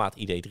gewoon formaat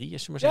ID3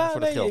 is, maar zeggen, voor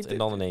dat geld. En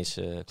dan ineens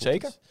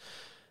zeker. Het.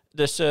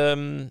 Dus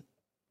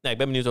ik ben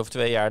benieuwd over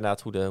 2 jaar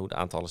inderdaad hoe de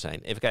aantallen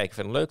zijn. Even kijken,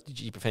 verder leuk. De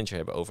Jeep Avenger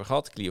hebben we over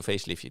gehad. Clio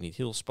faceliftje niet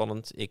heel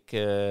spannend. Ik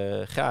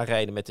ga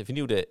rijden met de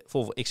vernieuwde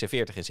Volvo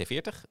XC40 en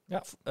C40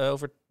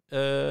 over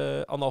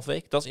 1,5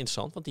 week. Dat is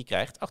interessant, want die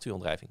krijgt 8 uur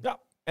aandrijving. Ja,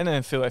 en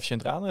een veel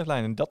efficiëntere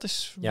aandrijflijn. En dat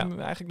is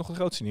eigenlijk nog het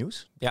grootste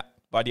nieuws. Ja.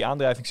 Waar die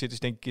aandrijving zit is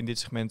denk ik in dit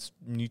segment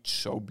niet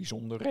zo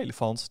bijzonder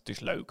relevant. Het is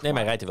leuk. Nee,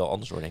 maar hij rijdt er wel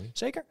anders door, denk ik.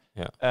 Zeker.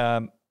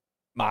 Ja.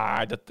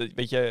 Maar dat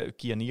weet je,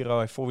 Kia Niro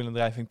heeft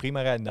voorwielaandrijving,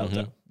 prima rijden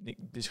auto. Er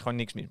is gewoon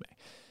niks mis mee.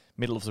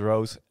 Middle of the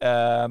road.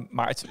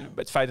 Maar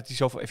het feit dat hij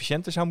zoveel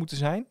efficiënter zou moeten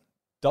zijn,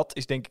 dat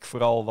is denk ik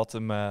vooral wat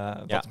hem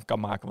kan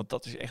maken. Want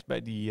dat is echt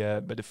bij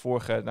de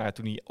vorige,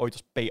 toen hij ooit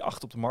als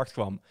P8 op de markt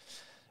kwam.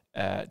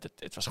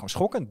 Het was gewoon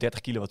schokkend.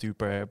 30 kilowattuur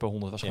per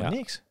 100 was gewoon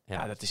niks.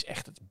 Ja, dat is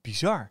echt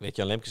bizar. Weet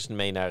Jan Lemkes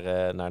mee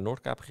naar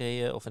Noordkaap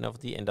gereden of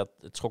en dat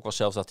het schok was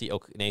zelfs dat hij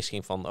ook ineens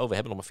ging van we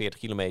hebben nog maar 40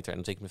 kilometer en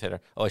dan tik ik me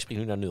verder. Hij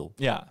springt nu naar 0.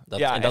 Ja,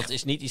 dat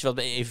is niet iets wat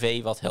bij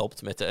EV wat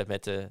helpt met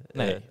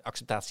de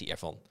acceptatie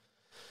ervan.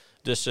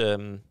 Dus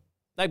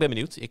ik ben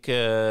benieuwd. Ik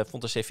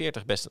vond de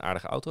C40 best een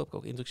aardige auto. Heb ik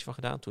ook introductie van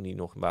gedaan toen hij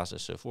nog een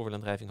basis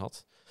voorwielaandrijving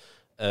had.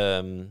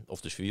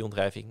 Of dus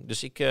vierwielaandrijving.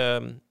 Dus ik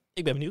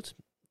ben benieuwd.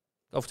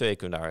 Over 2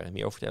 weken kunnen we daar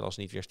meer over vertellen als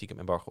er niet weer stiekem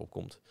embargo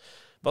opkomt.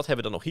 Wat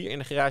hebben we dan nog hier in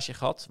de garage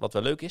gehad? Wat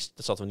wel leuk is,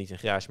 dat zat we niet in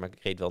de garage, maar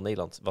ik reed wel in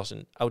Nederland, was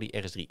een Audi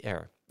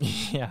RS3R.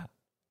 Ja.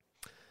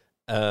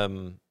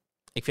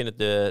 Ik vind het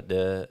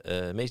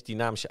de meest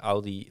dynamische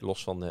Audi,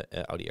 los van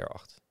de Audi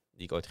R8,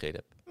 die ik ooit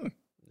gereden heb.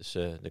 Dus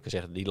dan kan je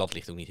zeggen, die lat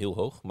ligt ook niet heel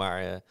hoog.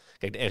 Maar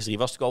kijk, de RS3 was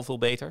natuurlijk al veel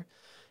beter.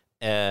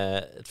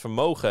 Het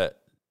vermogen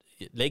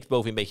leek het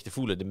boven een beetje te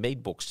voelen. De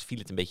meetbox viel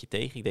het een beetje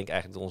tegen. Ik denk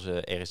eigenlijk dat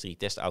onze RS3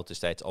 testauto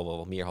destijds al wel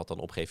wat meer had dan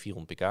opgegeven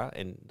 400 pk.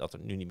 En dat er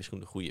nu niet misschien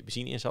de goede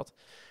benzine in zat.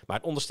 Maar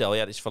het onderstel,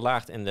 dat is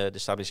verlaagd en de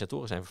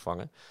stabilisatoren zijn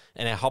vervangen.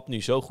 En hij hapt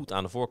nu zo goed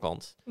aan de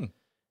voorkant.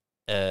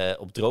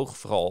 Op droog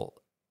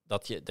vooral.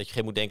 Dat je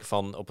geen moet denken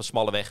van op een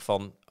smalle weg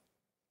van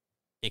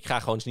ik ga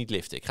gewoon eens niet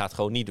liften. Ik ga het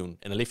gewoon niet doen.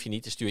 En dan lift je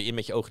niet, dan stuur je in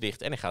met je ogen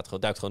dicht en dan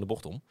duikt gewoon de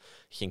bocht om.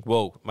 Je denkt,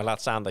 wow, maar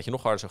laat staan dat je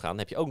nog harder zou gaan. Dan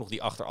heb je ook nog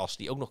die achteras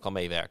die ook nog kan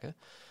meewerken.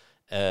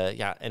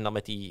 En dan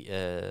met die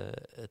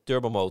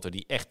turbomotor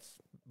die echt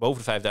boven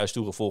de 5000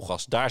 toeren vol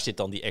gas, daar zit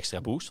dan die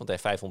extra boost, want hij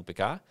heeft 500 pk.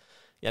 Ja,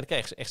 dan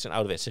krijg je echt zo'n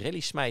ouderwetse rally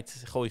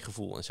smijt, gooi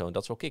gevoel en zo. En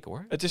dat is wel kick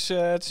hoor. Het is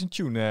een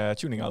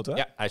tuning auto, hè?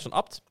 Ja, hij is van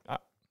Abt.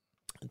 Ja.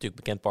 Natuurlijk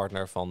bekend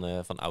partner van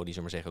Audi,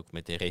 zullen maar zeggen, ook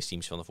met de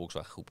raceteams van de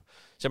Volkswagen groep. Ze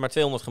hebben maar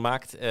 200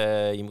 gemaakt.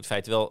 Je moet in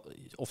feite wel,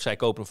 of zij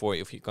kopen hem voor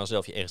je, of je kan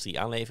zelf je RS3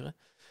 aanleveren.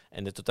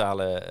 En de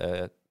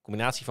totale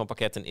combinatie van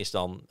pakketten is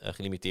dan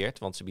gelimiteerd,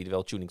 want ze bieden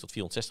wel tuning tot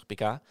 460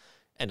 pk.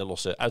 En de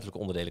losse uiterlijke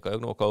onderdelen kan je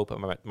ook nog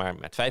kopen. Maar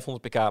met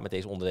 500 pk met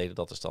deze onderdelen,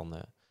 dat is dan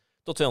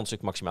tot 200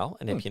 stuk maximaal.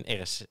 En dan heb je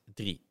een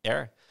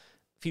RS3R.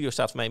 Video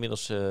staat voor mij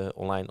inmiddels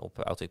online op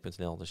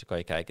autoweek.nl, dus dan kan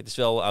je kijken. Het is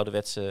wel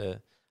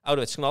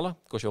ouderwets knallen.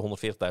 Kost je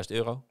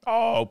 €140.000.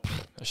 Oh,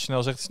 als je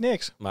snel zegt, is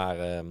niks.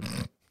 Maar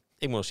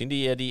ik moet nog zien,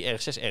 die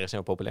RS6R's zijn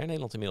wel populair in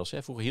Nederland inmiddels.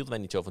 Hè. Vroeger hielden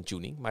wij niet zo van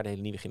tuning, maar de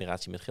hele nieuwe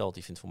generatie met geld,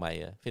 die vindt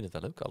het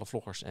wel leuk. Alle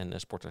vloggers en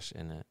sporters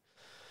en...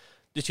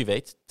 Dus je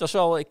weet, het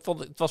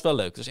was wel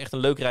leuk. Het is echt een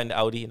leuk rijdende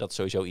Audi. En dat is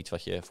sowieso iets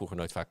wat je vroeger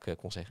nooit vaak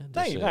kon zeggen.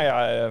 Dus,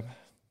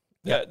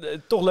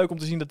 toch leuk om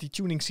te zien dat die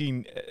tuning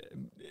scene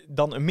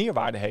dan een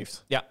meerwaarde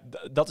heeft. Ja.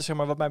 Dat is zeg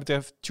maar wat mij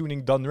betreft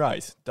tuning done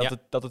right.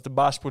 Dat het de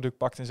basisproduct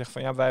pakt en zegt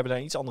van wij hebben daar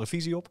een iets andere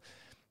visie op.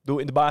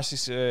 In de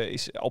basis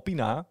is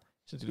Alpina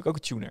is natuurlijk ook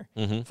een tuner.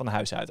 Van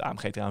huis uit,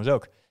 AMG trouwens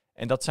ook.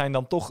 En dat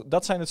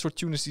zijn het soort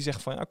tuners die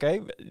zeggen van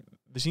oké,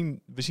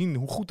 we zien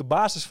hoe goed de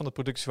basis van het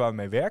product is waar we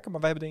mee werken, maar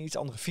wij hebben er een iets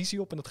andere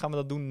visie op en dat gaan we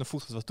dan doen en dan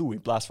voegt het wat toe.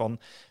 In plaats van,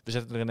 we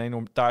zetten er een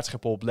enorm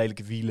taartschep op,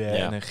 lelijke wielen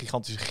en een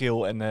gigantische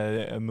grill en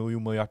een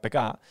miljard pk.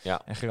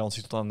 Ja. En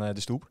garantie tot aan de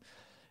stoep.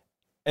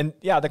 En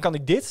dan kan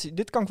ik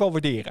dit kan ik wel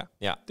waarderen.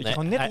 Ja, dat je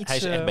gewoon net iets, hij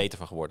is er echt beter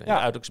van geworden. Ja.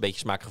 De auto is een beetje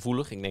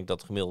smaakgevoelig. Ik denk dat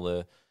de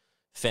gemiddelde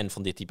fan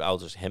van dit type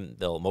auto's hem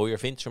wel mooier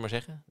vindt, zullen we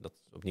maar zeggen. Dat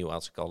opnieuw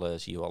als ik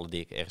zie hoe alle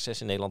dikke RS6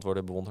 in Nederland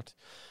worden bewonderd.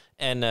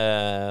 En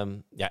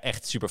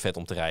echt super vet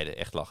om te rijden.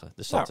 Echt lachen.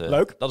 Dus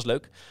leuk. Dat is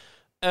leuk.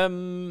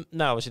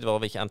 We zitten wel een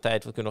beetje aan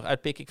tijd. We kunnen nog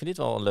uitpikken. Ik vind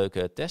dit wel een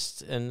leuke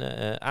test. Een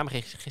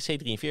AMG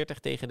C43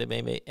 tegen de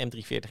BMW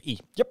M340i.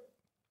 Yep.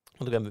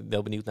 Want ik ben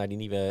wel benieuwd naar die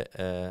nieuwe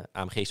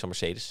AMG's van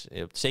Mercedes.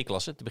 Op de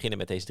C-klasse, te beginnen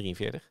met deze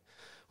 43.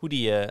 Hoe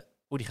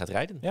die gaat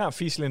rijden. Ja,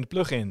 een 4-cilinder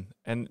plug-in.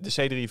 En de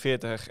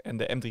C43 en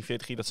de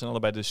M340i, dat zijn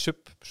allebei de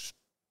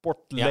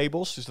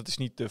subsport-labels. Ja. Dus dat is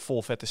niet de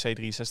vol vette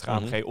C63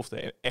 AMG of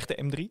de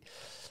echte M3.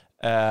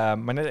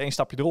 Maar net één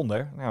stapje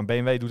eronder. Nou,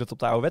 BMW doet dat op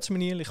de ouderwetse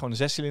manier. Ligt gewoon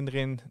een 6-cilinder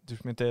in.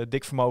 Dus met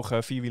dik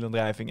vermogen,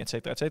 vierwielaandrijving, et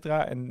cetera, et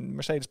cetera. En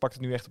Mercedes pakt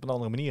het nu echt op een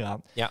andere manier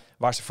aan. Ja.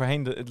 Waar ze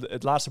voorheen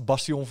het laatste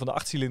bastion van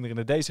de 8-cilinder in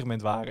het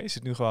D-segment waren, is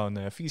het nu gewoon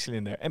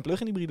 4-cilinder en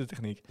plug-in hybride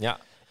techniek. Ja.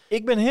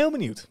 Ik ben heel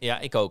benieuwd. Ja,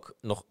 ik ook.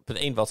 Nog punt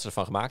 1 wat ze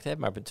ervan gemaakt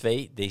hebben. Maar punt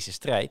 2, deze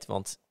strijd.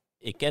 Want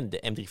ik ken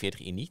de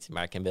M340i niet,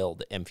 maar ik ken wel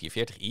de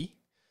M440i.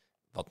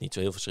 Wat niet zo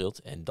heel verschilt.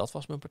 En dat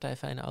was mijn partij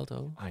fijne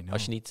auto.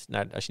 Als je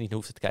niet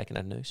hoeft te kijken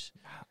naar de neus.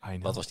 Ja,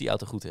 wat was die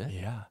auto goed, hè?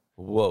 Ja.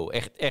 Wow,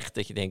 echt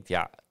dat je denkt,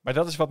 ja. Maar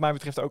dat is wat mij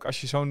betreft ook,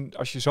 als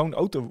je zo'n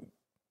auto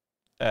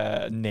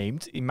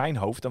neemt, in mijn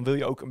hoofd, dan wil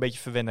je ook een beetje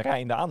verwennerij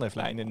in de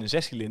aandrijflijn. En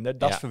een 6-cilinder,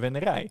 dat is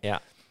verwennerij.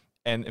 Ja.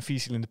 En een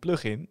 4-cilinder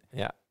plug-in.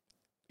 Ja.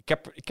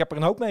 Ik heb er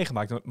een hoop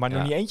meegemaakt, maar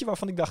nog niet eentje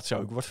waarvan ik dacht,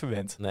 zo, ik word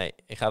verwend. Nee,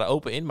 ik ga er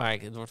open in, maar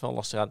het wordt wel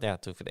lastig aan. Ja,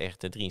 toen voor de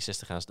echte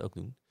 63 gaan ze het ook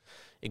doen.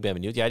 Ik ben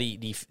benieuwd. Ja,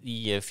 die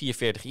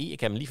 440i, ik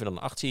heb hem liever dan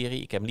de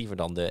 8-serie. Ik heb hem liever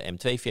dan de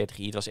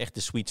M240i. Het was echt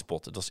de sweet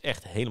spot. Het was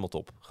echt helemaal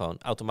top. Gewoon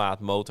automaat,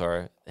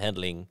 motor,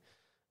 handling,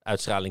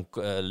 uitstraling,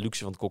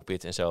 luxe van het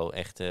cockpit en zo.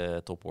 Echt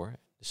top hoor.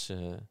 Dus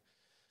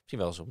misschien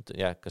wel eens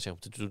ik kan zeggen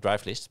op de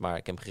to-drive list, maar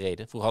ik heb hem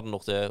gereden. Vroeger hadden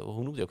we nog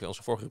hoe noemde je ook weer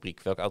onze vorige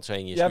rubriek? Welke auto's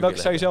zijn je? Ja, welke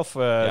zou je zelf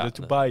de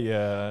to-buy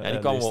ja, die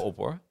kwam wel op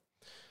hoor.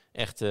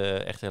 Echt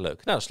heel leuk. Nou,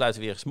 dan sluiten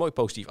we weer eens mooi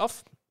positief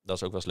af. Dat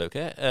is ook wel eens leuk,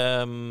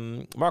 hè?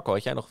 Marco,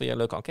 had jij nog weer een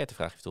leuke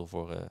enquêtevraag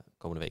voor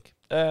komende week?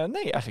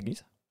 Nee, eigenlijk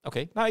niet.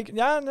 Oké. Nou,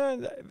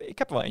 ik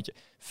heb er wel eentje.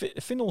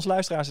 Vinden onze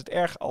luisteraars het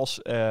erg als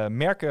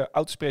merken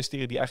auto's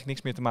presenteren die eigenlijk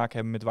niks meer te maken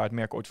hebben met waar het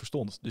merk ooit voor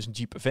stond? Dus een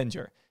Jeep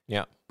Avenger.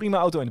 Ja. Prima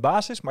auto in de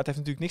basis, maar het heeft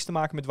natuurlijk niks te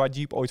maken met waar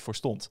Jeep ooit voor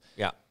stond.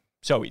 Ja.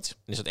 Zoiets.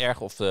 Is dat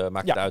erg of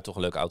maakt het uit toch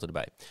een leuke auto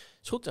erbij?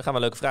 Is goed, daar gaan we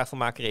een leuke vraag van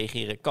maken.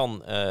 Reageren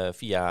kan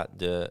via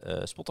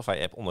de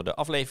Spotify-app onder de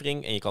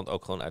aflevering. En je kan het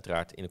ook gewoon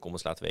uiteraard in de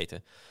comments laten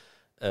weten.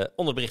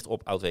 Onder bericht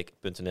op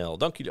outweek.nl.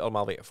 Dank jullie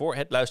allemaal weer voor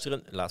het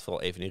luisteren. Laat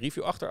vooral even een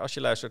review achter als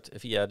je luistert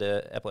via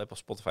de Apple of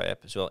Spotify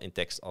app. Zowel in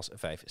tekst als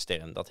 5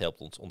 sterren. Dat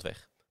helpt ons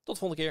ontweg. Tot de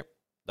volgende keer.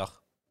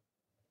 Dag.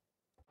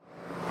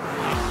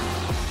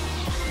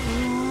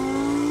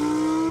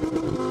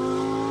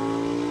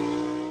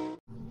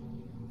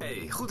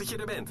 Hey, goed dat je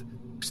er bent.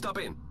 Stap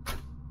in.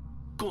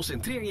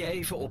 Concentreer je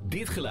even op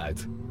dit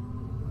geluid.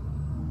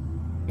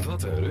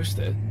 Wat een rust,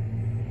 hè?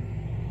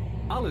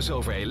 Alles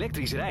over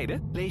elektrisch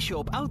rijden lees je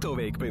op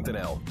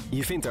autoweek.nl.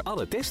 Je vindt er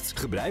alle tests,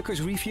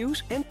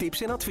 gebruikersreviews en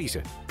tips en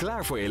adviezen.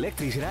 Klaar voor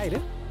elektrisch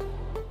rijden?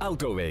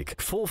 Autoweek,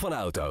 vol van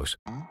auto's.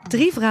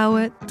 3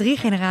 vrouwen, 3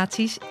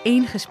 generaties,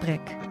 1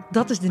 gesprek.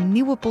 Dat is de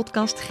nieuwe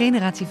podcast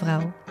Generatie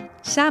Vrouw.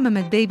 Samen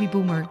met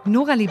babyboomer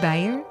Noralie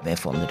Beijer. Wij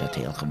vonden dat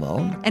heel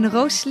gewoon. En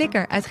Roos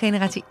Slikker uit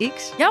Generatie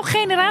X. Jouw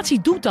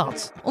generatie doet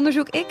dat.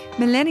 Onderzoek ik,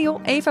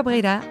 millennial Eva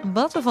Breda,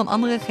 wat we van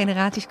andere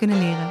generaties kunnen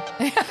leren.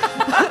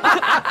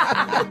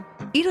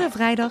 Iedere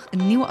vrijdag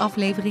een nieuwe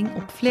aflevering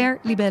op Flair,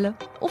 Libelle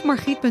of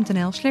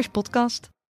margriet.nl/podcast.